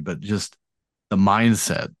academy, but just the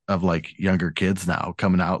mindset of like younger kids now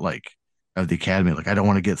coming out like of the academy, like I don't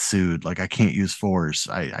want to get sued, like I can't use force,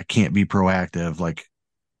 I can't be proactive, like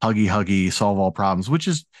huggy, solve all problems, which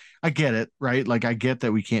is I get it, right? Like I get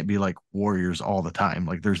that we can't be like warriors all the time.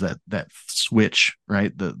 Like there's that switch,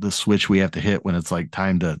 right? The switch we have to hit when it's like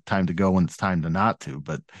time to go, when it's time to not to.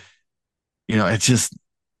 But it's just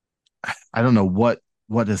I don't know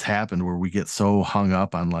what has happened where we get so hung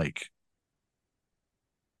up on like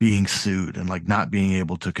being sued and like not being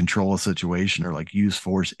able to control a situation or like use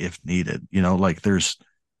force if needed. Like there's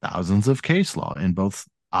thousands of case law in both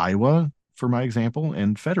Iowa, for my example,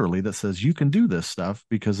 and federally that says you can do this stuff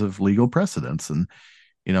because of legal precedents. And,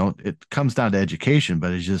 it comes down to education,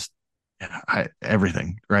 but it's just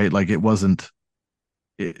everything, right? Like it wasn't,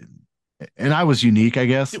 it, and I was unique, I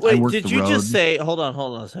guess. I Wait, worked did the you just road. say, hold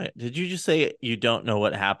on a second. Did you just say you don't know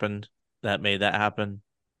what happened that made that happen?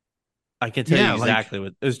 I can tell you Yeah. Like, exactly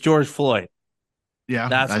what it was. George Floyd. yeah,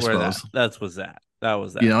 That's I where that suppose, that was that. That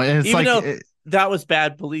was that. and it's Even like, though that was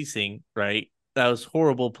bad policing, right? That was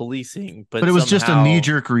horrible policing, but but it was just a knee somehow,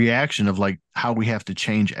 jerk reaction of like how we have to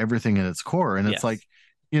change everything at its core. And it's like,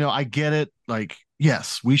 yes. I get it. Like,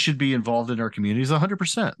 yes, we should be involved in our communities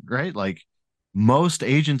 100%, right? Like, most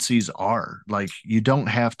agencies are like, you don't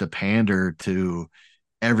have to pander to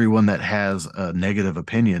everyone that has a negative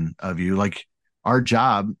opinion of you. Like, our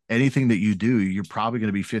job, anything that you do, you're probably going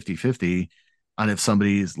to be 50-50 on if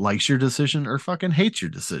somebody likes your decision or fucking hates your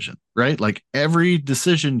decision, right? Like, every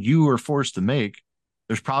decision you are forced to make,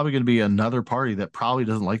 there's probably going to be another party that probably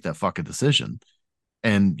doesn't like that fucking decision.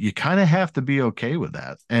 And you kind of have to be okay with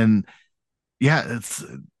that. And yeah,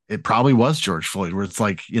 it probably was George Floyd, where it's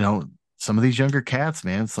like, some of these younger cats,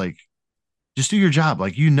 man, it's like, just do your job.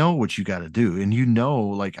 Like, what you got to do.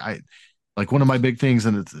 And like like one of my big things,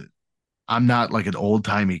 and I'm not like an old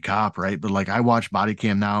timey cop, right? But like I watch body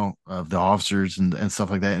cam now of the officers and stuff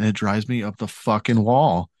like that, and it drives me up the fucking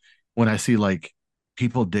wall when I see like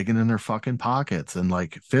people digging in their fucking pockets and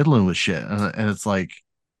like fiddling with shit. And it's like,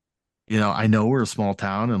 I know we're a small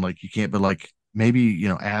town and like you can't, but like maybe,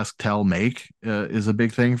 ask, tell, make is a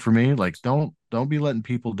big thing for me. Like, don't be letting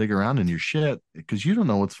people dig around in your shit because you don't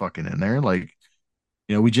know what's fucking in there. Like,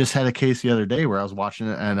 we just had a case the other day where I was watching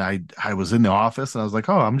it and I was in the office and I was like,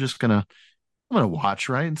 oh, I'm gonna watch,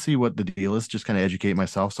 right, and see what the deal is, just kind of educate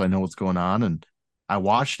myself so I know what's going on. And I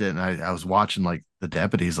watched it, and I was watching like the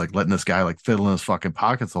deputies like letting this guy like fiddle in his fucking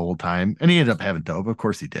pockets the whole time, and he ended up having dope. Of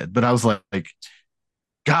course he did, but I was like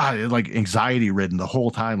God, like anxiety ridden the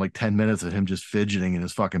whole time, like 10 minutes of him just fidgeting in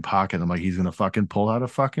his fucking pocket. I'm like, he's gonna fucking pull out a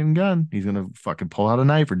fucking gun. He's gonna fucking pull out a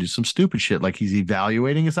knife or do some stupid shit. Like he's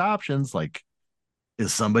evaluating his options. Like,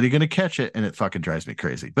 is somebody gonna catch it? And it fucking drives me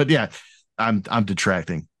crazy. But yeah, I'm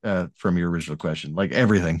detracting from your original question. Like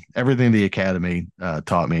everything the academy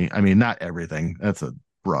taught me. I mean, not everything. That's a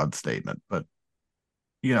broad statement, but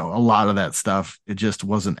a lot of that stuff, it just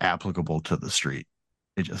wasn't applicable to the street.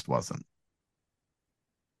 It just wasn't.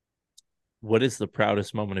 What is the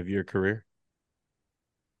proudest moment of your career?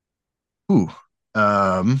 Ooh.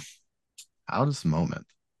 Um, Proudest moment.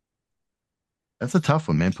 That's a tough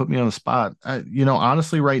one, man. Put me on the spot.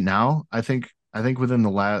 Honestly, right now, I think within the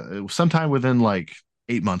last sometime within like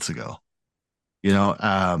 8 months ago, you know,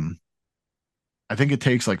 um, I think it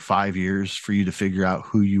takes like 5 years for you to figure out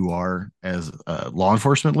who you are as a law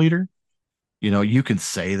enforcement leader. You can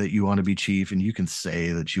say that you want to be chief and you can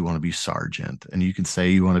say that you want to be sergeant and you can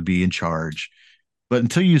say you want to be in charge, but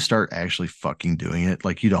until you start actually fucking doing it,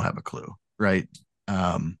 like you don't have a clue, right?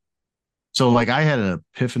 Um, So like I had an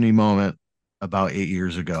epiphany moment about 8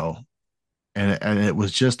 years ago, and it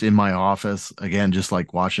was just in my office again, just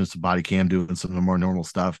like watching some body cam doing some of the more normal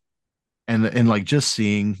stuff, and like just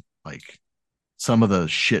seeing like some of the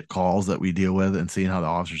shit calls that we deal with and seeing how the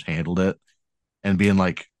officers handled it and being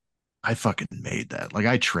like, I fucking made that. Like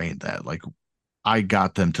I trained that. Like I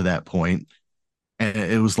got them to that point. And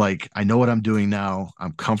it was like, I know what I'm doing now.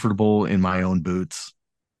 I'm comfortable in my own boots,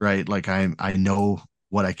 right? Like I know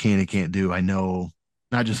what I can and can't do. I know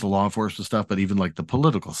not just the law enforcement stuff, but even like the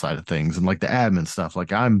political side of things and like the admin stuff.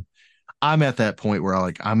 Like I'm at that point where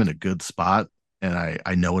I'm in a good spot and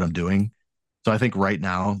I know what I'm doing. So I think right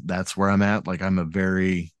now that's where I'm at. Like I'm in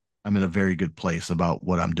a very good place about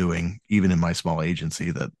what I'm doing, even in my small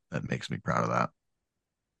agency. That makes me proud of that.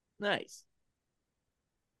 Nice.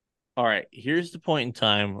 All right, here's the point in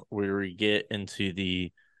time where we get into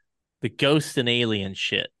the ghost and alien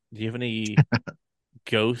shit. Do you have any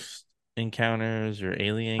ghost encounters or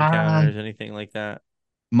alien Uh, encounters, anything like that?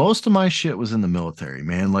 Most of my shit was in the military,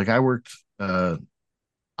 man. Like I worked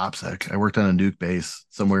OPSEC. I worked on a nuke base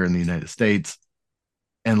somewhere in the United States,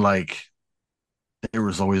 and like there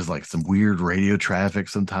was always like some weird radio traffic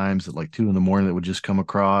sometimes at like 2 in the morning that would just come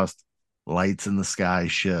across, lights in the sky,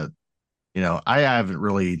 shit. I haven't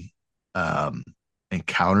really um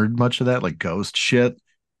encountered much of that, like ghost shit.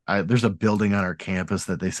 There's a building on our campus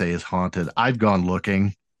that they say is haunted. I've gone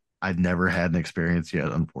looking. I've never had an experience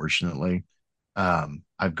yet, unfortunately.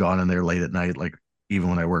 I've gone in there late at night, like even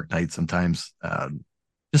when I work nights sometimes,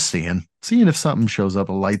 just seeing if something shows up,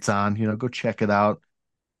 a light's on, go check it out.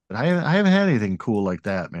 But I haven't had anything cool like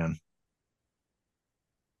that, man.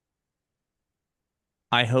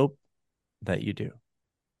 I hope that you do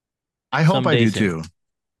I hope I someday do soon. too.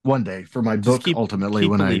 One day for my Just book, ultimately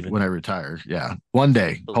keep when I believing. when I retire. Yeah, one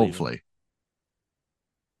day, Keep believing. hopefully.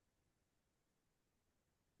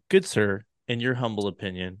 Good sir, in your humble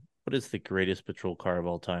opinion, what is the greatest patrol car of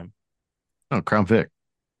all time? Oh, Crown Vic,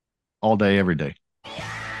 all day, every day,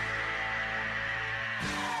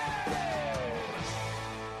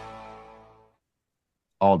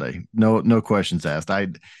 all day. No questions asked. I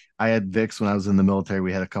had Vics when I was in the military.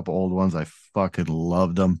 We had a couple old ones. I fucking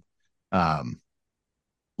loved them. Um,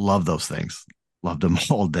 Love those things. Loved them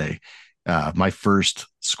all day. My first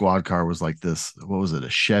squad car was like this. What was it? A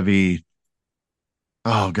Chevy.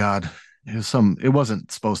 Oh God. It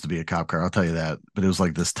wasn't supposed to be a cop car, I'll tell you that. But it was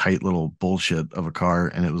like this tight little bullshit of a car,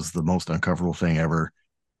 and it was the most uncomfortable thing ever.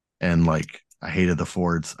 And like I hated the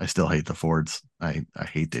Fords. I still hate the Fords. I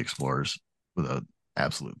hate the Explorers with an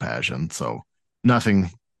absolute passion. So nothing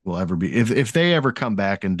will ever be if they ever come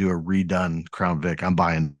back and do a redone Crown Vic, I'm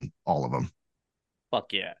buying all of them.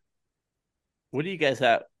 Fuck yeah. What do you guys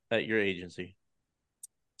have at your agency?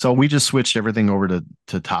 So we just switched everything over to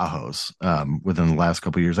Tahoes within the last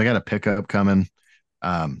couple of years. I got a pickup coming,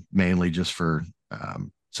 mainly just for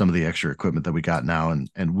some of the extra equipment that we got now,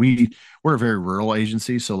 and we're a very rural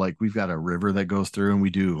agency, so like we've got a river that goes through, and we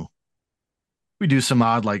do some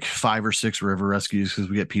odd like 5 or 6 river rescues because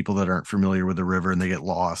we get people that aren't familiar with the river and they get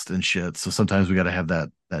lost and shit. So sometimes we got to have that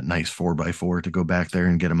nice 4x4 to go back there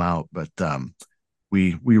and get them out. But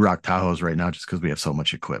we rock Tahoes right now just because we have so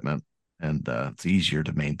much equipment and it's easier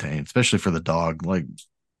to maintain, especially for the dog. Like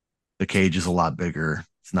the cage is a lot bigger,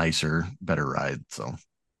 it's nicer, better ride. So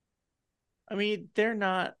I mean, they're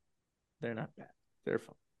not bad. They're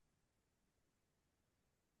fun.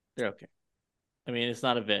 They're okay. I mean, it's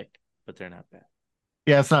not a Vic, but they're not bad.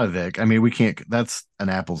 Yeah, it's not a Vic. I mean, we can't. That's an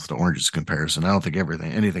apples to oranges comparison. I don't think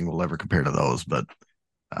anything will ever compare to those. But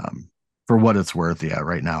for what it's worth, yeah,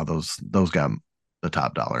 right now those got the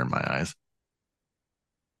top dollar in my eyes.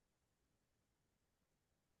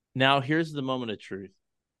 Now, here's the moment of truth.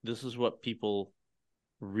 This is what people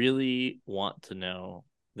really want to know.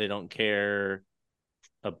 They don't care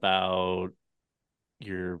about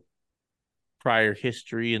your prior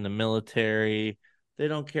history in the military. They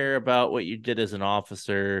don't care about what you did as an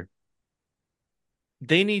officer.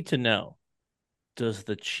 They need to know, does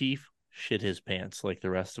the chief shit his pants like the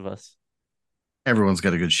rest of us? Everyone's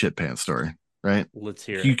got a good shit pants story, right? Let's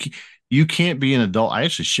hear You it. you can't be an adult. I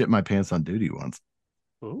actually shit my pants on duty once.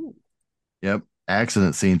 Ooh. Yep.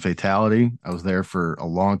 Accident scene fatality. I was there for a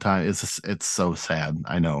long time. It's so sad.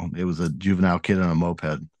 I know. It was a juvenile kid on a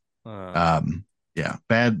moped. Um, yeah,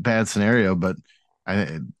 bad scenario, but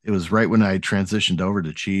it was right when I transitioned over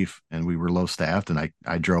to chief and we were low staffed, and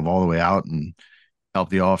I drove all the way out and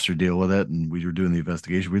helped the officer deal with it, and we were doing the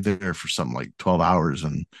investigation. We were there for something like 12 hours,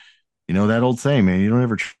 and you know that old saying, man, you don't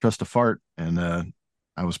ever trust a fart, and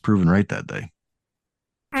I was proven right that day.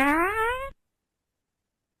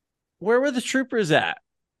 Where were the troopers at?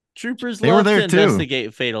 Troopers They were love there to too.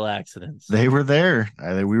 investigate fatal accidents. They were there.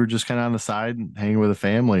 We were just kind of on the side hanging with a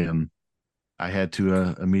family, and I had to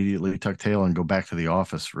immediately tuck tail and go back to the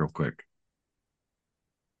office real quick.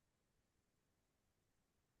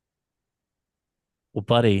 Well,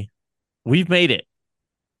 buddy, we've made it.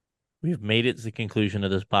 We've made it to the conclusion of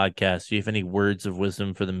this podcast. Do you have any words of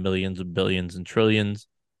wisdom for the millions and billions and trillions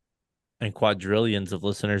and quadrillions of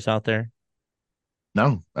listeners out there?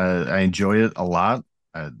 No, I enjoy it a lot.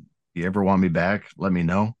 If you ever want me back, let me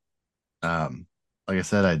know. Like I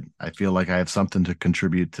said, I feel like I have something to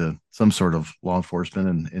contribute to some sort of law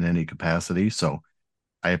enforcement in any capacity. So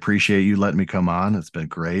I appreciate you letting me come on. It's been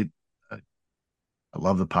great. I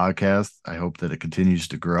love the podcast. I hope that it continues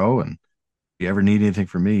to grow. And if you ever need anything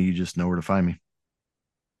from me, you just know where to find me.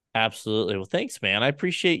 Absolutely. Well, thanks, man. I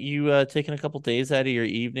appreciate you taking a couple days out of your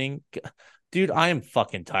evening. Dude, I am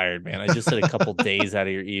fucking tired, man. I just said a couple days out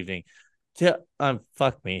of your evening. Yeah,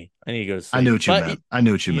 fuck me. I need to go to sleep. I knew what you meant. I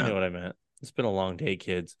knew what you meant. You know what I meant. It's been a long day,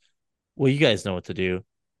 kids. Well, you guys know what to do.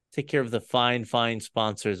 Take care of the fine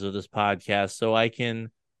sponsors of this podcast so I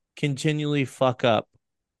can continually fuck up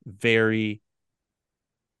very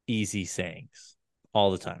easy sayings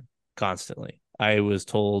all the time, constantly. I was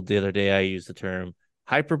told the other day I used the term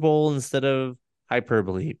hyperbole instead of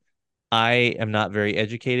hyperbole. I am not very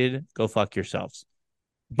educated. Go fuck yourselves.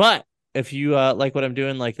 But if you like what I'm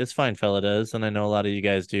doing, like this fine fella does, and I know a lot of you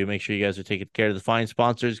guys do, make sure you guys are taking care of the fine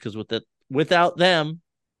sponsors, because without them,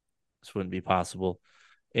 this wouldn't be possible.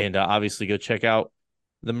 And obviously, go check out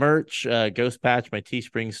the merch, Ghost Patch, my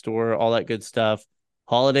Teespring store, all that good stuff.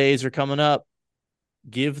 Holidays are coming up.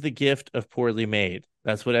 Give the gift of poorly made.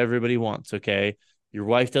 That's what everybody wants, okay? Your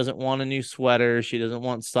wife doesn't want a new sweater. She doesn't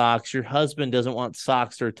want socks. Your husband doesn't want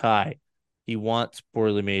socks or tie. He wants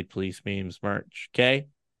poorly made police memes merch, okay?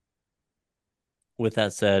 With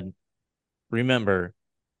that said, remember,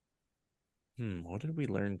 what did we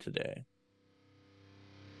learn today?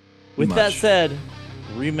 With that said,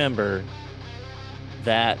 remember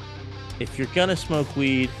that if you're going to smoke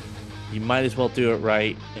weed, you might as well do it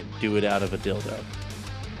right and do it out of a dildo.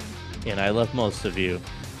 And I love most of you.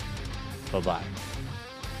 Bye-bye.